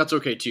I think that's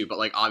okay too. But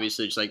like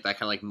obviously just like that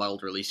kind of like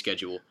muddled release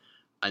schedule.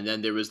 And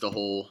then there was the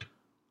whole.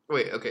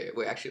 Wait.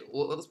 Actually,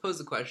 let's pose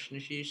the question,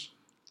 Ashish.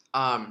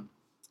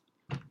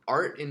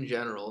 Art in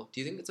general, do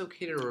you think it's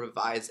okay to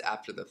revise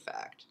after the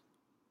fact?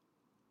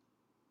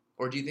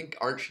 Or do you think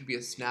art should be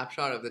a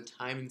snapshot of the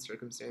time and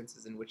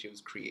circumstances in which it was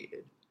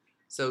created?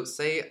 So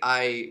say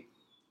Sachiv!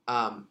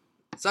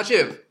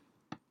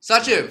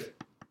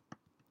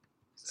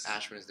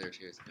 Ashwin is there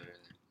too. It's over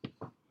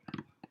there.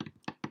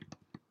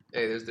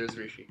 Hey, there's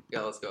Rishi.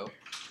 Yeah, let's go.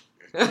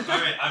 Alright,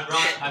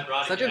 I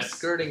brought it. Sachiv's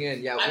skirting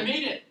in. Yeah, I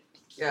made it.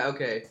 Yeah,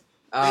 okay.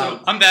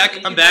 I'm back,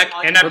 and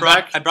I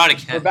brought a We're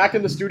Ken back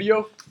in the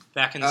studio.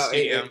 back in the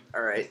studio.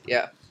 Alright,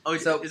 yeah. Oh,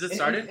 So, is it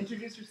started?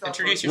 Introduce yourself.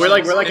 Introduce We're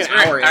yourself. like It's an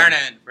hour in.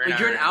 We're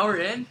You're an hour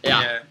in?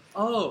 Yeah.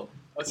 Oh,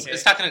 It's, okay.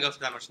 it's not gonna go for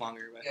that much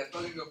longer. But. Yeah, it's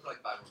probably gonna go for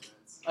like 5 more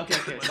minutes. Okay.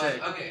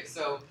 But, okay,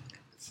 so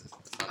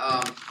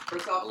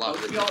first A off, lot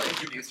both of of y'all it.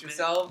 introduce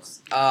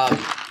yourselves.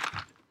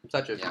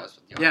 Sachiv. Yeah, it was,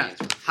 Yeah.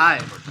 Hi.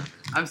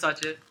 I'm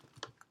Sachin.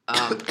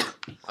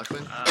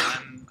 Ashwin.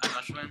 I'm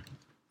Ashwin.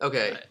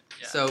 Okay,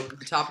 Yeah. so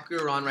the topic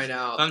we're on right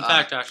now. Fun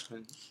fact,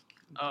 Ashton.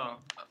 Oh,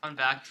 fun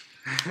fact.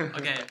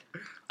 Okay,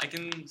 I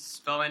can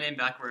spell my name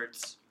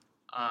backwards,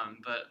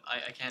 but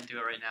I can't do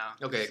it right now.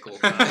 Okay, cool.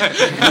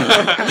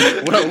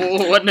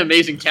 What an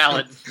amazing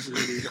talent.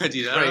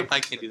 Dude, I don't know if I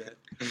can do that.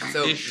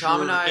 So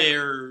Tom and I.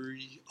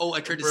 I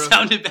tried to Bro.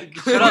 sound it back.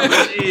 Shut up,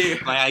 Richie.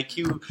 My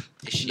IQ.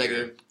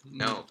 Negative.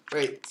 No.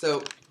 Right,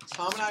 so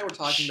Tom and I were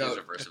talking She's about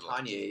reversible.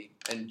 Kanye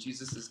and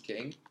Jesus is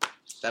King.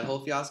 That whole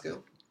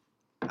fiasco.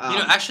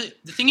 Actually,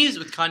 the thing is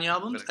with Kanye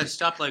albums, I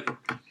stopped like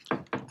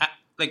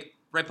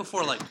right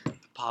before like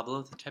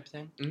Pablo type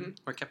thing, Mhm.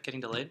 where it kept getting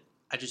delayed.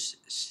 I just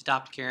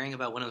stopped caring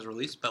about when it was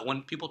released. But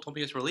when people told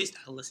me it was released,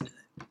 I listened to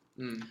it.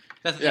 Mm.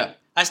 That's the Yeah. thing.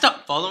 I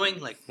stopped following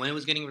like when it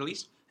was getting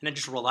released, and I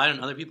just relied on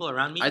other people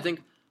around me. I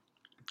think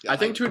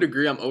to a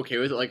degree I'm okay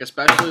with it. Like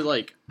especially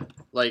like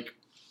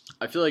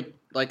I feel like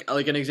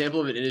an example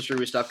of an industry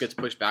where stuff gets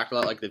pushed back a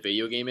lot, like the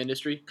video game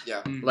industry.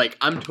 Yeah. Like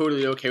I'm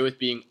totally okay with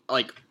being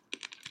like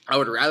I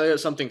would rather that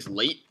something's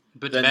late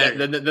but than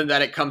better. than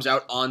that it comes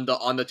out on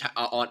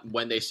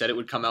when they said it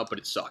would come out, but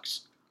it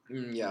sucks.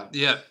 Yeah.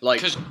 Yeah,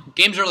 Like because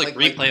games are like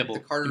Like replayable. the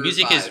Carter The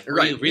music 5. is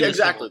right, really yeah,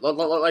 exactly.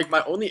 Like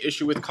my only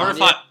issue with Carter Kanye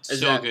 5 is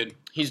so that good.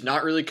 he's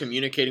not really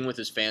communicating with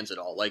his fans at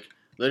all. Like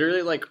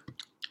literally, like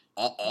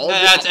all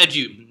That's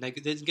edu. Like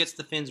it gets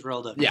the fans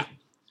riled up. Yeah.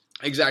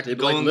 Exactly,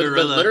 but like Golden but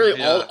Gorilla, literally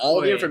yeah. all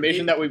of the Wait,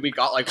 information that we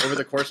got like over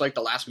the course like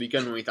the last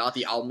weekend when we thought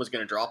the album was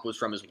gonna drop was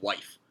from his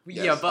wife.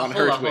 Yes, Yeah, but on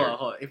hold her on.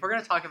 Twitter. If we're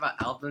gonna talk about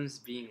albums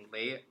being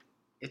late,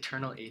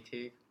 Eternal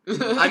AT.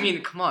 I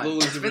mean, come on. Lil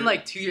It's Uzi been Vert.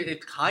 like 2 years. If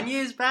Kanye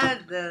is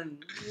bad, then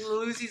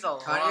Lil Uzi's a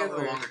Kanye lot has a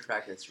worse. longer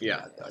track history. Yeah.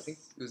 than that, though. I think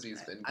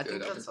Uzi's been I good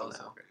think up that's until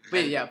also now.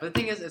 But yeah, but the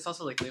thing is, it's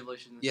also like label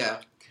issues and Yeah.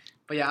 stuff.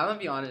 But yeah, I'm gonna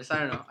be honest. I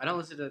don't know. I don't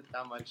listen to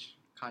that much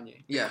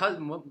Kanye. Yeah. Because,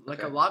 like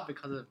Okay. a lot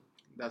because of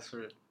that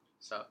sort of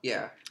stuff.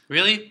 Yeah.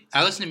 Really,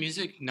 I listen to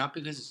music not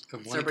because of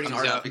when it Celebrating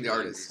comes art, out. being the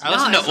artist. I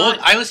listen No, it's to old.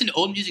 not- I listen to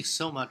old music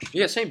so much.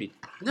 Yeah, same dude.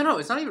 No,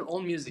 it's not even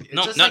old music. It's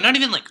No, just not like,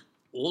 even like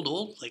old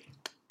like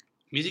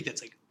music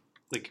that's like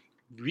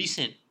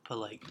recent, but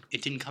like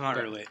it didn't come out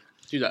right away.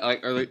 Dude, that, like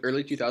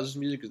early 2000s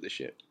music is the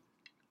shit.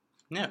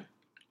 Yeah,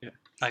 Yeah.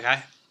 Like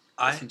I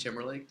Justin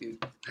Timberlake,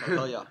 dude.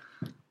 Hell yeah.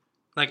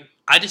 like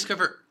I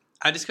discover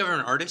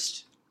an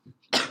artist,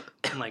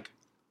 and like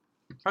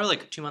probably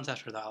like 2 months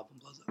after the album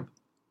blows up,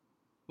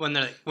 when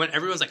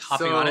everyone's like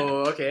hopping on it.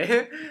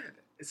 Okay.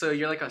 So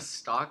you're like a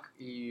stock.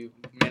 You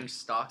manage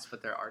stocks,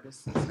 but they're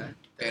artists instead.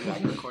 They're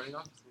Bandwagon. recording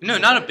off. No,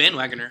 not a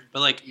bandwagoner,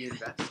 but like You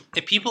invest.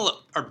 if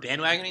people are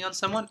bandwagoning on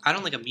someone, I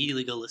don't like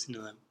immediately go listen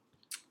to them.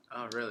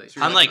 Oh, really? So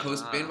you're I'm like-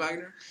 post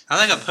bandwagoner. I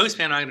like a post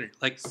bandwagoner,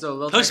 like So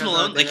Lil Post Tecca's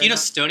Malone. not Like there you know,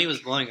 now? Stoney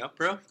was blowing up,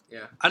 bro.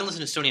 Yeah. I didn't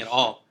listen to Stoney at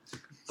all.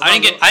 What I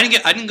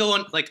about didn't go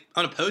on like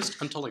on a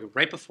post until like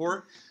right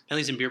before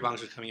Henleys and Beer Bongs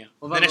were coming out.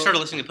 What Then about I started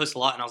listening to Post a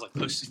lot, and I was like,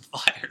 Post is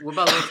fire. What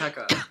about Lil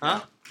Tecca?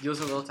 Huh? You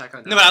listen to Lil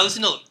Tecca? No, but I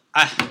listened to.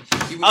 I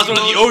was one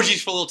of the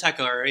OGs for Lil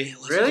Tecca, alright?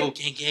 Let's Really? go,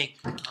 gang.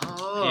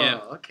 Oh, Yeah.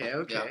 okay.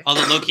 Yeah.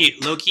 Although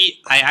low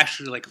key, I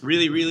actually like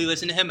really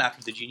listened to him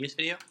after the Genius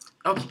video.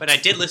 Okay. But I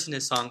did listen to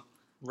his song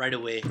right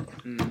away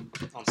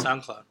on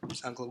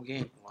SoundCloud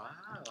game. Wow.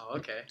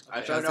 Okay. I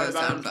okay. found That's out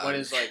about him SoundCloud. when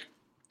it's like.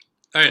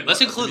 All right, let's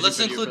What, include a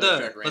music video for that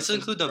track let's ransom?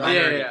 include the Right.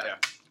 Yeah, minority. yeah.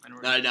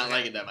 No, I don't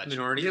like it that much.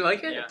 Minority. You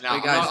like it? Yeah. No,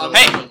 Hey, guys, I'm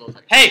hey! not a little-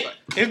 Hey,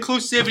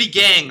 inclusivity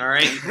gang. All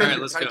right, all right,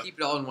 let's Try go. to keep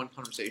it all in one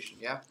conversation.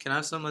 Yeah. Can I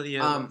have some of the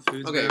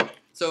foods? Okay. bro?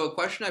 So a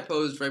question I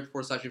posed right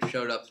before Sasha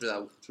showed up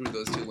through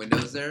those two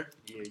windows there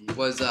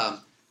was,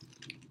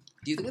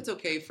 do you think it's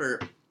okay for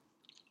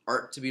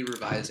art to be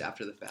revised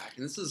after the fact?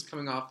 And this is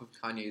coming off of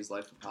Kanye's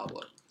Life of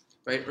Pablo,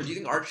 right? Or do you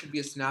think art should be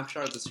a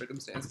snapshot of the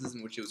circumstances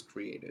in which it was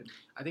created?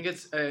 I think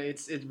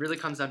it really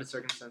comes down to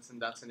circumstance in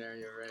that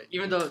scenario, right?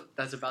 Even though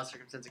that's about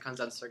circumstance, it comes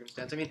down to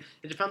circumstance. I mean,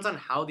 it depends on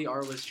how the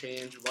art was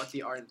changed, what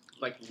the art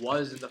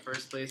was in the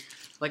first place.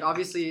 Like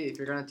obviously, if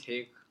you're gonna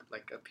take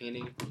like a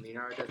painting from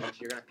Leonardo da Vinci,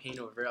 you're gonna paint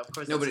over it. Of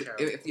course, No, that's but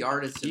terrible. if the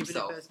artist Even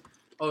himself,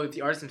 if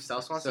the artist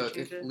himself wants so to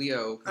change if it.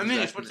 Leo, I comes mean,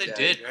 back it's from what the they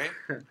dead, did,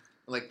 right?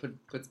 like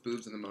puts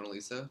boobs in the Mona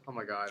Lisa. Oh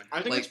my god.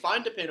 I think Like- it's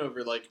fine to paint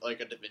over like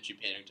a Da Vinci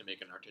painting to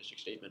make an artistic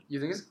statement. You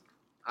think it's?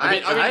 I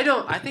mean- I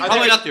don't. I think. I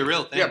Probably think not the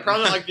real thing. Yeah,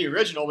 probably not like the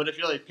original, but if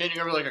you're like painting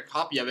over like a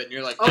copy of it and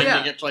you're like Oh, painting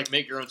yeah. it to like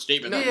make your own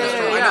statement, No, Yeah, that's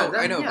that's true. fine. yeah,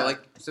 I know, yeah. but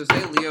like, so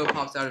say Leo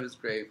pops out of his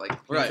grave, like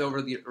paints Right.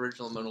 over the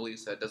original Mona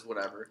Lisa, does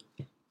whatever.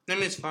 I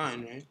mean, it's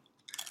fine, right?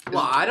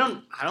 Well, I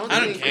don't I don't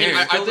think. care.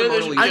 I think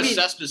they should be I mean,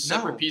 assessed as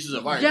separate no. pieces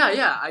of art. Yeah.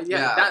 Yeah.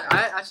 That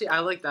I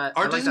like that.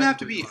 I Art like doesn't that have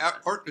to be conclusion.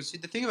 art. See,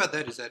 the thing about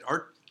that is that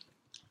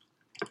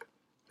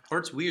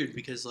art's weird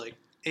because like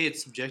A,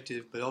 it's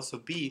subjective, but also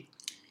B,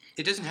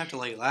 it doesn't have to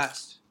like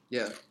last.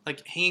 Yeah.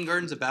 Like Hanging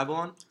Gardens of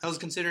Babylon, I was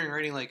considering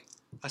writing like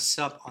a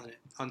sup on it.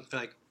 On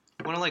like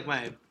one of like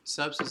my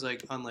subs is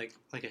like on like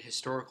a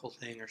historical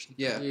thing or something.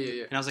 Yeah.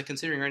 Yeah. And I was like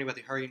considering writing about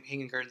the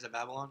Hanging Gardens of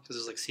Babylon because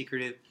it's like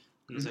secretive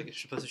and it's like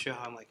it's supposed to show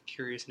how I'm like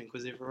curious and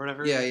inquisitive or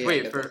whatever. Yeah. Yeah.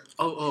 Wait yeah. for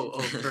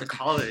for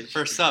college.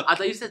 For a sub. I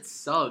thought you said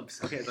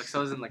subs. Okay, like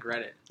subs in like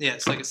Reddit. Yeah,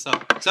 it's like a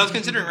sub. So I was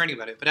considering writing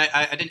about it, but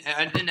I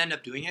didn't end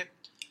up doing it.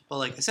 But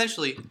like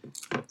essentially,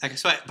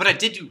 but I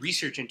did do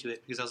research into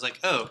it because I was like,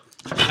 oh,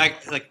 I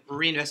like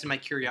reinvested my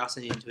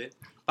curiosity into it.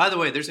 By the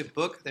way, there's a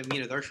book that me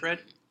and Adarsh read,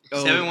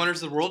 Oh. Seven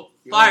Wonders of the World.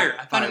 Yeah. Fire!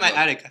 I found it in my Fire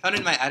attic. I found it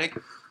in my attic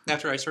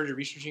after I started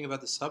researching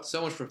about the sub.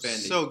 So much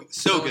profanity. So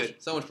good. Much,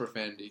 so much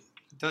profanity.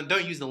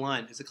 Don't use the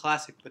line. It's a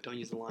classic, but don't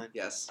use the line.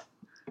 Yes.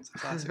 It's a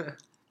classic.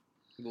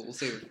 We'll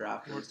save it for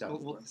afterwards.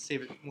 We'll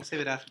save it. We'll save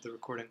it after the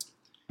recording.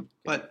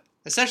 But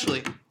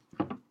essentially,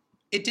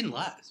 it didn't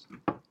last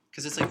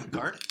because it's like a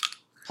garden.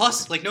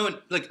 Plus, like no one,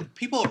 like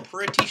people are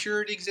pretty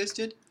sure it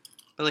existed,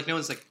 but like no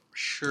one's like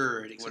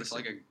sure it existed.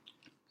 What if like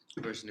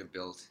a person who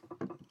built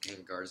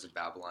Hanging Gardens of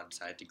Babylon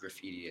decided to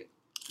graffiti it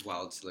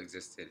while it still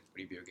existed?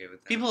 Would you be okay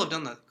with that? People have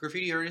done that.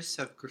 Graffiti artists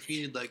have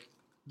graffitied like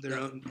their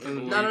own. Yeah.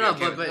 No,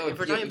 but No, if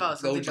we're yeah, talking about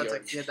something Goji that's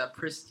art. like that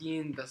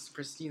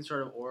pristine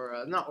sort of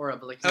aura, not aura,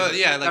 but like Oh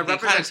yeah, like that they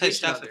kind of say representation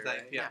stuff of like it, that.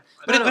 right? Yeah,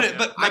 No,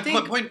 but I my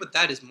think- point with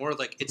that is more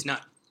like it's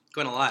not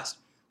going to last.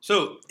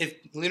 So if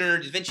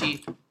Leonardo da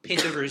Vinci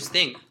paints over his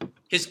thing,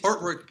 his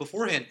artwork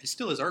beforehand is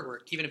still his artwork,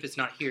 even if it's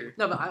not here,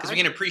 No, but because we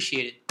can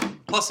appreciate it.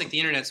 Plus, like the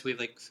internet, so we have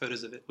like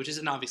photos of it, which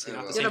isn't obviously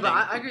not the Yeah, same no, but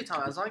thing. I agree,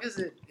 Tom. As long as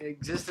it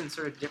exists in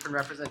sort of different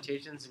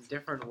representations in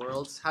different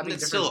worlds, having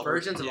It's different still art,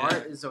 versions of yeah.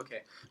 art is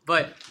okay.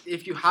 But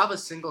if you have a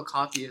single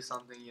copy of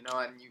something, you know,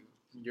 and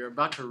you're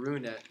about to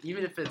ruin it,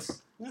 even if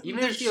it's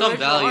There's the some original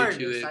value art,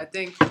 to it.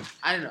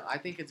 I don't know. I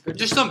think it's good.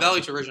 There's some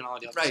value to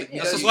originality. Obviously.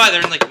 Right, This is yeah. why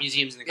they're in like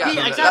museums and Yeah,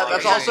 Yeah, no, exactly,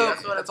 that's exactly. also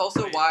That's what that's I'm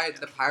also saying. why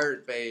the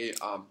Pirate Bay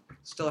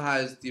still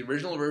has the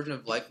original version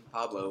of Life of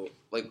Pablo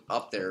like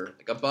up there,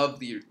 like above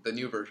the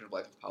new version of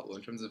Life of Pablo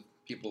in terms of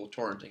people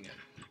torrenting it.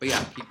 But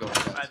yeah, keep going. I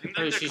Guys. think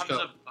Hey, that there she's comes go.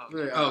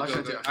 a I'll go,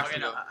 show go. you. After okay, you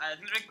no, go. I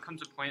think there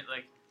comes a point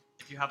like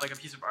if you have like a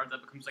piece of art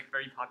that becomes like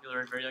very popular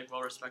and very like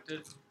well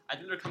respected, I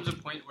think there comes a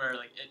point where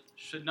like it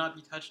should not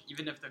be touched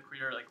even if the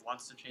creator like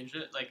wants to change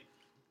it. Like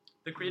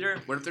the creator,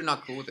 What if they're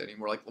not cool with it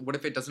anymore? Like, what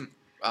if it doesn't?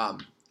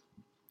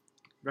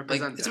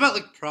 Represent It's them. about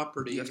like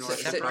property. You and have all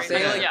to that. separate-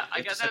 yeah, like, I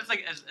if guess the- that it's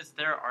like it's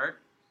their art,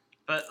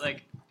 but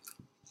like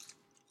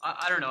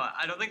I don't know.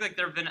 I don't think like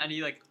there have been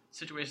any like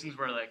situations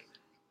where like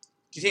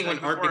Do you think when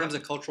Like art before- becomes a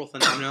cultural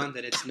phenomenon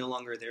that it's no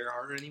longer their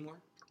art anymore?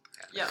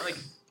 yeah like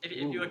if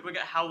you like look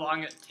at how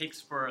long it takes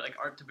for like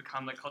art to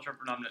become like cultural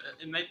phenomenon,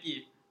 it might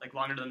be like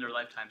longer than their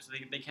lifetime, so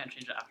they can't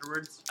change it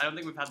afterwards. I don't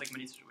think we've had like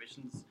many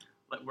situations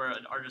like where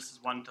an artist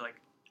has wanted to like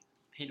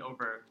paint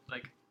over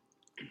like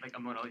a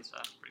Mona Lisa,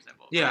 for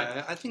example.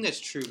 Yeah, I think that's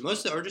true.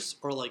 Most of the artists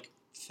are like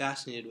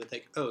fascinated with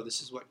like, oh,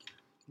 this is what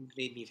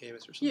made me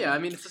famous or something. Yeah, I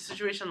mean, it's a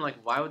situation like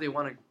why would they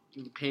want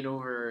to paint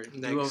over,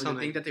 Like do over the something.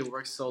 thing that they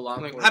worked so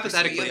long Like, for?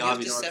 hypothetically, you have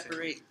to obviously.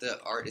 separate the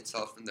art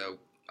itself from the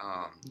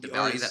The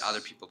value that artist.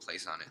 other people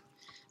place on it.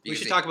 We Because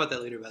should it- talk about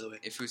that later, by the way.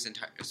 if it was it's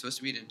supposed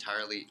to be an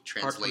entirely Art from the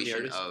translation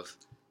artist. of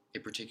a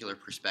particular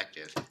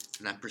perspective,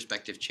 and that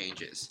perspective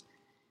changes,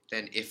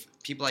 then if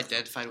people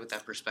identified with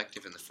that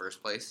perspective in the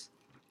first place,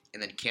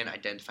 and then can't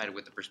identify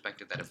with the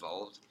perspective that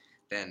evolved,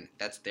 then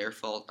that's their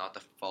fault, not the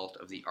fault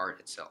of the art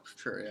itself.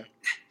 Sure, yeah.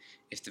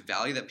 If the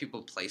value that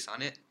people place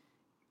on it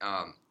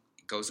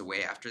goes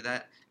away after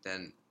that,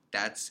 then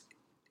that's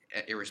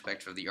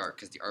irrespective of the art,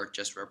 because the art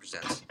just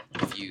represents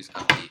the views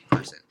of the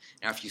person.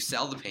 Now, if you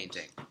sell the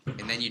painting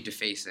and then you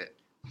deface it,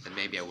 then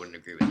maybe I wouldn't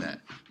agree with that.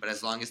 But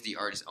as long as the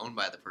art is owned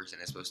by the person,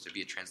 it's supposed to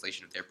be a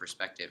translation of their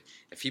perspective.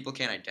 If people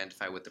can't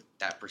identify with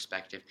that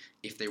perspective,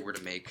 if they were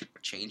to make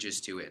changes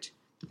to it,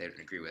 they would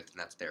agree with, and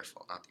that's their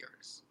fault, not the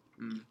artist.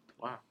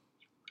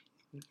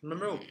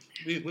 Remember,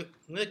 we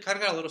kind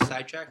of got a little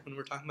sidetracked when we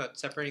were talking about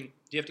separating.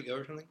 Do you have to go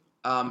or something?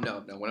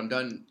 No. When I'm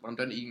done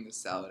eating this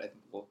salad, I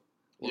think we'll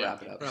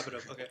wrap it up. Wrap it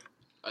up. Okay.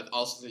 I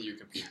also think your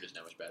computer doesn't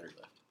have much battery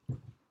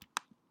left.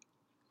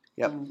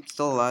 Yep,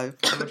 still alive.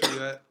 How much are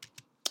you at?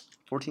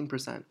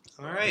 14%.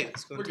 All right,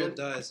 let's go We're until good. it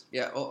dies.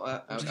 Yeah. Well,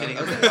 I'm just kidding.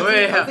 Okay. Oh,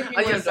 yeah, I think we I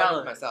went get done salad.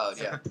 with my salad.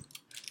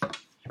 Yeah.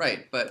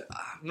 Right, but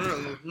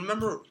No,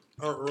 remember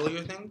our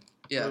earlier thing?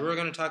 yeah, We were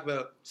going to talk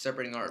about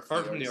separating art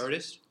art from the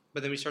artist,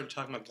 but then we started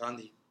talking about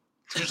Gandhi.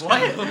 So just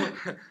What?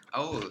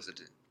 Oh, so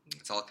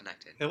it's all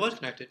connected. It was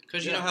connected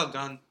because you know how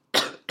Gandhi.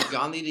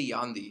 Gandhi to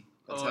Yandhi.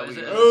 That's Oh, how is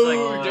we it- go.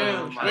 Oh, Oh,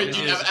 damn. my Wait,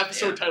 goodness.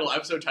 episode title,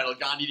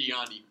 Gandhi to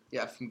Yandhi.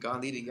 Yeah, from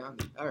Gandhi to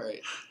Yandhi. All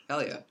right.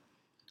 Hell yeah.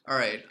 All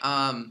right.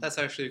 That's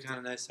actually a kind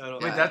of nice title.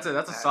 Wait, Yeah, that's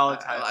a solid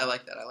I title.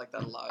 like that. I like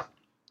that a lot.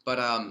 But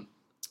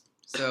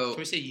so Can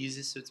we say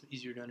Jesus so it's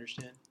easier to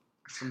understand?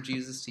 from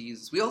Jesus to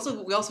Jesus. We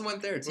also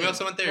went there too. We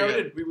also went there. Yeah, we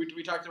yeah. did.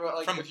 We talked about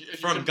like From- if you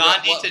from could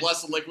Gandhi to-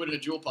 bless a liquid in a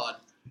jewel pod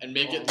and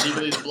make it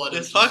legally his blood.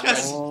 This and podcast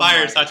is Oh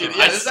fire, my Sachi. God.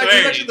 Yeah, I this is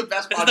swear. actually the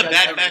best This podcast is the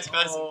bad ever.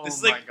 podcast. Oh This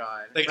is my like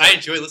god. I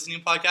enjoy listening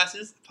to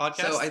podcasts.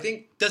 So I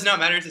think Does not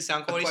matter if the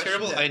sound quality is question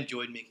terrible. that- I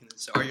enjoyed making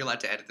this. So are you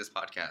allowed to edit this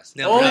podcast?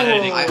 No, we're not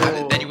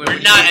editing. Then you We're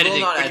would- not you will editing.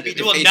 Not We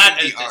edit. will Defacing not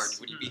the edit art. this.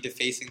 Would you be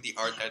defacing the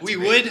art? That's We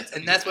created? would, That's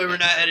and that's why we're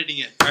not editing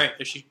it. All right,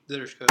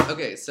 there's code.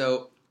 okay.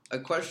 So a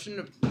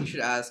question we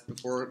should ask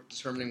before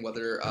determining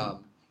whether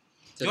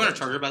You want a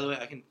charger, by the way?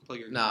 I can plug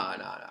your. Nah.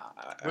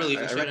 We're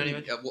leaving soon reckon-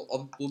 anyway. yeah,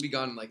 we'll be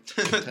gone in like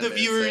 10 the minutes,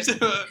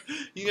 viewers, like-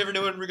 you never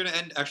know when we're gonna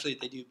end. Actually,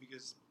 they do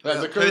because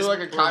There could be like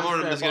a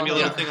there's gonna be a little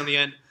Yeah. thing on the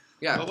end.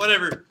 yeah. But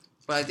whatever.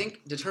 But I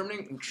think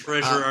determining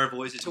Treasure our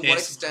voices. to what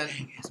extent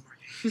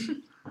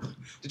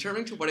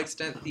determining to what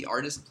extent the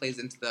artist plays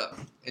into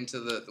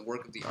the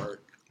work of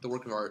the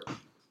work of art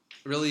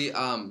really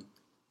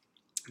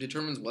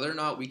determines whether or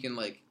not we can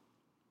like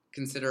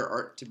consider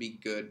art to be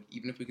good,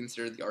 even if we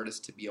consider the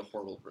artist to be a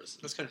horrible person.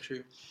 That's kind of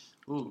true.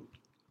 Ooh.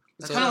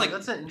 That's So- kind of like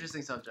that's an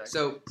interesting subject.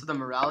 So So the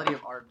morality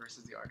of art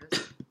versus the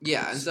artist.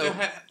 yeah, and so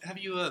have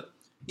you have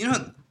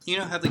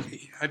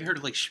you heard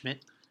of like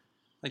Schmidt,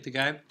 like the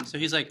guy? So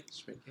he's like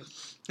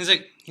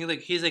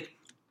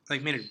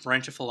made a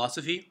branch of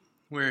philosophy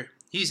where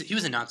he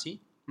was a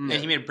Nazi and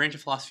he made a branch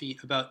of philosophy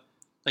about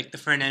like the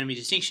friend enemy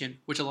distinction,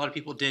 which a lot of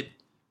people did,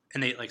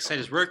 and they like cite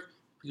his work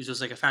because it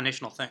was like a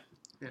foundational thing.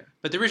 Yeah.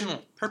 But the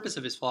original purpose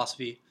of his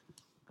philosophy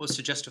was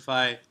to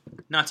justify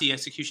Nazi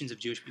executions of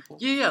Jewish people.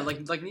 Yeah, like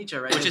Nietzsche,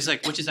 right? Which is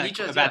like Nietzsche's,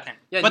 a bad thing.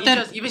 Yeah, but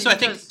Nietzsche's, then even so I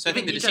think Nietzsche's, the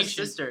even Nietzsche's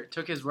distinction. sister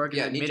took his work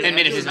yeah, and Nietzsche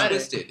made it his own.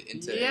 twisted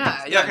into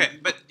Yeah, Yeah, okay,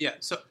 but yeah.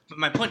 So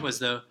my point was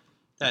though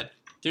that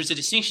there's a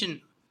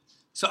distinction.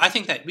 So I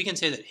think that we can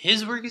say that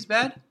his work is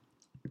bad,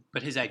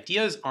 but his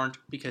ideas aren't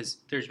because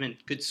there's been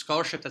good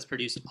scholarship that's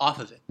produced off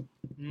of it.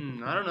 I don't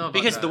know about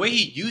Because that. the way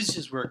he used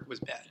his work was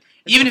bad.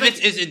 It Even if seems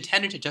it is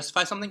intended to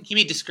justify something, he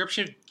made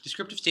descriptive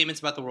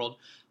statements about the world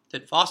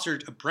that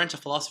fostered a branch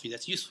of philosophy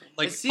that's useful.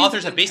 Like It seems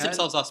authors have based intent-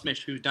 themselves off Smith,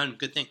 who've done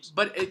good things.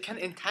 But it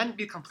can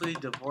be completely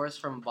divorced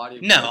from a body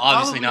of No, work.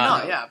 obviously Probably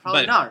not. Yeah,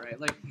 probably But- not. Right?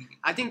 Like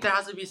I think there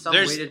has to be some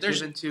There's- weightage there's-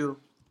 given to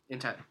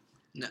intent.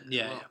 No,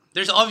 yeah.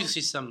 There's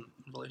obviously some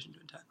relation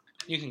to intent.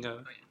 You can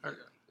go. Or,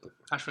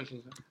 Ashwin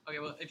can go. Okay,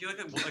 well, if you look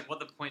at like what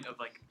the point of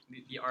like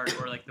the art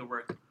or like the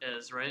work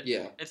is, right?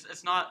 Yeah.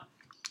 It's not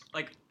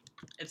like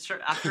it's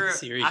after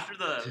Siri. after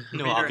the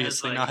No, creator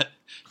obviously has, like, not.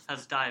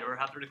 has died or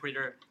after the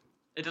creator,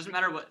 it doesn't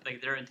matter what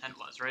like their intent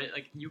was, right?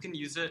 Like you can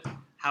use it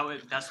how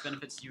it best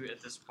benefits you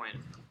at this point,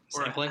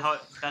 or Sampling? how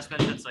it best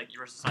benefits like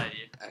your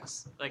society.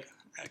 X.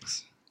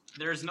 X.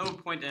 There's no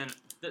point in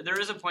there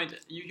is a point.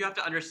 You have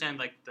to understand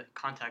like the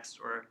context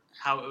or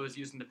how it was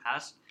used in the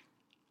past,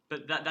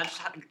 but that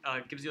just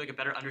gives you like a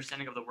better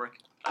understanding of the work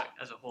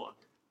as a whole.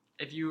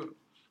 If you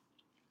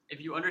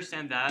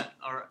understand that,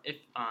 or if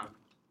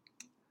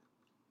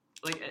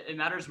like it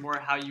matters more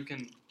how you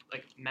can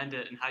like mend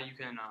it and how you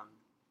can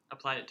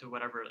apply it to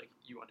whatever like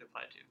you want to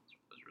apply it to. It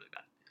was really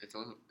bad.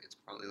 It's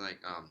probably like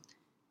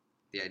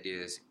the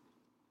idea is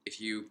if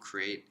you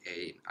create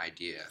an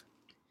idea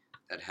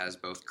that has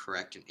both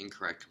correct and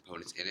incorrect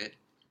components in it,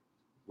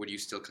 would you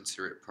still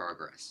consider it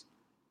progress?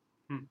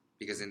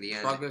 Because in the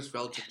end, Progress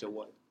relative to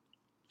what?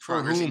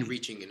 progress in whom?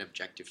 reaching an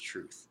objective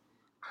truth.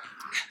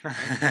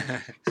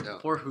 So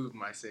For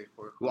whom I say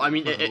for whom. Well, I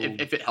mean,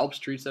 if it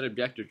helps reach that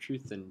objective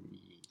truth, then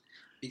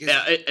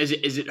because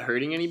is it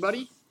hurting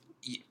anybody,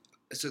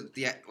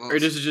 well, or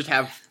does it just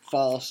have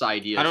false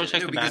ideas? I don't in it?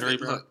 check no, the because battery,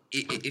 bro. look,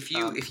 if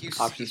you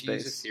option use a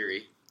space.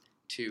 theory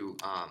to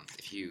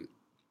if you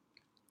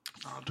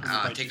I'll turn the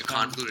battery take a down.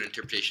 convoluted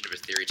interpretation of a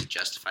theory to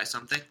justify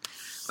something,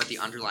 but the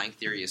underlying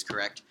theory is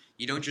correct,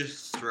 you don't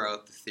just throw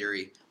out the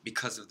theory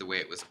because of the way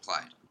it was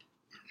applied.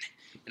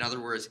 In other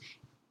words,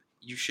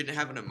 you shouldn't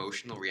have an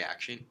emotional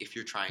reaction if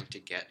you're trying to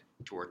get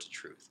towards the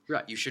truth.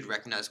 Right. You should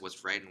recognize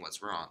what's right and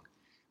what's wrong.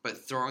 But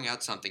throwing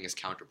out something is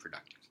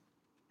counterproductive.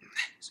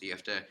 So you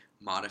have to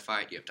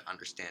modify it, you have to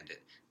understand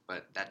it.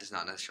 But that does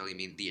not necessarily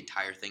mean the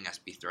entire thing has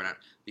to be thrown out,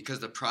 because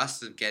the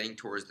process of getting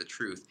towards the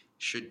truth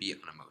should be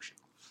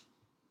unemotional.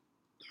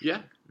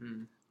 Yeah.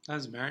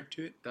 Has merit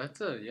to it.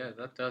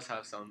 That does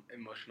have some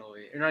emotional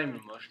weight. Or not even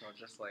emotional,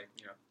 just like,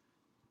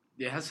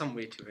 it has some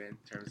weight to it in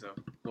terms of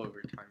what we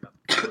were talking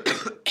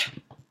about.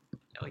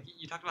 Yeah, like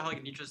you talked about how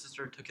like Nietzsche's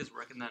sister took his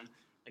work and then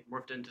like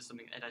morphed it into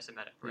something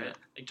anti-Semitic, right? Yeah.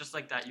 Like just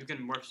like that, you can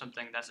morph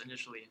something that's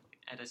initially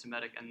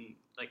anti-Semitic and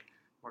like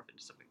morph it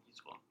into something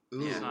useful.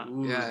 Ooh. It's not-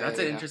 Ooh, Yeah, that's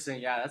yeah, an yeah.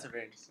 interesting. Yeah, that's a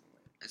very interesting way.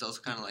 It's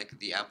also kind of like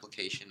the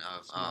application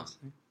of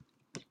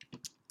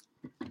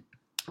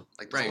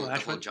like Right. the whole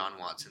Ashwin? John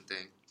Watson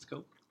thing, Let's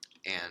go.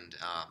 and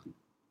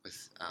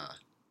with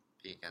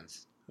being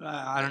against.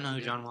 I don't know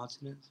who John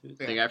Watson is. Who's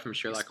The guy from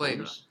Sherlock Explain.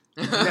 Holmes.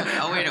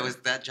 Oh wait, no, was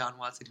that John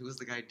Watson? Who was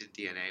the guy who did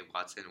DNA?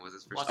 Watson was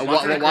his first Oh,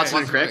 name. Watson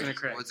and Crick?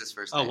 What was his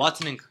first Oh, name?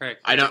 Watson and Crick.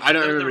 I don't The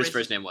remember what his racist-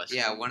 first name was.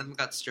 Yeah, one of them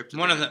got stripped.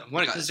 One of the got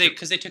because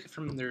stripped- they took it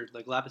from their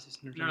like lab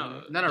assistant or No,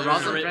 something. No, There's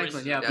Rosalind a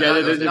Franklin. racist- Yeah,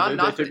 Yeah, but they not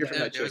took for it from that.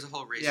 that There was a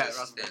whole racist Yeah,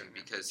 Rosalind thing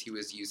Franklin. because he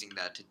was using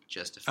that to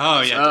justify. Oh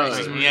his yeah, Oh,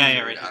 racism yeah,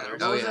 toward right.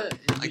 others. Oh, What was yeah. it? Like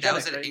that Eugenic,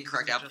 was an right?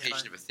 incorrect Just application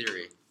fine. of a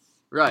theory,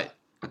 Right.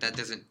 but that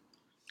doesn't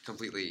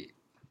completely.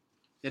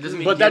 It doesn't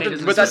mean But that DNA does-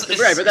 doesn't but that's-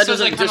 exist. right, but that so it's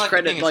doesn't kinda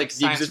discredit, the thing, like, it's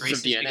the science existence of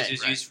racist DNA, because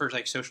it's right. used for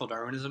like social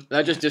Darwinism.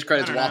 That just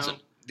discredits I don't know.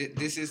 Watson.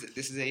 This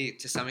is a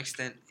to some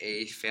extent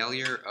a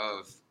failure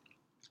of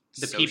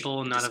The social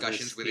people, not of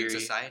discussions this within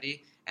theory.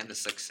 society and the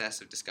success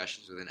of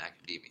discussions within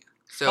academia.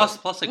 So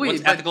Plus, like Wait,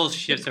 what's but ethical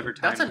shifts over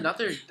time.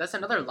 That's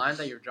another line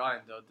that you're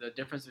drawing though. The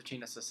difference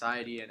between a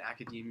society and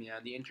academia,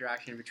 the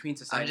interaction between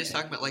society. I'm just and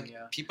talking about like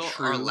academia. people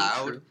True, are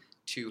allowed true.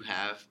 to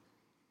have.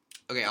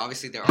 Okay,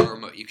 obviously there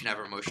are you can have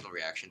an emotional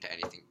reaction to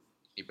anything,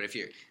 but if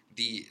you're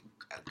the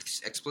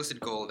explicit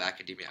goal of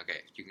academia,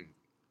 okay, you can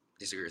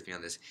disagree with me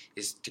on this,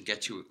 is to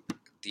get to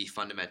the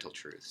fundamental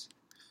truths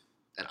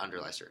that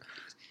underlie certain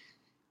ideas.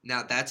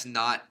 Now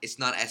it's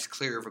not as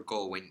clear of a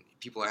goal when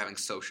people are having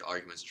social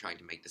arguments and trying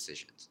to make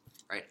decisions,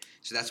 right?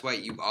 So that's why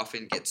you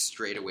often get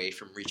strayed away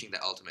from reaching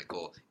the ultimate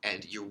goal,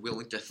 and you're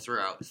willing to throw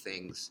out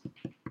things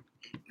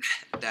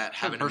that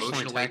have an Personally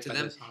emotional weight attacked to by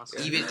them, this,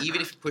 honestly.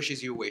 even if it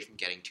pushes you away from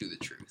getting to the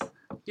truth.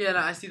 Yeah, no,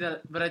 I see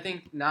that, but I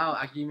think now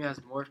academia has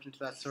morphed into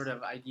that sort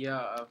of idea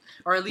of,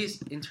 or at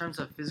least in terms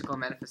of physical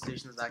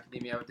manifestations of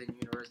academia within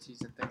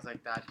universities and things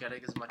like that,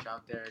 getting as much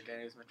out there,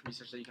 getting as much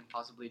research that you can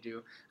possibly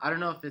do. I don't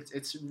know if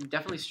it's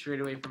definitely strayed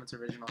away from its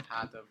original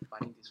path of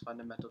finding these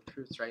fundamental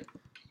truths, right?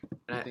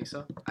 And I think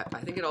so. I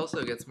think it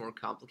also gets more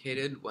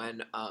complicated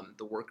when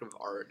the work of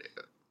art,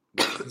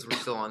 since we're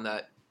still on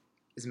that,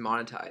 is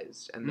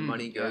monetized and the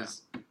money yeah.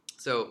 goes.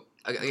 So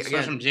Let's go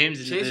again, from James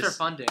into Chase this. for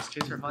funding.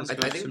 Chase for Let's funding.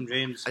 go I think- from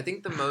James. I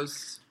think the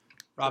most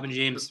Robin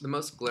James, the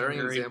most glaring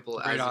great- example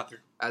great as author.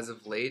 as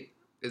of late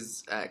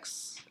is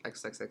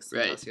XXX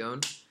Right.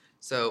 Tentacion.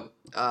 So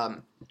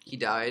he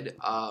died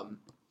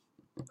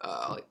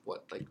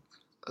like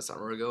a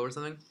summer ago or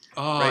something.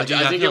 Oh, Right. dude,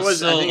 I think it feel was.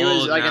 so I think it was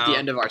old like at the now.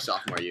 end of our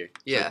sophomore year.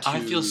 Yeah. I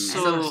feel Two-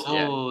 so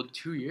Yeah. old.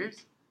 2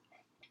 years?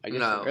 I guess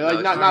No, so. Or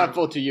like no, not it's a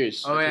full 2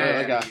 years. Oh, yeah,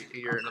 Like yeah, a- A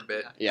year and a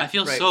bit. Yeah. I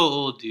feel Right. so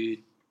old, dude.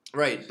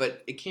 Right,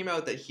 but it came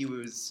out that he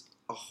was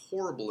a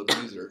horrible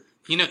abuser.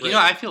 You know, Right.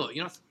 I feel,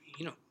 you know.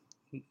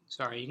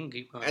 Sorry, you can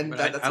keep going. And but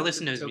that's I a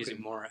listen to his token. music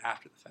more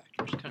after the fact,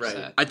 which is kind of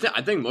Right. sad.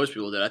 I think most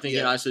people did. I think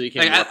Yeah. he honestly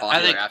became Like, more I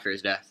popular think- after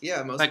his death.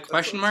 Yeah, most Like that's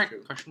question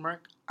true.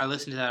 mark. I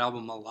listened to that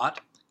album a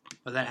lot,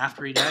 but then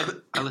after he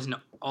died, I listened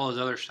to all his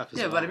other stuff as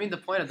Yeah, well. but I mean, the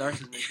point of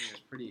Darcy's making is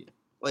pretty.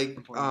 Like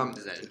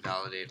Does that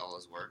invalidate all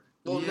his work?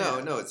 well, Yeah.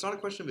 no, it's not a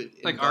question of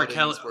it. like R. invalidating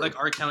Kelly, his work. like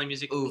R. Kelly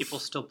music, Oof. people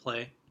still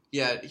play.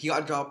 Yeah, he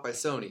got dropped by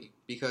Sony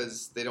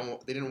because they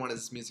didn't want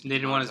his music. to They be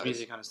didn't want his monetized.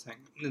 music on his thing.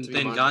 And To be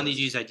then monetized.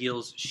 Gandhiji's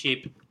ideals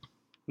shaped.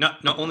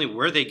 Not only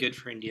were they good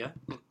for India,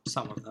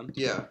 some of them,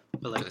 Yeah,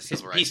 but For like the his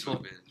civil rights peaceful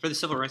movement. for the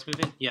civil rights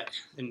movement. Yeah,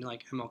 and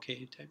like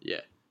MLK type. Yeah.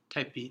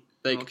 Type beat.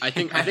 Like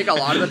MLK. I think a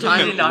lot of the You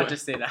time. did not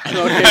just say that.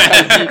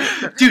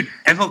 Okay. Dude,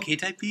 MLK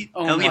type beat.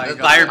 Oh That'll be my a God.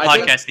 fire I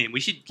think- podcast name. We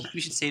should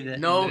save that.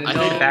 No, And no,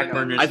 put it no, back no.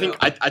 burners. I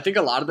think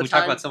a lot of the we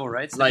talk time. about civil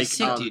rights. like, Like,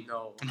 sick, um, dude.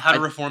 No. And how to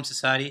I- reform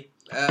society.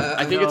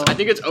 I think No.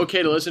 it's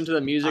okay to listen to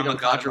the music I'm a of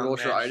god among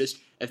controversial men. artists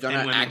if they're And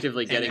not women,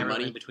 actively and getting everyone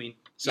money. in between.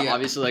 So Yeah.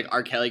 obviously, like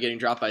R. Kelly getting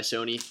dropped by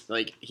Sony,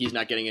 like he's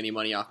not getting any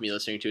money off me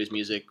listening to his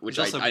music, which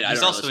He's also, I he's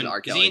don't also listen to R.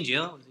 Is he Kelly. in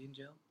jail? Is he in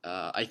jail?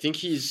 I think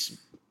he's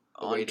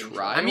on Awaiting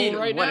trial. I mean,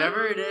 right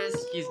whatever now? it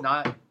is, he's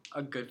not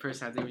a good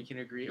person. I think we can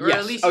agree. Or Yes.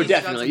 at least Oh, he's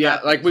got definitely. some Yeah.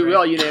 bad Like things, we right?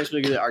 all unanimously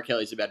agree that R.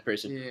 Kelly's a bad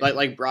person. Yeah.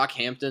 Like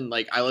Brockhampton.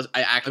 Like I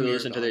actively Amir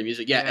listen to their Khan.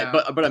 music. Yeah.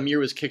 Yeah. But Amir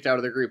was kicked out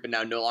of the group and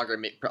now no longer.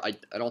 I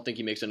don't think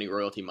he makes any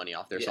royalty money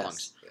off their Yes,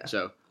 songs. yeah.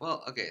 So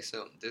Well, okay,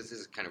 so this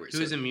is kind of weird.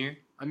 Who is So, Amir?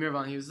 Amir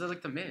Van, he was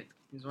like the main.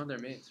 He was one of their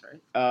mains, right?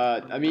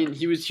 I mean,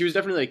 he was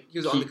definitely like he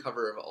was on the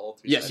cover of all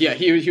three. Yes, sides. yeah,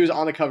 he was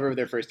on the cover of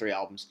their first 3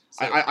 albums.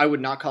 So- I would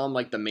not call him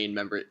like the main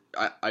member.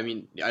 I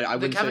mean I The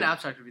wouldn't Kevin say.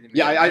 Abstract would be the main.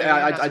 Yeah, Kevin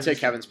I'd Abstract say is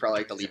the Kevin's main. probably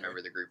like the lead member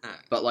of the group. Alright.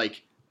 But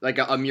like like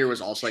Amir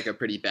was also like a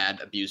pretty bad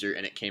abuser,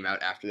 and it came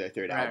out after their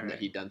third Right, album right. that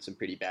he'd done some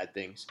pretty bad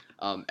things,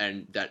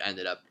 and that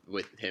ended up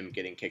with him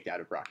getting kicked out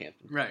of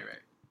Brockhampton. Right.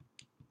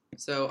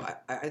 So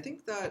I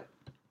think that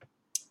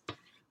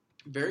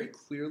very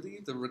clearly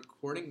the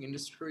recording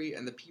industry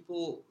and the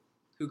people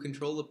who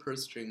control the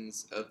purse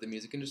strings of the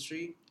music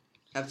industry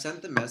have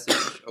sent the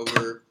message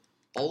over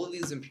all of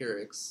these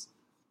empirics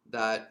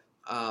that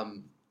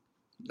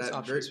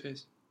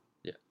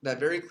that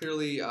very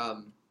clearly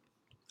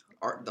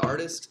the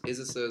artist is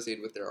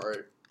associated with their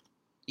art,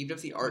 even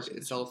if the art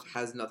itself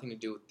has nothing to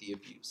do with the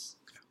abuse,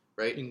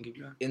 right?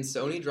 In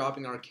Sony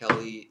dropping R.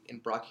 Kelly, in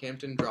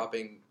Brockhampton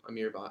dropping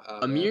Amir.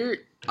 Amir,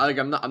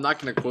 I'm not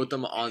gonna quote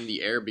them on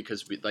the air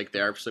because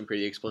there are some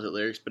pretty explicit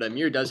lyrics, but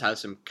Amir does have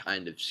some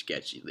kind of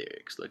sketchy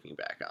lyrics looking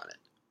back on it.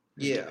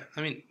 Yeah.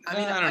 I mean, I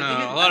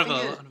don't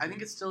know. I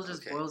think it still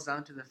just Okay. boils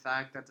down to the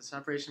fact that the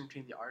separation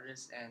between the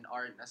artist and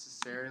art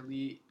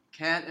necessarily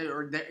can't,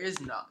 or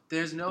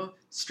there's no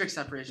strict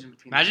separation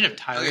between. Imagine the if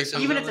two. Tyler. Okay, so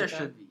even said if there that.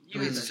 should be.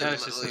 Even if So there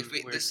That's just if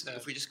we, some weird stuff.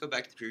 if we just go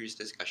back to the previous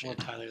discussion, Well,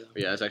 Tyler though.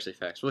 Yeah, that's actually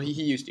facts. Well, he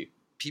used to.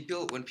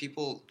 when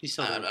people, He's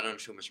still I there. don't know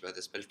too much about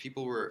this, but if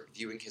people were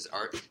viewing his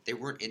art, they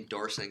weren't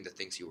endorsing the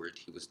things he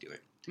was doing.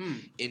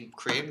 In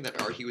creating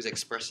that art, he was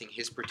expressing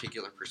his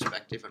particular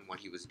perspective on what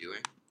he was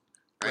doing,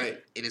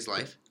 right. In his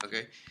life.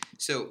 Okay,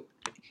 so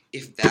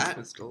if that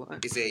That's still alive.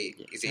 is a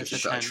It's a 10,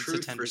 it's a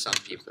truth 10%. for some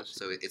people,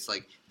 so it's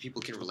like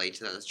people can relate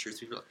to that. That's truth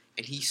for people,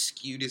 and he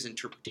skewed his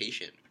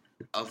interpretation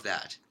of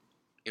that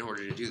in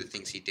order to do the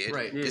things he did.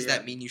 Right. Does Yeah,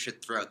 that mean you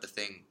should throw out the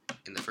thing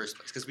in the first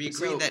place? Because we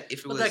agree So- that if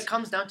it But was that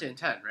comes down to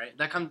intent, right?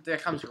 That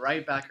comes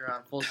right back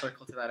around full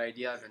circle to that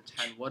idea of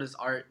intent. What is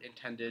art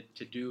intended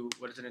to do?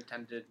 What is it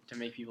intended to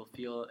make people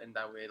feel in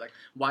that way? Like,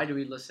 why do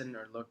we listen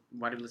or look?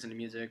 Why do we listen to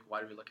music?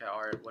 Why do we look at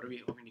art? What are we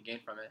hoping to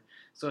gain from it?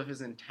 So if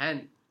his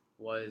intent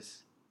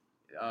was,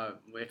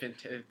 if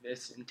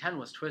his intent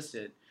was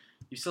twisted,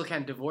 you still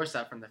can't divorce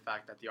that from the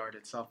fact that the art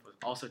itself was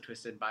also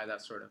twisted by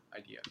that sort of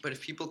idea. but if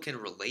people can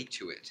relate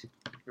to it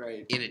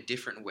Right. in a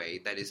different way,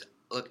 that is,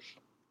 look,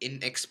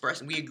 in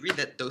express, we agree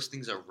that those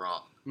things are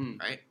wrong,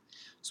 right?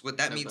 So what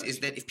that Yeah, means but- is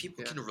that if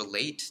people yeah. can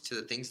relate to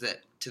the things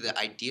to the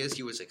ideas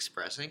he was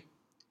expressing,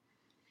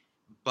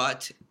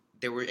 but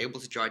they were able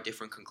to draw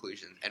different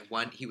conclusions,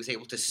 and he was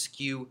able to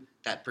skew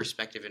that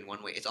perspective in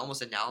one way. It's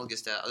almost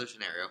analogous to that other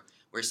scenario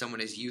where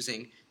someone is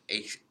using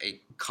a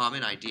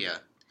common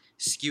idea,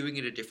 skewing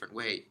it a different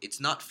way. It's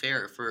not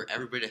fair for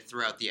everybody to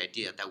throw out the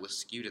idea that was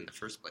skewed in the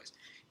first place.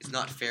 It's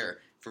not fair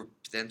for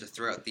them to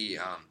throw out the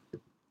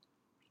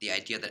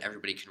idea that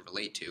everybody can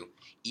relate to,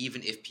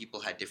 even if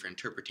people had different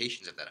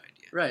interpretations of that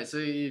idea. Right, so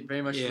you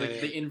very much Yeah, like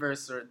yeah. the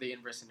inverse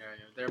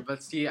scenario there.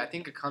 But see, I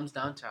think it comes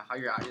down to how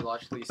your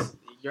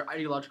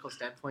ideological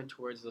standpoint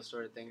towards those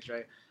sort of things,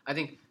 right? I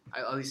think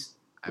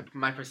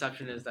my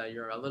perception is that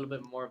you're a little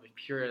bit more of a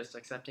purist,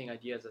 accepting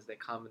ideas as they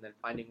come and then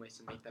finding ways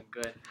to make them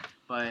good.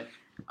 But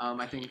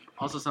I think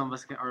also some of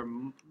us are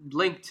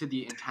linked to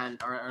the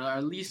intent, or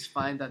at least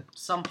find that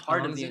some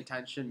part of the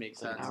intent should make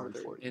sense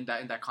in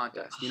that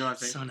context. You know what I'm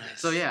saying? So nice.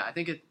 So yeah, I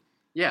think you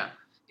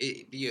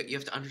You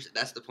have to understand.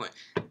 That's the point.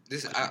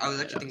 I was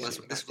actually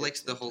thinking this relates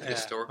to the whole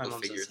historical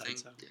figure thing.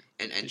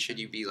 And should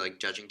you be like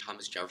judging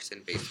Thomas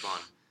Jefferson based on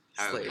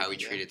how he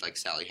treated like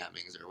Sally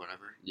Hemings or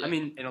whatever? Yeah. I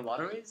mean, in a lot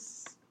of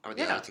ways. Or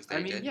the Yeah, other things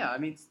that he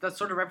did? that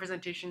sort of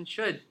representation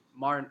should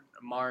mar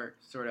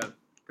sort of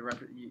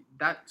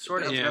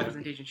Yeah.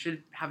 representation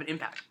should have an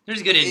impact.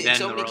 There's good and In bad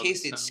so in the many world.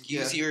 cases, it so.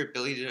 skews your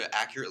ability to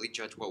accurately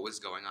judge what was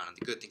going on and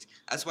the good things.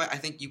 That's why I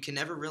think you can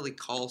never really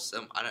call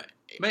some. But I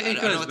it don't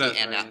know goes what both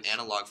the ways.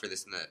 analog for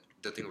this and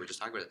the thing we were just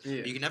talking about.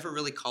 Yeah. You can never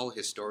really call a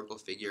historical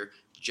figure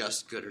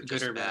just good or Good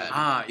just or bad.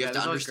 bad. You have to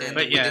there's always understand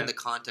gray. But within yeah. the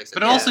context.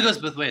 But of it also it. goes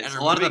both ways. And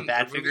A lot of the removing-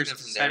 bad removing figures them in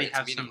from society there,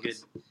 have it's some good.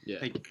 Yeah.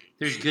 Like,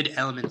 there's good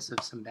elements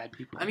of some bad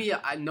people. I mean,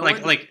 I know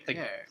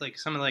like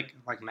someone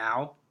like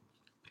Mao,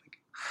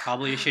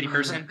 probably a shitty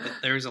person, but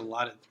there's a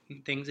lot of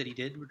things that he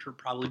did which were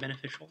probably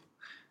beneficial.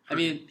 I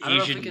mean, I don't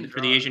know if we Asian can for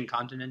the draw- Asian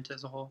continent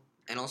as a whole.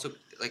 And also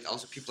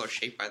people are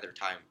shaped by their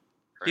time.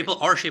 Right? People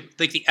are shaped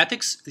like the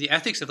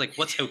ethics of like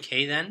what's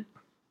okay then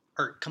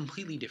are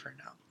completely different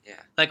now. Yeah.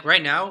 Like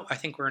right now, I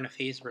think we're in a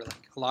phase where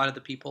like a lot of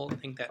the people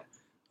think that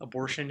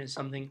abortion is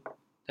something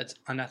that's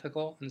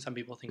unethical, and some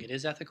people think it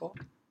is ethical.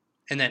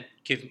 And then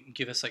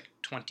give us like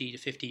 20 to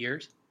 50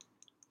 years,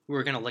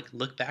 we're gonna like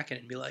look back at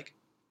it and be like,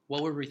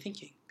 what were we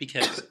thinking?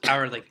 Because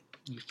our like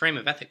frame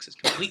of ethics is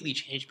completely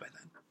changed by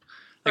then.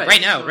 Like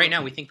Right, right now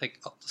so- we think like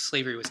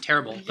slavery was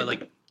terrible, but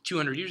like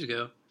 200 years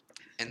ago,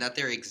 And that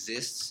there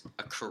exists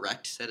a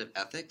correct set of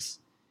ethics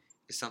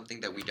is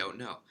something that we don't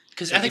know.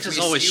 because So ethics if is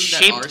we always assume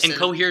that our shaped and set-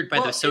 cohered by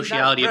Well, the in that-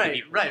 sociality of the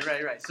right,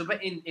 people. Right. So,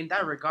 but in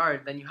that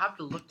regard, then you have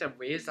to look at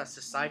ways that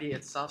society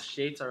itself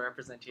shapes our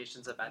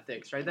representations of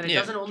ethics, right? Then it Yeah.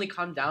 doesn't only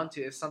come down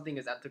to if something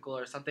is ethical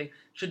or something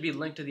should be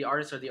linked to the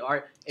artist or the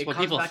art. It what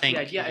comes people back think,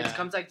 to the idea. yeah. It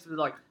comes back to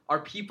like, are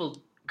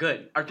people good?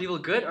 Are people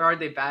good or are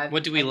they bad?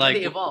 What do we And like?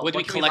 Can they evolve? What do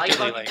we can like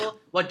collectively about like? people?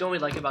 What don't we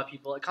like about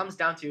people? It comes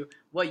down to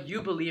what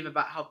you believe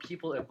about how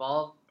people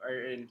evolve, or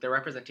in their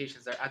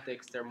representations, their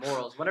ethics, their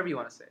morals, whatever you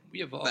want to say.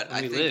 We evolve But when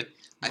I we think- live.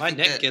 I My think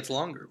neck that- gets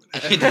longer.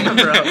 Bro.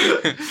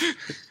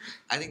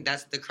 I think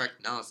that's the correct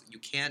analysis. You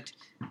can't,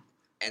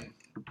 and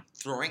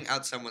throwing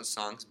out someone's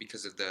songs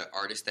because of the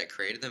artist that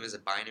created them is a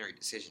binary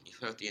decision. You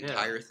throw out the Yeah.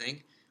 entire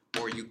thing,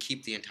 or you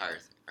keep the entire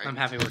thing. Right? I'm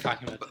happy we're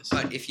talking about But, this.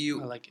 but if I you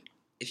like it.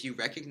 if you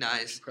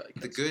recognize Probably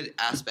the cuts. good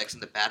aspects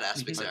and the bad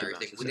aspects Mhm. of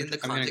everything within the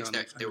I'm gonna context go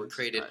in that 5 they were minutes.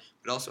 created, Alright.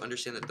 but also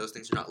understand that those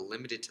things are not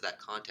limited to that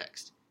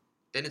context,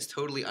 then it's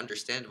totally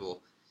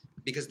understandable.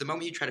 Because the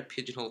moment you try to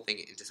pigeonhole a thing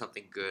into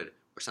something good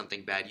or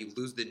something bad, you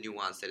lose the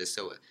nuance that is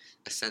so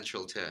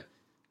essential to.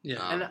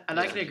 Yeah. And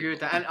I can agree with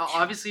that. And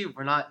obviously,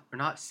 we're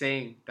not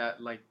saying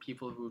that like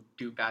people who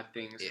do bad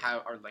things Yeah.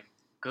 are like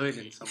good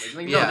in some ways.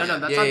 Like, Yeah. no,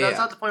 that's Yeah, not yeah, that's yeah.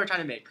 not the point we're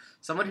trying to make.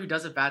 Someone who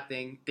does a bad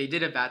thing, they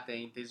did a bad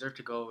thing, they deserve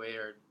to go away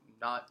or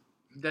not.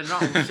 They're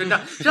not should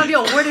not be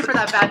awarded for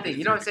that bad thing.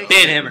 You know what I'm saying?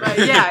 Dan Hammer. But,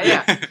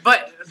 yeah.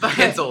 But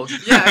Cancelled.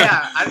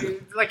 yeah. I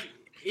mean, like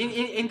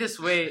in this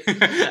way,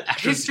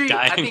 Actress history.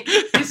 I dying. think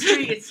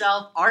history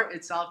itself, art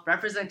itself,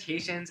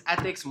 representations,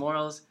 ethics,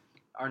 morals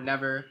are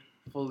never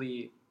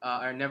fully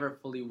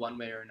one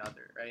way or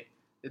another, right?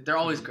 They're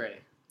always gray.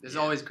 There's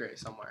Yeah. always gray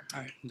somewhere. All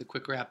right, the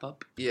quick wrap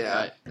up. Yeah.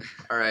 Right.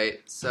 All right.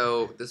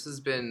 So this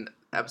has been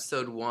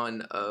episode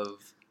 1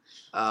 of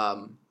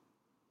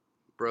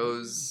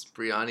Bros,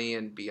 Briani,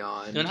 and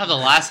Beyond. You don't have the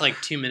last like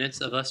 2 minutes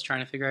of us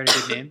trying to figure out a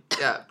good name.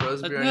 Yeah,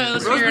 Bros, Let's- Briani. yeah,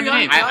 let's and figure Beyond. out a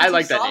name. I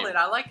like that solid. name.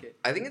 I like it.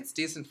 I think it's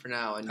decent for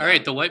now. And All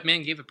right, the white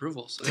man gave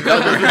approval. So I've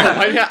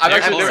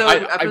actually never,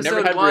 I've never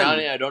Episode had 1.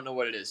 biryani. I don't know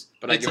what it is,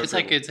 but I give it's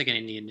like approval. an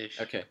Indian dish.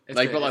 Okay, It's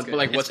like good, but it's like, good.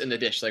 like It's- what's in the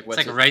dish? Like It's what's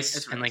like it? rice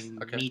It's and like rice.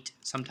 Okay. meat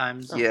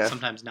sometimes. Yeah.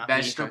 Sometimes not meat.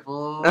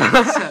 Vegetables.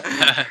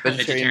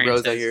 Vegetarian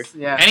bros out here.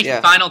 Yeah. Any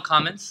Yeah. final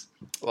comments?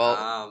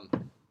 Well,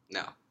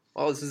 No.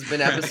 this has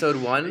been episode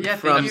 1 Yeah,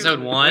 from thank you. Episode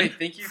 1. Wait,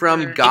 thank you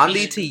from for-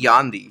 Gandhi to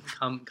Yandhi.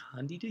 Come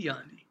Gandhi to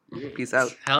Yandhi. Peace out. Hell